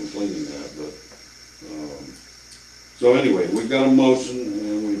without completing that, but, so anyway, we've got a motion,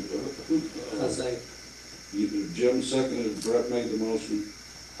 and I say, Jim seconded, Brett made the motion.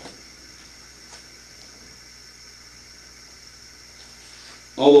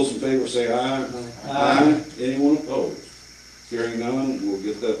 All those in favor say aye. Aye. Anyone opposed? Hearing none, we'll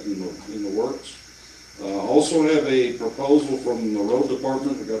get that in the works. Also have a proposal from the road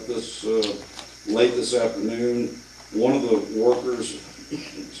department. I got this late this afternoon. One of the workers,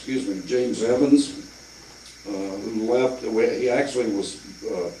 excuse me, James Evans, who left, he actually was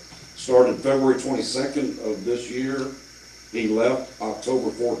started February 22nd of this year. He left October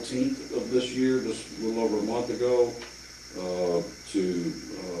 14th of this year, just a little over a month ago, to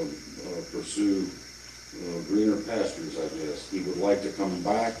pursue greener pastures, I guess. He would like to come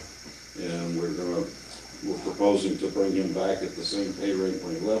back, and we're proposing to bring him back at the same pay rate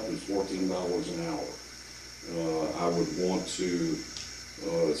when he left, it's $14 an hour. I would want to,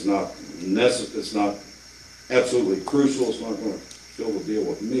 it's not absolutely crucial, it's not going to fill the deal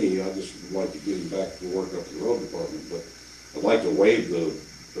with me, I just would like to get him back to work up the road department, but I'd like to waive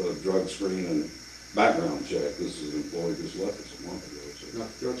the drug screen and background check. This is an employee just left us a month ago. So. Not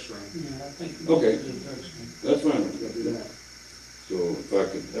drug screen. Yeah, I think. Okay. Drug screen. That's fine. Gotta do that. So if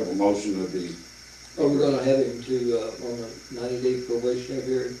I could have a motion, that'd be. Are we gonna have him to, on a 90-day probationary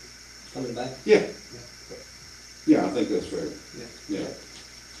period, coming back? Yeah. Yeah, I think that's fair. Yeah.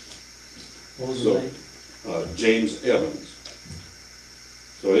 What was So, his name? James Evans.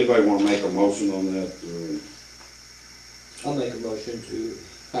 So anybody want to make a motion on that? I'll make a motion to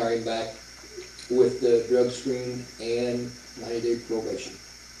hire him back with the drug screen and 90-day probation.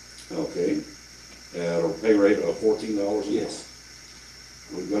 Okay. At a pay rate of $14 an hour. Yes.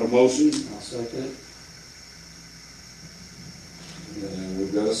 We've got a motion, I'll second it. and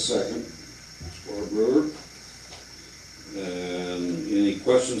we've got a second. Squire Brewer. And any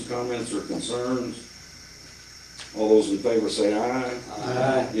questions, comments, or concerns? All those in favor say aye.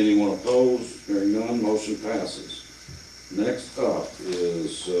 Aye. Anyone opposed? Hearing none, motion passes. Next up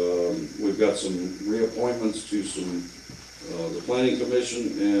is, we've got some reappointments to the Planning Commission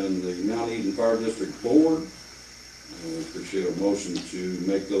and the Mount Eden Fire District Board. I appreciate a motion to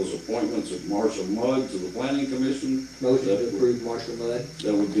make those appointments of Marshall Mudd to the Planning Commission. Motion to approve Marshall Mudd.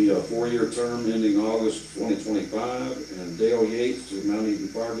 That would be a 4-year term ending August 2025, and Dale Yates to the Mount Eden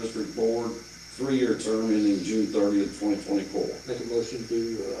Fire District Board, 3-year term ending June 30th, 2024. Make a motion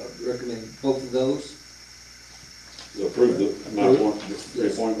to recommend both of those. To approve the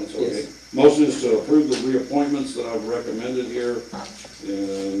reappointments, okay. Yes. Motion is to approve the reappointments that I've recommended here,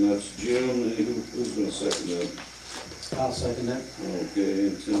 and that's Jim, and who's gonna second that? I'll second that. Okay,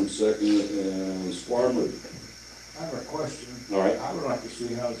 and Tim seconded, and Squire Moody. I have a question. All right. I would like to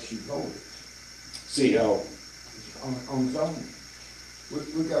see how she voted See how, on zoning.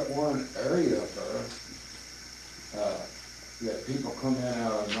 We got one area up there, that people come in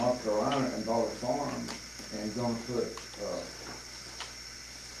out of North Carolina and bought a farm and gonna put,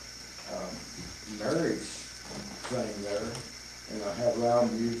 marriage thing there, and I have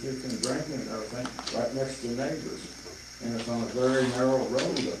loud music and drinking and everything, right next to neighbors. And it's on a very narrow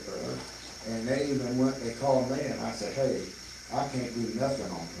road up there, and they even went, they called me, and I said, hey, I can't do nothing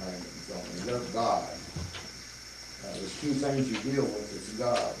on planning and zoning, they're God. There's two things you deal with, it's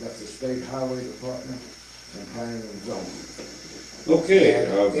God, that's the state highway department and planning and zoning. okay,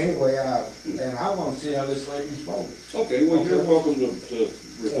 And anyway, I want to see how this lady's voted. okay, well, you're welcome to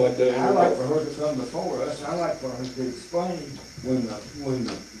reflect that. in I'd your like vote. for her to come before us, I'd like for her to explain when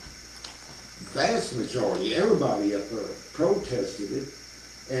the vast majority, everybody up there protested it,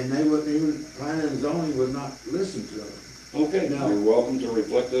 and they wouldn't even, planning and zoning would not listen to them. Okay, No. you're welcome to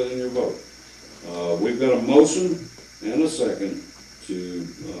reflect that in your vote. We've got a motion and a second to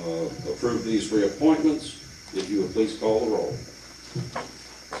approve these reappointments. If you would please call the roll.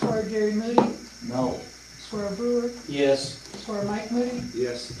 Squire Jerry Moody, No. Squire Brewer, Yes. Squire Mike Moody,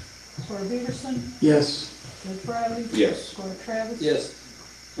 Yes. Squire Peterson, Yes. Judge Riley. Yes. Squire Travis. Yes.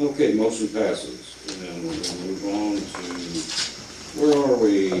 Okay, motion passes. And we're gonna move on to, where are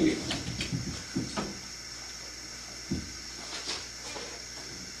we?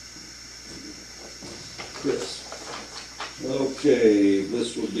 Chris. Okay,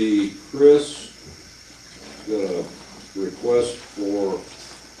 this would be Chris. Got a request for,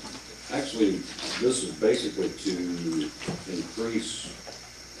 actually, this is basically to increase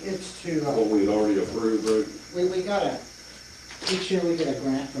It's to, what we'd already approved, right? we got each year we get a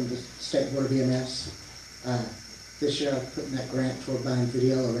grant from the State Board of EMS. This year I'm putting that grant toward buying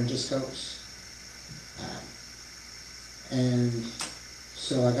video laryngoscopes. And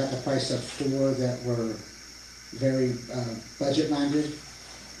so I got the price of 4 that were very budget-minded.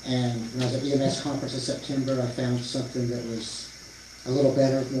 And when I was at EMS conference in September, I found something that was a little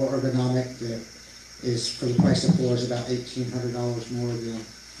better, more ergonomic, that is, for the price of 4, is about $1,800 more than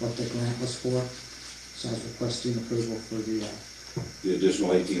what the grant was for. So I was requesting approval for the The additional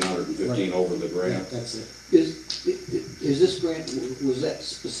 1,815 over the yeah, grant. that's it. Is this grant, was that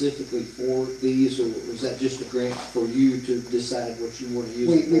specifically for these, or was that just a grant for you to decide what you want to use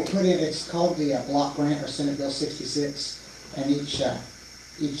it We for? put in, it's called the block grant or Senate Bill 66, and each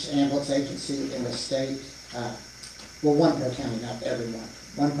ambulance agency in the state, well, one per county, not everyone.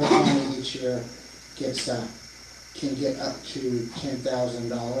 One per county each year gets, can get up to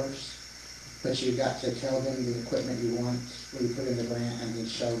 $10,000, but you got to tell them the equipment you want when you put in the grant and then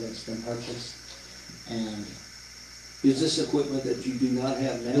show that it's been purchased. And Is this equipment that you do not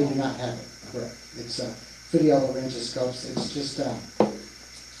have now? we do not have it, correct. It's video laryngoscopes. It's just,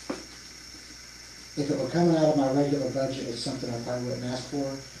 if it were coming out of my regular budget, it's something I probably wouldn't ask for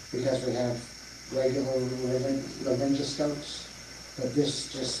because we have regular laryngoscopes. But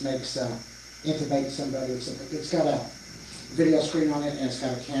this just makes, intubate somebody. It's got a video screen on it and it's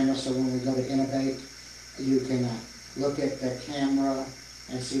got a camera, so when we go to intubate, you can look at the camera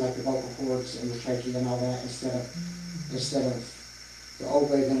and see like the vocal cords and the trachea and all that instead of the old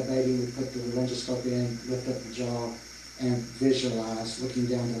way of intubating. We put the laryngoscope in, lift up the jaw, and visualize looking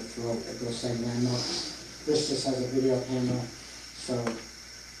down the throat at those same landmarks. This just has a video camera, so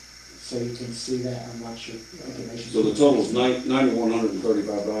you can see that and watch your intubation. So the total is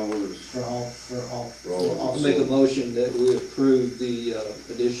 $9,135 For all. I'll make a motion that we approve the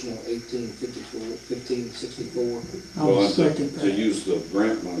additional 1564. I'll second To that. use the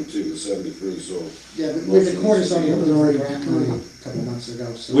grant money too, the 73, so. Yeah, but with the court, it's only approved grant money a couple months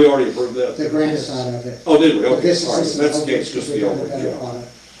ago, so. We already approved that? The grant side of it. Oh, did we? But Okay, this all right, is that's the case, just the better overage, yeah. product.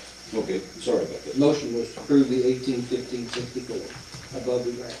 Okay, sorry about that. Motion was to approve the 181564 above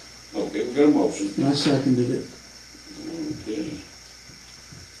the grant. Okay, we got a motion. And I seconded it. Okay.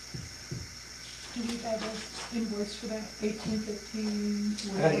 Do we have an invoice for that,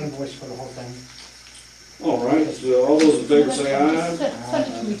 1815? I got an invoice for the whole thing. All right, so all those in favor say aye.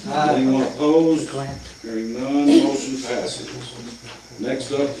 Send it to me tomorrow. Anyone opposed? Grant. Hearing none, motion passes.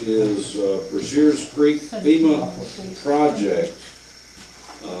 Next up is Brashears Creek FEMA project.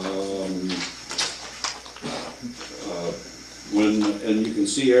 And you can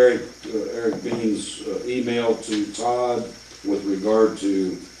see Eric Bean's email to Todd with regard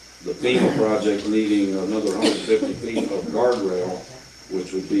to the FEMA project needing another 150 feet of guardrail,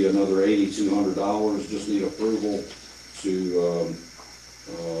 which would be another $8,200. Just need approval to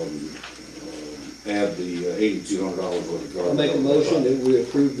add the $8,200 worth of guardrail. I'll make a motion that we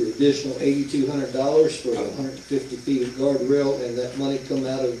approve the additional $8,200 for the 150 feet of guardrail, and that money come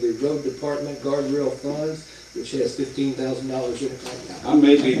out of the road department guardrail funds, which has $15,000 in it right now. I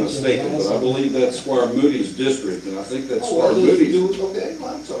may be mistaken, but I believe that's Squire Moody's district, and I think that's Squire Moody's. Okay,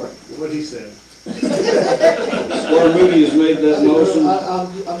 well, I'm sorry. What he said. Squire Moody has made that motion,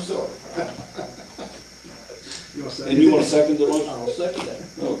 I'm sorry. and you want to second the motion? I'll second that.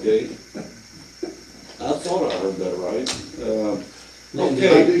 Okay. I thought I heard that right. Okay.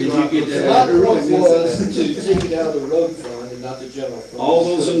 Okay, Did you get that? My point was to take it out of the road fund and not the general fund. all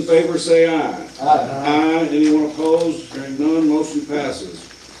those in favor say aye. Aye. Aye. Anyone opposed? Hearing none, motion passes.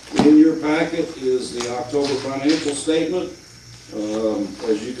 In your packet is the October financial statement.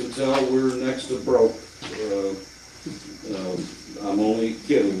 As you can tell, we're next to broke. I'm only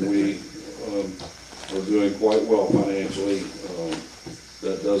kidding. We are doing quite well financially.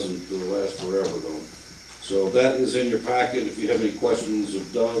 That doesn't last forever though. So that is in your packet. If you have any questions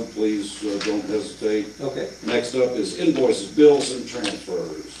of Doug, please don't hesitate. Okay. Next up is invoices, bills, and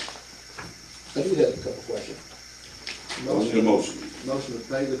transfers. I do have a couple questions. I need a motion. Motion to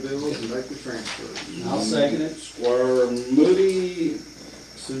pay the bills and make the transfers. I'll second it. Squire Moody,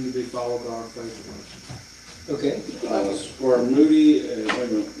 Soon to be followed by our favorite motion. Okay. Squire Moody, and wait a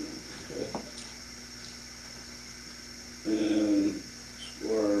minute. And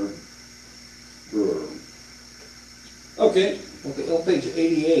Squire Brewer. Okay, Okay, on page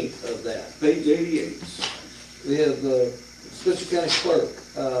 88 of that, page 88. we have Spencer County Clerk,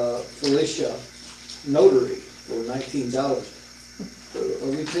 Felicia Notary for $19. Are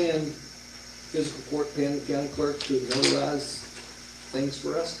we paying fiscal court, paying the county clerk to notarize things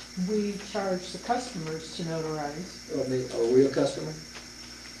for us? We charge the customers to notarize. I mean, are we a customer?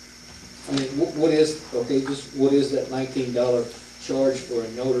 I mean, what is that $19 charge for a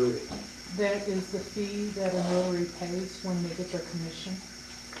notary? That is the fee that a notary pays when they get their commission,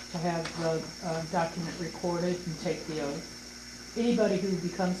 to have the document recorded and take the oath. Anybody who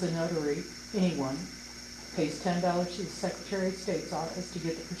becomes a notary, anyone, pays $10 to the Secretary of State's office to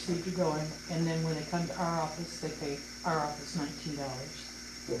get the procedure going, and then when they come to our office, they pay our office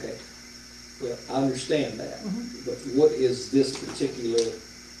 $19. Okay, well, I understand that, Mhm. but what is this particular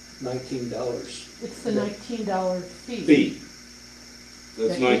 $19? It's the $19 fee. Fee.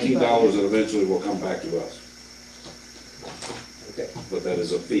 That's That anybody- $19 that eventually will come back to us. Okay. but that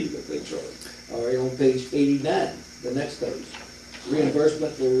is a fee that they charge. All right, on page 89, the next page,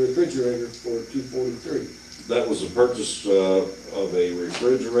 reimbursement for refrigerator for 243. That was a purchase of a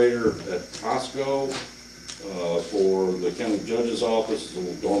refrigerator at Costco for the county judge's office, a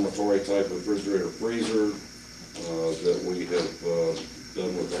little dormitory type refrigerator freezer that we have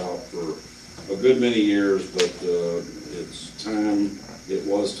done without for a good many years, but it's time, it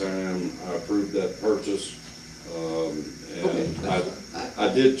was time. I approved that purchase. And I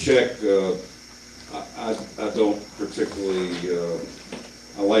did check, I don't particularly,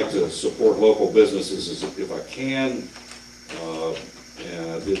 I like to support local businesses if I can.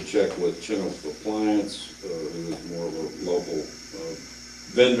 And I did check with Channel Appliance, who is more of a local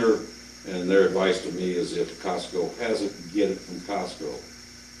vendor, and their advice to me is if Costco has it, get it from Costco.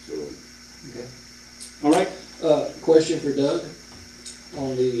 So. Okay. All right, question for Doug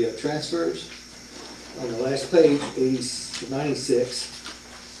on the transfers. On the last page, 96,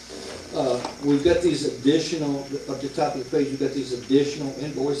 we've got these additional, up the top of the page, we've got these additional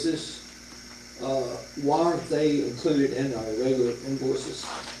invoices. Why aren't they included in our regular invoices?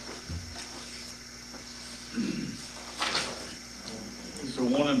 Is there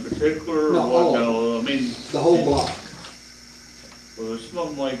one in particular? No, or what? all. No, I mean. The whole block. Well, there's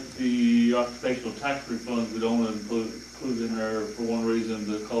something like the occupational tax refunds we don't include in there for one reason,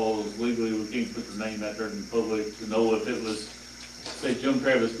 because legally we can't put the name out there in the public to know if it was, say, Jim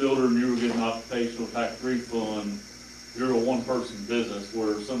Travis Builder and you were getting an occupational tax refund. You're a one-person business,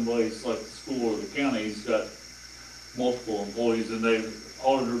 where someplace like the school or the county's got multiple employees, and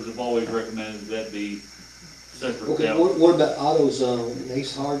auditors have always recommended that be separate. Okay, what about AutoZone and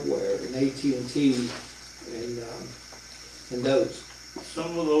Ace Hardware and AT&T and those?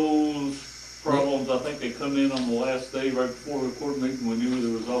 Some of those problems, I think they come in on the last day right before the court meeting. We knew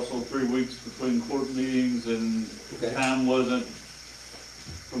there was also 3 weeks between court meetings, and time wasn't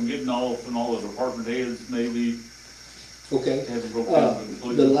from getting all from all the department heads maybe. Okay.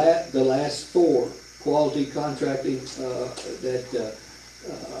 The last four, quality contracting, that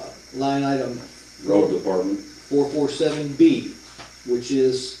line item. Road Department. 447B, which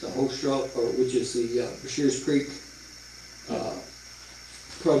is the which is the Shears Creek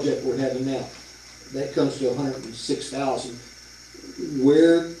project we're having now. That comes to $106,000.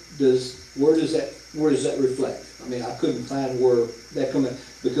 Where does that reflect? I mean, I couldn't find where that come in,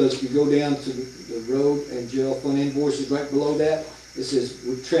 because if you go down to the road and jail fund invoices right below that, it says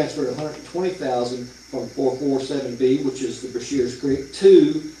we transferred $120,000 from 447B, which is the Shears Creek,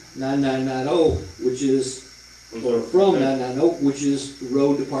 to 9990, which is, or from 990, which is the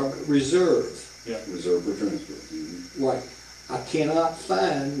Road Department Reserve. Yeah. Reserve for transfer. Mm-hmm. Right. I cannot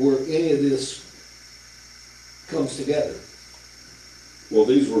find where any of this comes together. Well,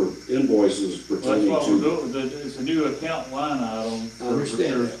 these were invoices pertaining That's to. what we're doing. It's a new account line item I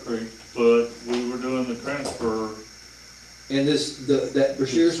understand Shears Creek, but we were doing the transfer. And that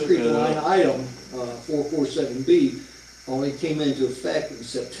Shears Creek line item, 447B, only came into effect in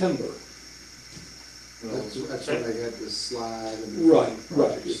September. That's when they had this slide and the Right.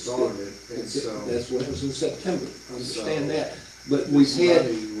 project started, and so. That's when it was in September, I understand that. But This we've had,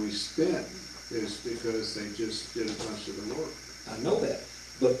 money we spent is because they just did a bunch of the work. I know that,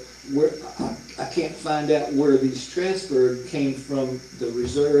 but I can't find out where these transferred came from the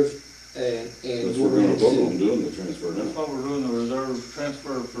reserve and. That's what we're going on doing the transfer now. That's why we're doing the reserve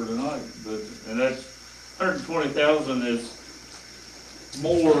transfer for tonight, and that's $120,000 is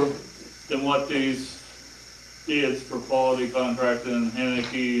more than what these bids for quality contracting,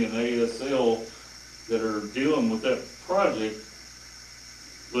 Haneke and ASL that are dealing with that project.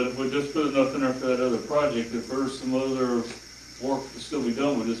 But if we just put enough in there for that other project, if there's some other work to still be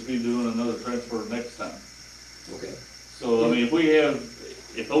done, we'll just be doing another transfer next time. Okay. So, I mean,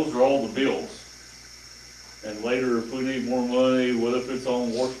 if those are all the bills, and later if we need more money, whether if it's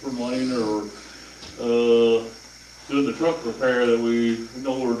on Washburn Lane or, doing the truck repair that we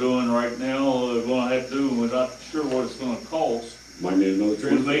know we're doing right now, we're gonna have to do, and we're not sure what it's gonna cost. Might need another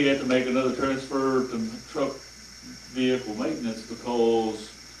transfer. We may have to make another transfer to truck vehicle maintenance, because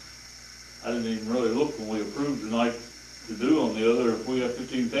I didn't even really look when we approved tonight to do on the other. If we have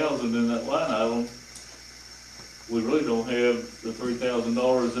 15,000 in that line item, we really don't have the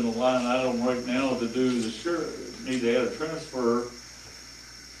 $3,000 in a line item right now to do the need to add a transfer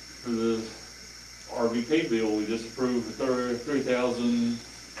for the RVK bill. We just approved the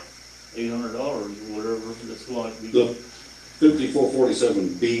 $3,800 or whatever that's going to be. The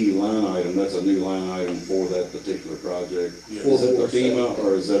 5447B line item, that's a new line item for that particular project. Yeah. Is that the FEMA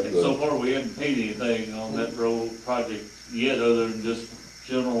or is that And the? so far, we haven't paid anything on that road project yet, other than just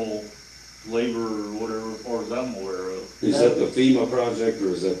general labor or whatever, as far as I'm aware of. Is that the FEMA project or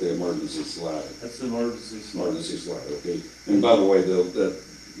is that the emergency slide? That's the emergency slide. Emergency slide, okay. And by the way, that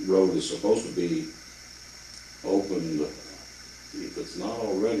road is supposed to be opened, if it's not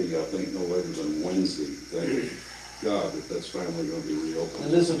already, I think no later than Wednesday. Thank God that that's finally gonna be reopened.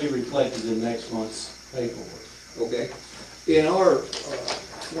 And this will be reflected in next month's paperwork. Okay. In our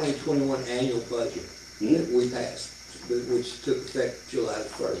 2021 annual budget that we passed, which took effect July the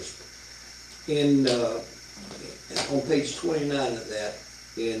 1st, on page 29 of that,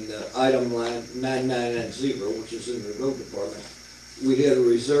 in item line 9990, which is in the road department, we had a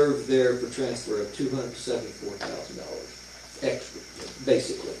reserve there for transfer of $274,000 extra,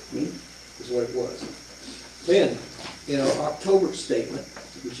 basically, is what it was. Then, in our October statement,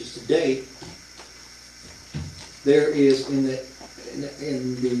 which is today, there is in the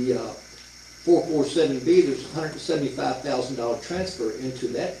 447B, there's $175,000 transfer into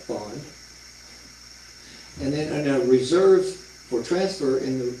that fund. And then in a reserve for transfer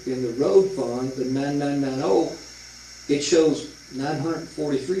in the road fund, the 9990, it shows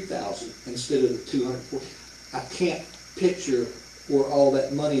 $943,000 instead of the $240,000. I can't picture where all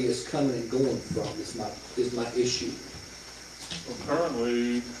that money is coming and going from is my issue. Well,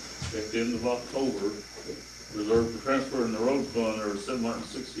 currently, at the end of October, reserve for transfer in the road fund, there was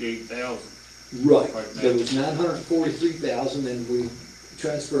 $768,000. Right. Right now. There was $943,000 and we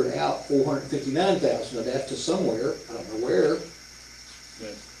transferred out $459,000 of that to somewhere, I don't know where.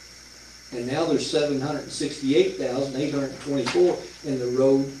 Yeah. And now there's $768,824 in the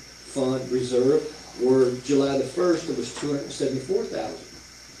road fund reserve, where July the 1st, it was $274,000.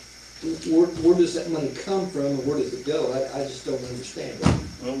 Where does that money come from and where does it go? I just don't understand it.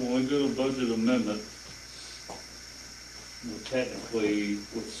 Well, when we did a budget amendment, technically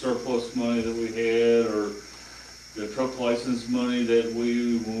with surplus money that we had, or the truck license money that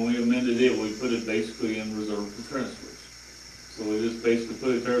when we amended it, we put it basically in reserve for transfers. So we just basically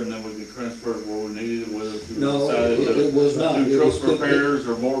put it there, and then we could transfer it where we needed it, whether we No, decided it was not. to do It was truck put- repairs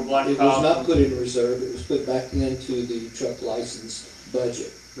or more blacktop. It was not put in reserve, it was put back into the truck license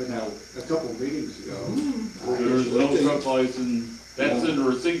budget. But now, a couple of meetings ago. There's no truck license, that's in the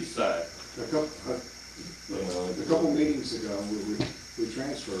receipt side. A couple meetings ago, we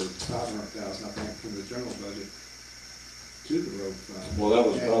transferred $500,000, I think, from the general budget to the road fund. Well, that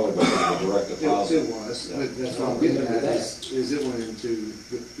was probably because of the direct deposit. It was, but that's what I'm getting at, is it went into,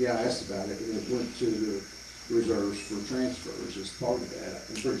 yeah, I asked about it, and it went to the reserves for transfers as part of that.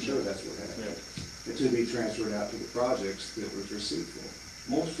 I'm pretty sure that's what happened. It to be transferred out to the projects that was received for.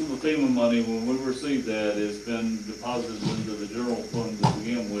 Most of the FEMA money, when we receive that, has been deposited into the general fund to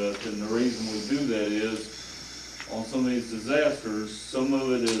begin with, and the reason we do that is, on some of these disasters, some of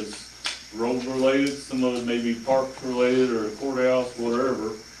it is road related, some of it may be parks related, or a courthouse,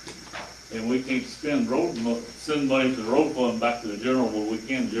 whatever, and we can't send money to the road fund back to the general, but we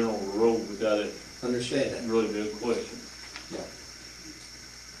can general the road without it. Understand that. Really good question. Yeah.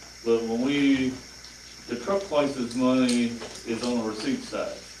 But when the truck license money is on the receipt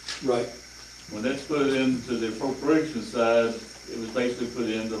side. Right. When that's put into the appropriation side, it was basically put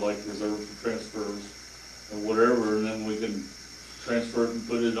into like reserve for transfers and whatever, and then we can transfer it and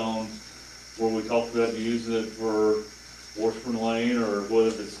put it on where we talked about using it for Washburn Lane, or whether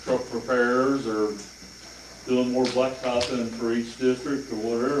it's truck repairs or doing more blacktopping for each district or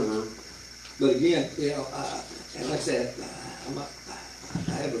whatever. But again, and like I said,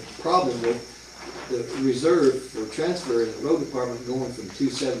 I have a problem with the reserve for transfer in the road department going from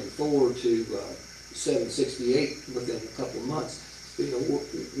 274 to 768 within a couple of months.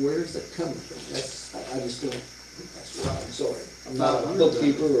 Where's that coming from? I just don't, that's why I'm sorry. I'm not a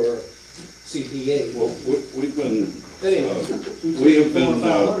bookkeeper or a CPA. Well, we've been, Anyway. we have been,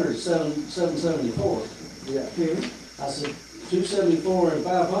 500 is 774. Yeah. I said, 274 and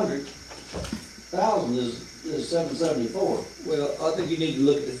 500,000 is 774. Well, I think you need to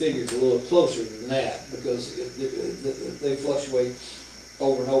look at the figures a little closer than that, because they fluctuate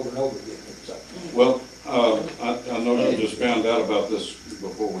over and over and over again. So, well, I know you just found out about this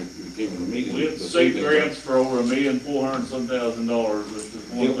before we came in the meeting. We had this state evening. grants for over $1,400,000, which is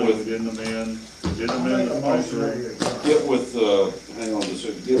one Get thing with- we didn't amend. We didn't amend the treasury. Get with, hang on just a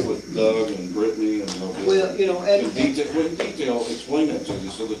second, get with Doug and Brittany and they'll get. Well, In detail, explain that to you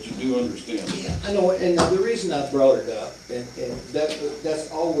so that you do understand. yeah, I know, and the reason I brought it up, and that's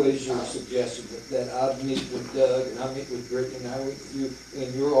always your suggestion, that I meet with Doug, and I meet with Brittany, and I meet with you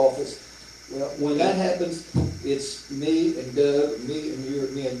in your office. Well, when that happens, it's me and Doug, me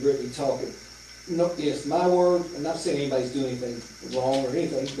and Brittany talking. No, it's my word, I'm not saying anybody's doing anything wrong or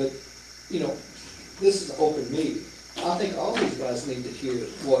anything, but, this is an open meeting. I think all these guys need to hear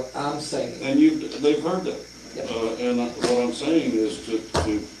what I'm saying. And they've heard that. Yep. And what I'm saying is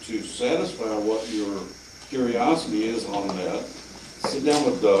to satisfy what your curiosity is on that, sit down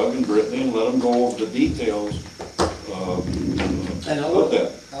with Doug and Brittany and let them go over the details And I will. of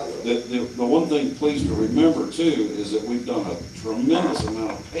that. I will. The one thing, please, to remember too, is that we've done a tremendous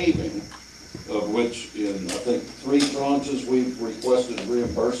amount of paving, of which in, I think, 3 tranches, we've requested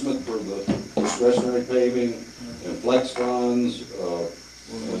reimbursement for the discretionary paving and flex funds.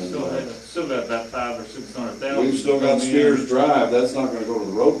 We still got about 500,000 or 600,000. We've still got Spears Drive, that's not gonna go to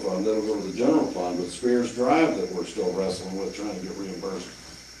the road fund, that'll go to the general fund, but Spears Drive that we're still wrestling with, trying to get reimbursed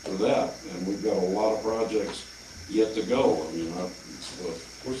for that. And we've got a lot of projects yet to go. I mean,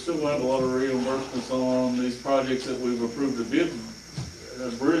 We're still gonna have a lot of reimbursements on these projects that we've approved a bid,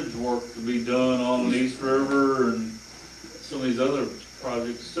 bridge work to be done on East River and some of these other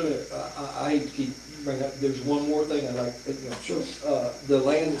projects too. I keep bringing up, there's one more thing I'd like, sure. The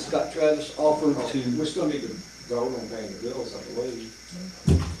land that Scott Travis offered to. We still need to vote on paying the bills, I believe.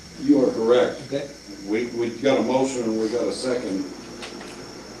 you are correct. Okay. We got a motion and we got a second.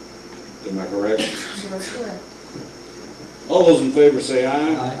 Am I correct? All those in favor say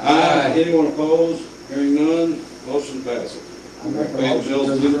aye. Aye. Anyone opposed? Hearing none, motion passes. Pay the bills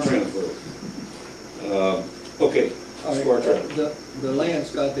and do the transfer. Okay, All right, Square Traffic. the land,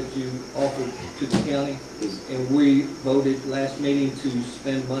 Scott, that you offered to the county, and we voted last meeting to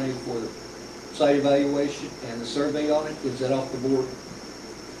spend money for the site evaluation and the survey on it, is that off the board?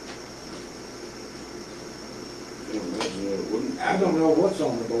 Can't imagine that it wouldn't. I don't know what's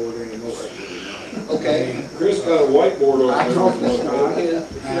on the board anymore. Okay. Chris got a whiteboard over I there. talked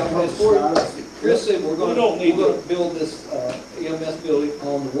to Scott. Chris said we're We don't need gonna build this EMS building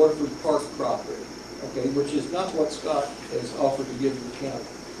on the Waterford Park property, okay, which is not what Scott has offered to give to the county.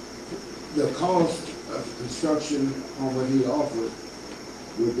 The cost of construction on what he offered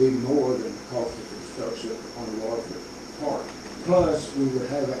would be more than the cost of construction on the Waterford Park. Plus, we would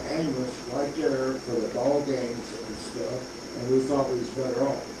have an ambulance right there for the ball games and stuff, and we thought we was better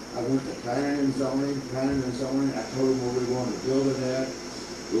off. I went to planning and zoning, I told them where we wanted to build it at,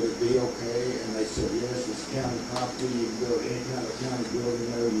 would it be okay? And they said, yes, it's county property, you can build any kind of county building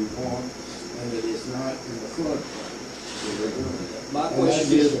there you want, and it is not in the floodplain. So they're doing that. My And question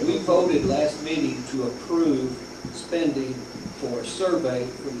that's is, just- we voted last meeting to approve spending for a survey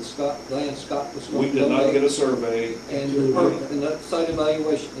for the land Scott was We going to did not donate. get a survey. And the site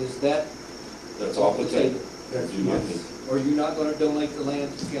evaluation, is that That's off the table. That's, You might need- Are you not gonna donate the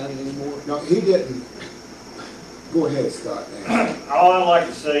land to the county anymore? no, he didn't. Go ahead, Scott, now. All I'd like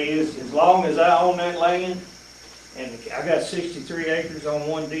to say is, as long as I own that land, and I got 63 acres on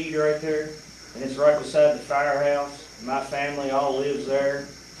one deed right there, and it's right beside the firehouse, my family all lives there,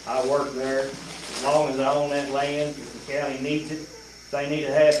 I work there, as long as I own that land, if the county needs it, if they need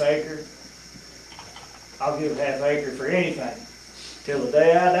a half acre, I'll give a half acre for anything, till the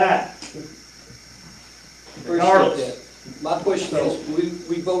day I die. Appreciate Regardless. that. My question is,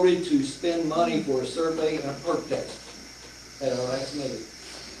 we voted to spend money for a survey and a perk test at our last meeting.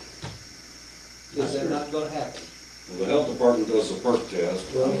 Is that not gonna happen? Well, the health department does the perk test.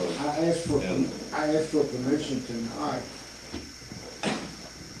 Well, I and- asked for permission tonight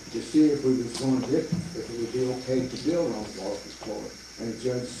to see if we was going to get, if it would be okay to build on Walker's Court. And the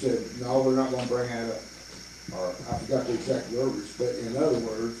judge said, no, we're not gonna bring that up. Or, I forgot the exact verbiage, but in other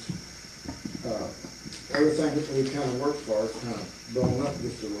words, everything that we kind of worked for is kind of blown up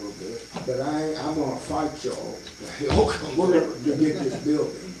just a little bit. But I'm gonna fight y'all to get this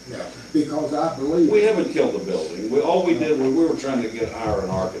building, because I believe. We haven't killed the building. All we did, we were trying to hire an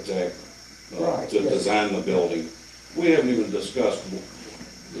architect Right, to yes. design the building. We haven't even discussed,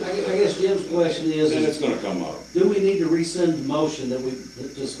 I guess Jim's question is, and it's gonna come up. do we need to rescind the motion that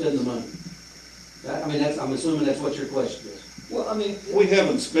to spend the money? I mean, I'm assuming that's what your question is. Well, I mean. We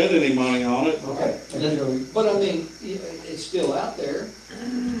haven't spent any money on it, Okay. But I mean, it's still out there.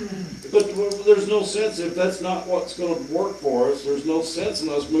 but there's no sense, if that's not what's gonna work for us, there's no sense in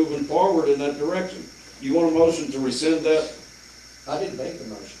us moving forward in that direction. You want a motion to rescind that? I didn't make the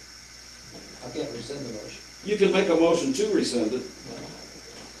motion. I can't rescind the motion. You can make a motion to rescind it.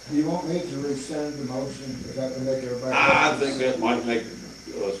 You want me to rescind the motion, if that would make everybody? I think that might make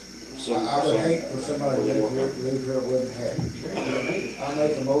some. I would hate for somebody to leave here wasn't happy. I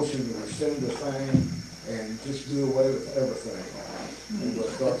make a motion to rescind the thing and just do away with everything. And we'll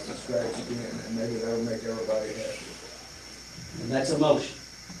start from scratch again, and maybe that'll make everybody happy. And that's a motion.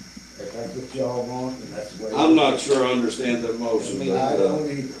 If that's what y'all want, then that's the way. I'm not sure I understand that motion, but, I don't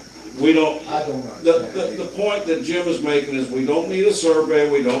either. we don't, I don't understand. the point that Jim is making is we don't need a survey,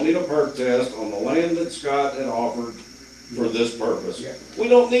 we don't need a perk test on the land that Scott had offered for this purpose. We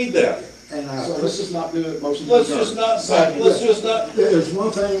don't need that. And So let's just not do it, motion to Let's adjourn. just not, there's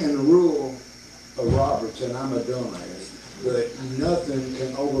one thing in the rule of Roberts, and I'm a dumbass, but nothing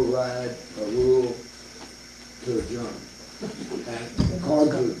can override a rule to adjourn. And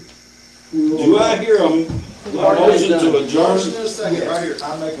according to do I hear a motion to adjourn? Motion and a second, right here.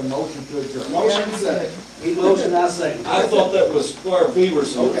 I make a motion to adjourn. Motion and second. He motioned, I second. I thought that was Squire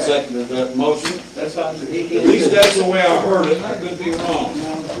Feverson that seconded that motion. That's fine. At least that's the way I heard it, I could be wrong.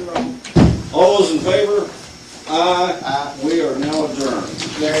 All those in favor? Aye. We are now adjourned.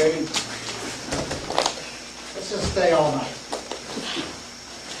 Let's just stay all night.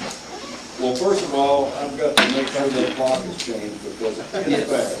 Well, first of all, I've got to make sure that clock is changed because it's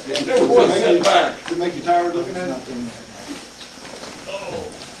fast. Yes. Never was set back. Does it make you tired looking at it? Okay.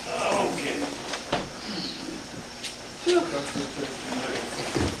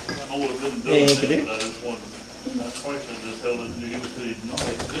 I would have been doing that, but I just wanted, that question just held it to you, so you know,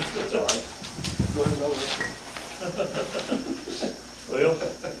 it's all right. Go ahead and over. Well,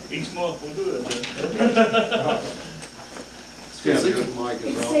 each month we'll do it then. Yeah, the mic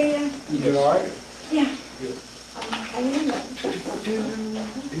is on. You doing all right? Yeah. Good. I am.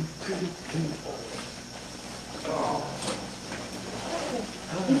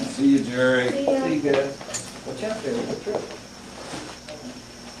 See you, Jerry. See ya. See you guys. Watch out there, good trip.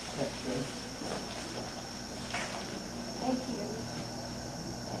 Thank you.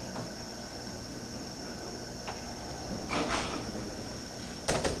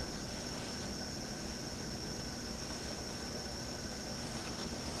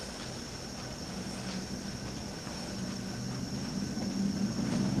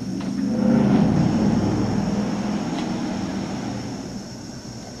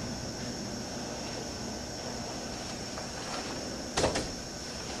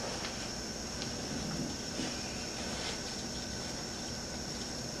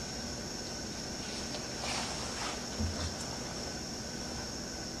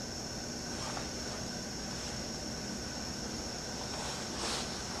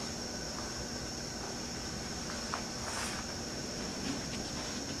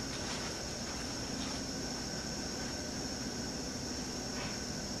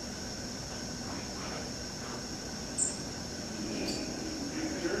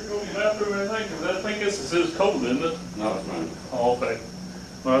 Bathroom or anything, 'cause I think this is cold, isn't it? No, it's fine. Oh, okay.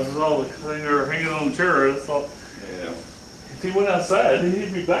 Well, this is all the thing they were hanging on the chair, I thought, Yeah. if he went outside,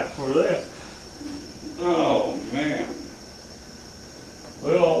 he'd be back for that. Oh, man.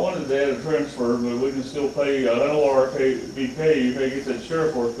 Well, I wanted to add a transfer, but we can still pay, I know our BK, if he gets that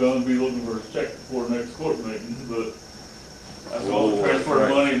sheriff work done, be looking for a check before the next court meeting, but I was going to transfer right.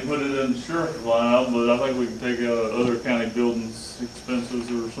 money and put it in the sheriff's line out, but I think we can take out other county buildings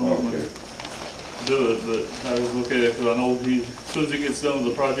expenses or something. Okay. Do it, but I was looking at it, because I know he, as soon as he gets done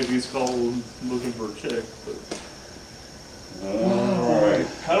with the project, he's called looking for a check, but. All right.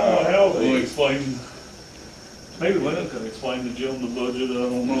 I don't know how they explain, maybe Lynn can explain to Jim the budget, I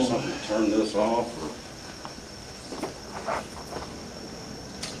don't Do know. something to turn this off or?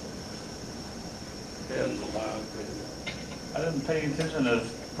 And the loud video. I didn't pay attention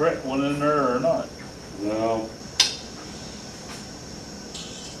if Brett went in there or not. No,